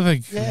 obsolete, I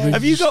think.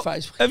 Have you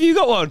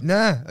got one?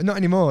 nah, not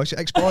anymore. It's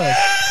expired.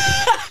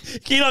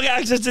 Can you not get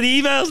access to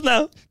the emails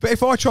now? But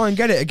if I try and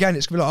get it again,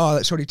 it's gonna be like, oh,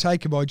 that's already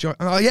taken by John.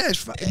 Oh yeah, it's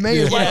fucking me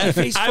as well. Yeah, if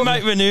it's I fun-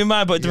 might renew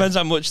mine, but it depends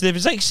how much. If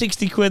it's like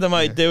 60 quid, I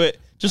might do it.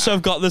 Just so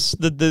I've got this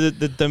the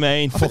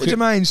domain. I think the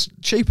domain's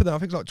cheaper than I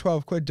think it's like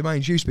 12 quid.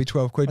 Domains used to be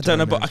 12 quid. I don't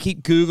know, but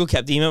Google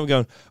kept emailing me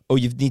going, oh,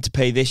 you need to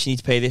pay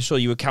this, or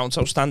your account's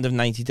outstanding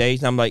 90 days.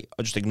 And I'm like,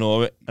 I'll just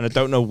ignore it. And I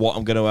don't know what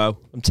I'm going to owe.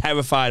 I'm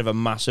terrified of a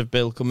massive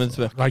bill coming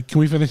through. Right, can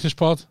we finish this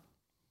pod?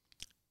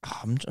 Oh,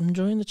 I'm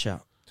enjoying the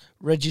chat.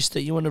 Register.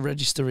 You want to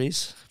register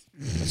is?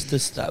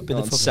 That'd be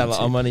the fucking Sell it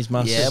on tip. when he's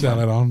massive. Yeah, Sell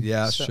it on.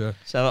 Yeah, that's true.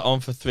 Sell it on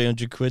for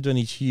 300 quid when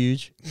he's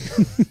huge.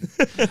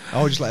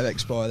 I'll just let it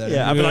expire then.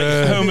 Yeah, I'd be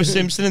like Homer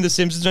Simpson in The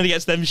Simpsons when he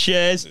gets them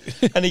shares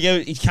and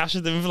he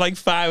cashes them for like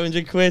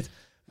 500 quid.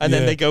 And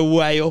then they go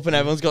way up and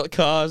everyone's got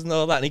cars and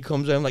all that. And he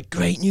comes home like,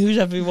 great news,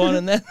 everyone.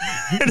 And then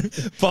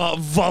Bart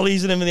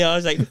volleys at him in the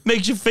eyes like,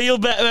 makes you feel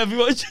better,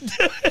 everyone should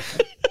do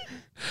it.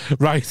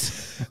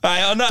 Right.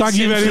 Right, on that Thank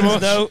you very Simpsons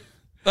much. note,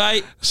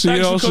 right, See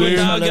thanks you all for coming soon.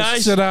 down,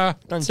 guys. Ta-da.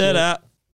 Thank you. Ta-da.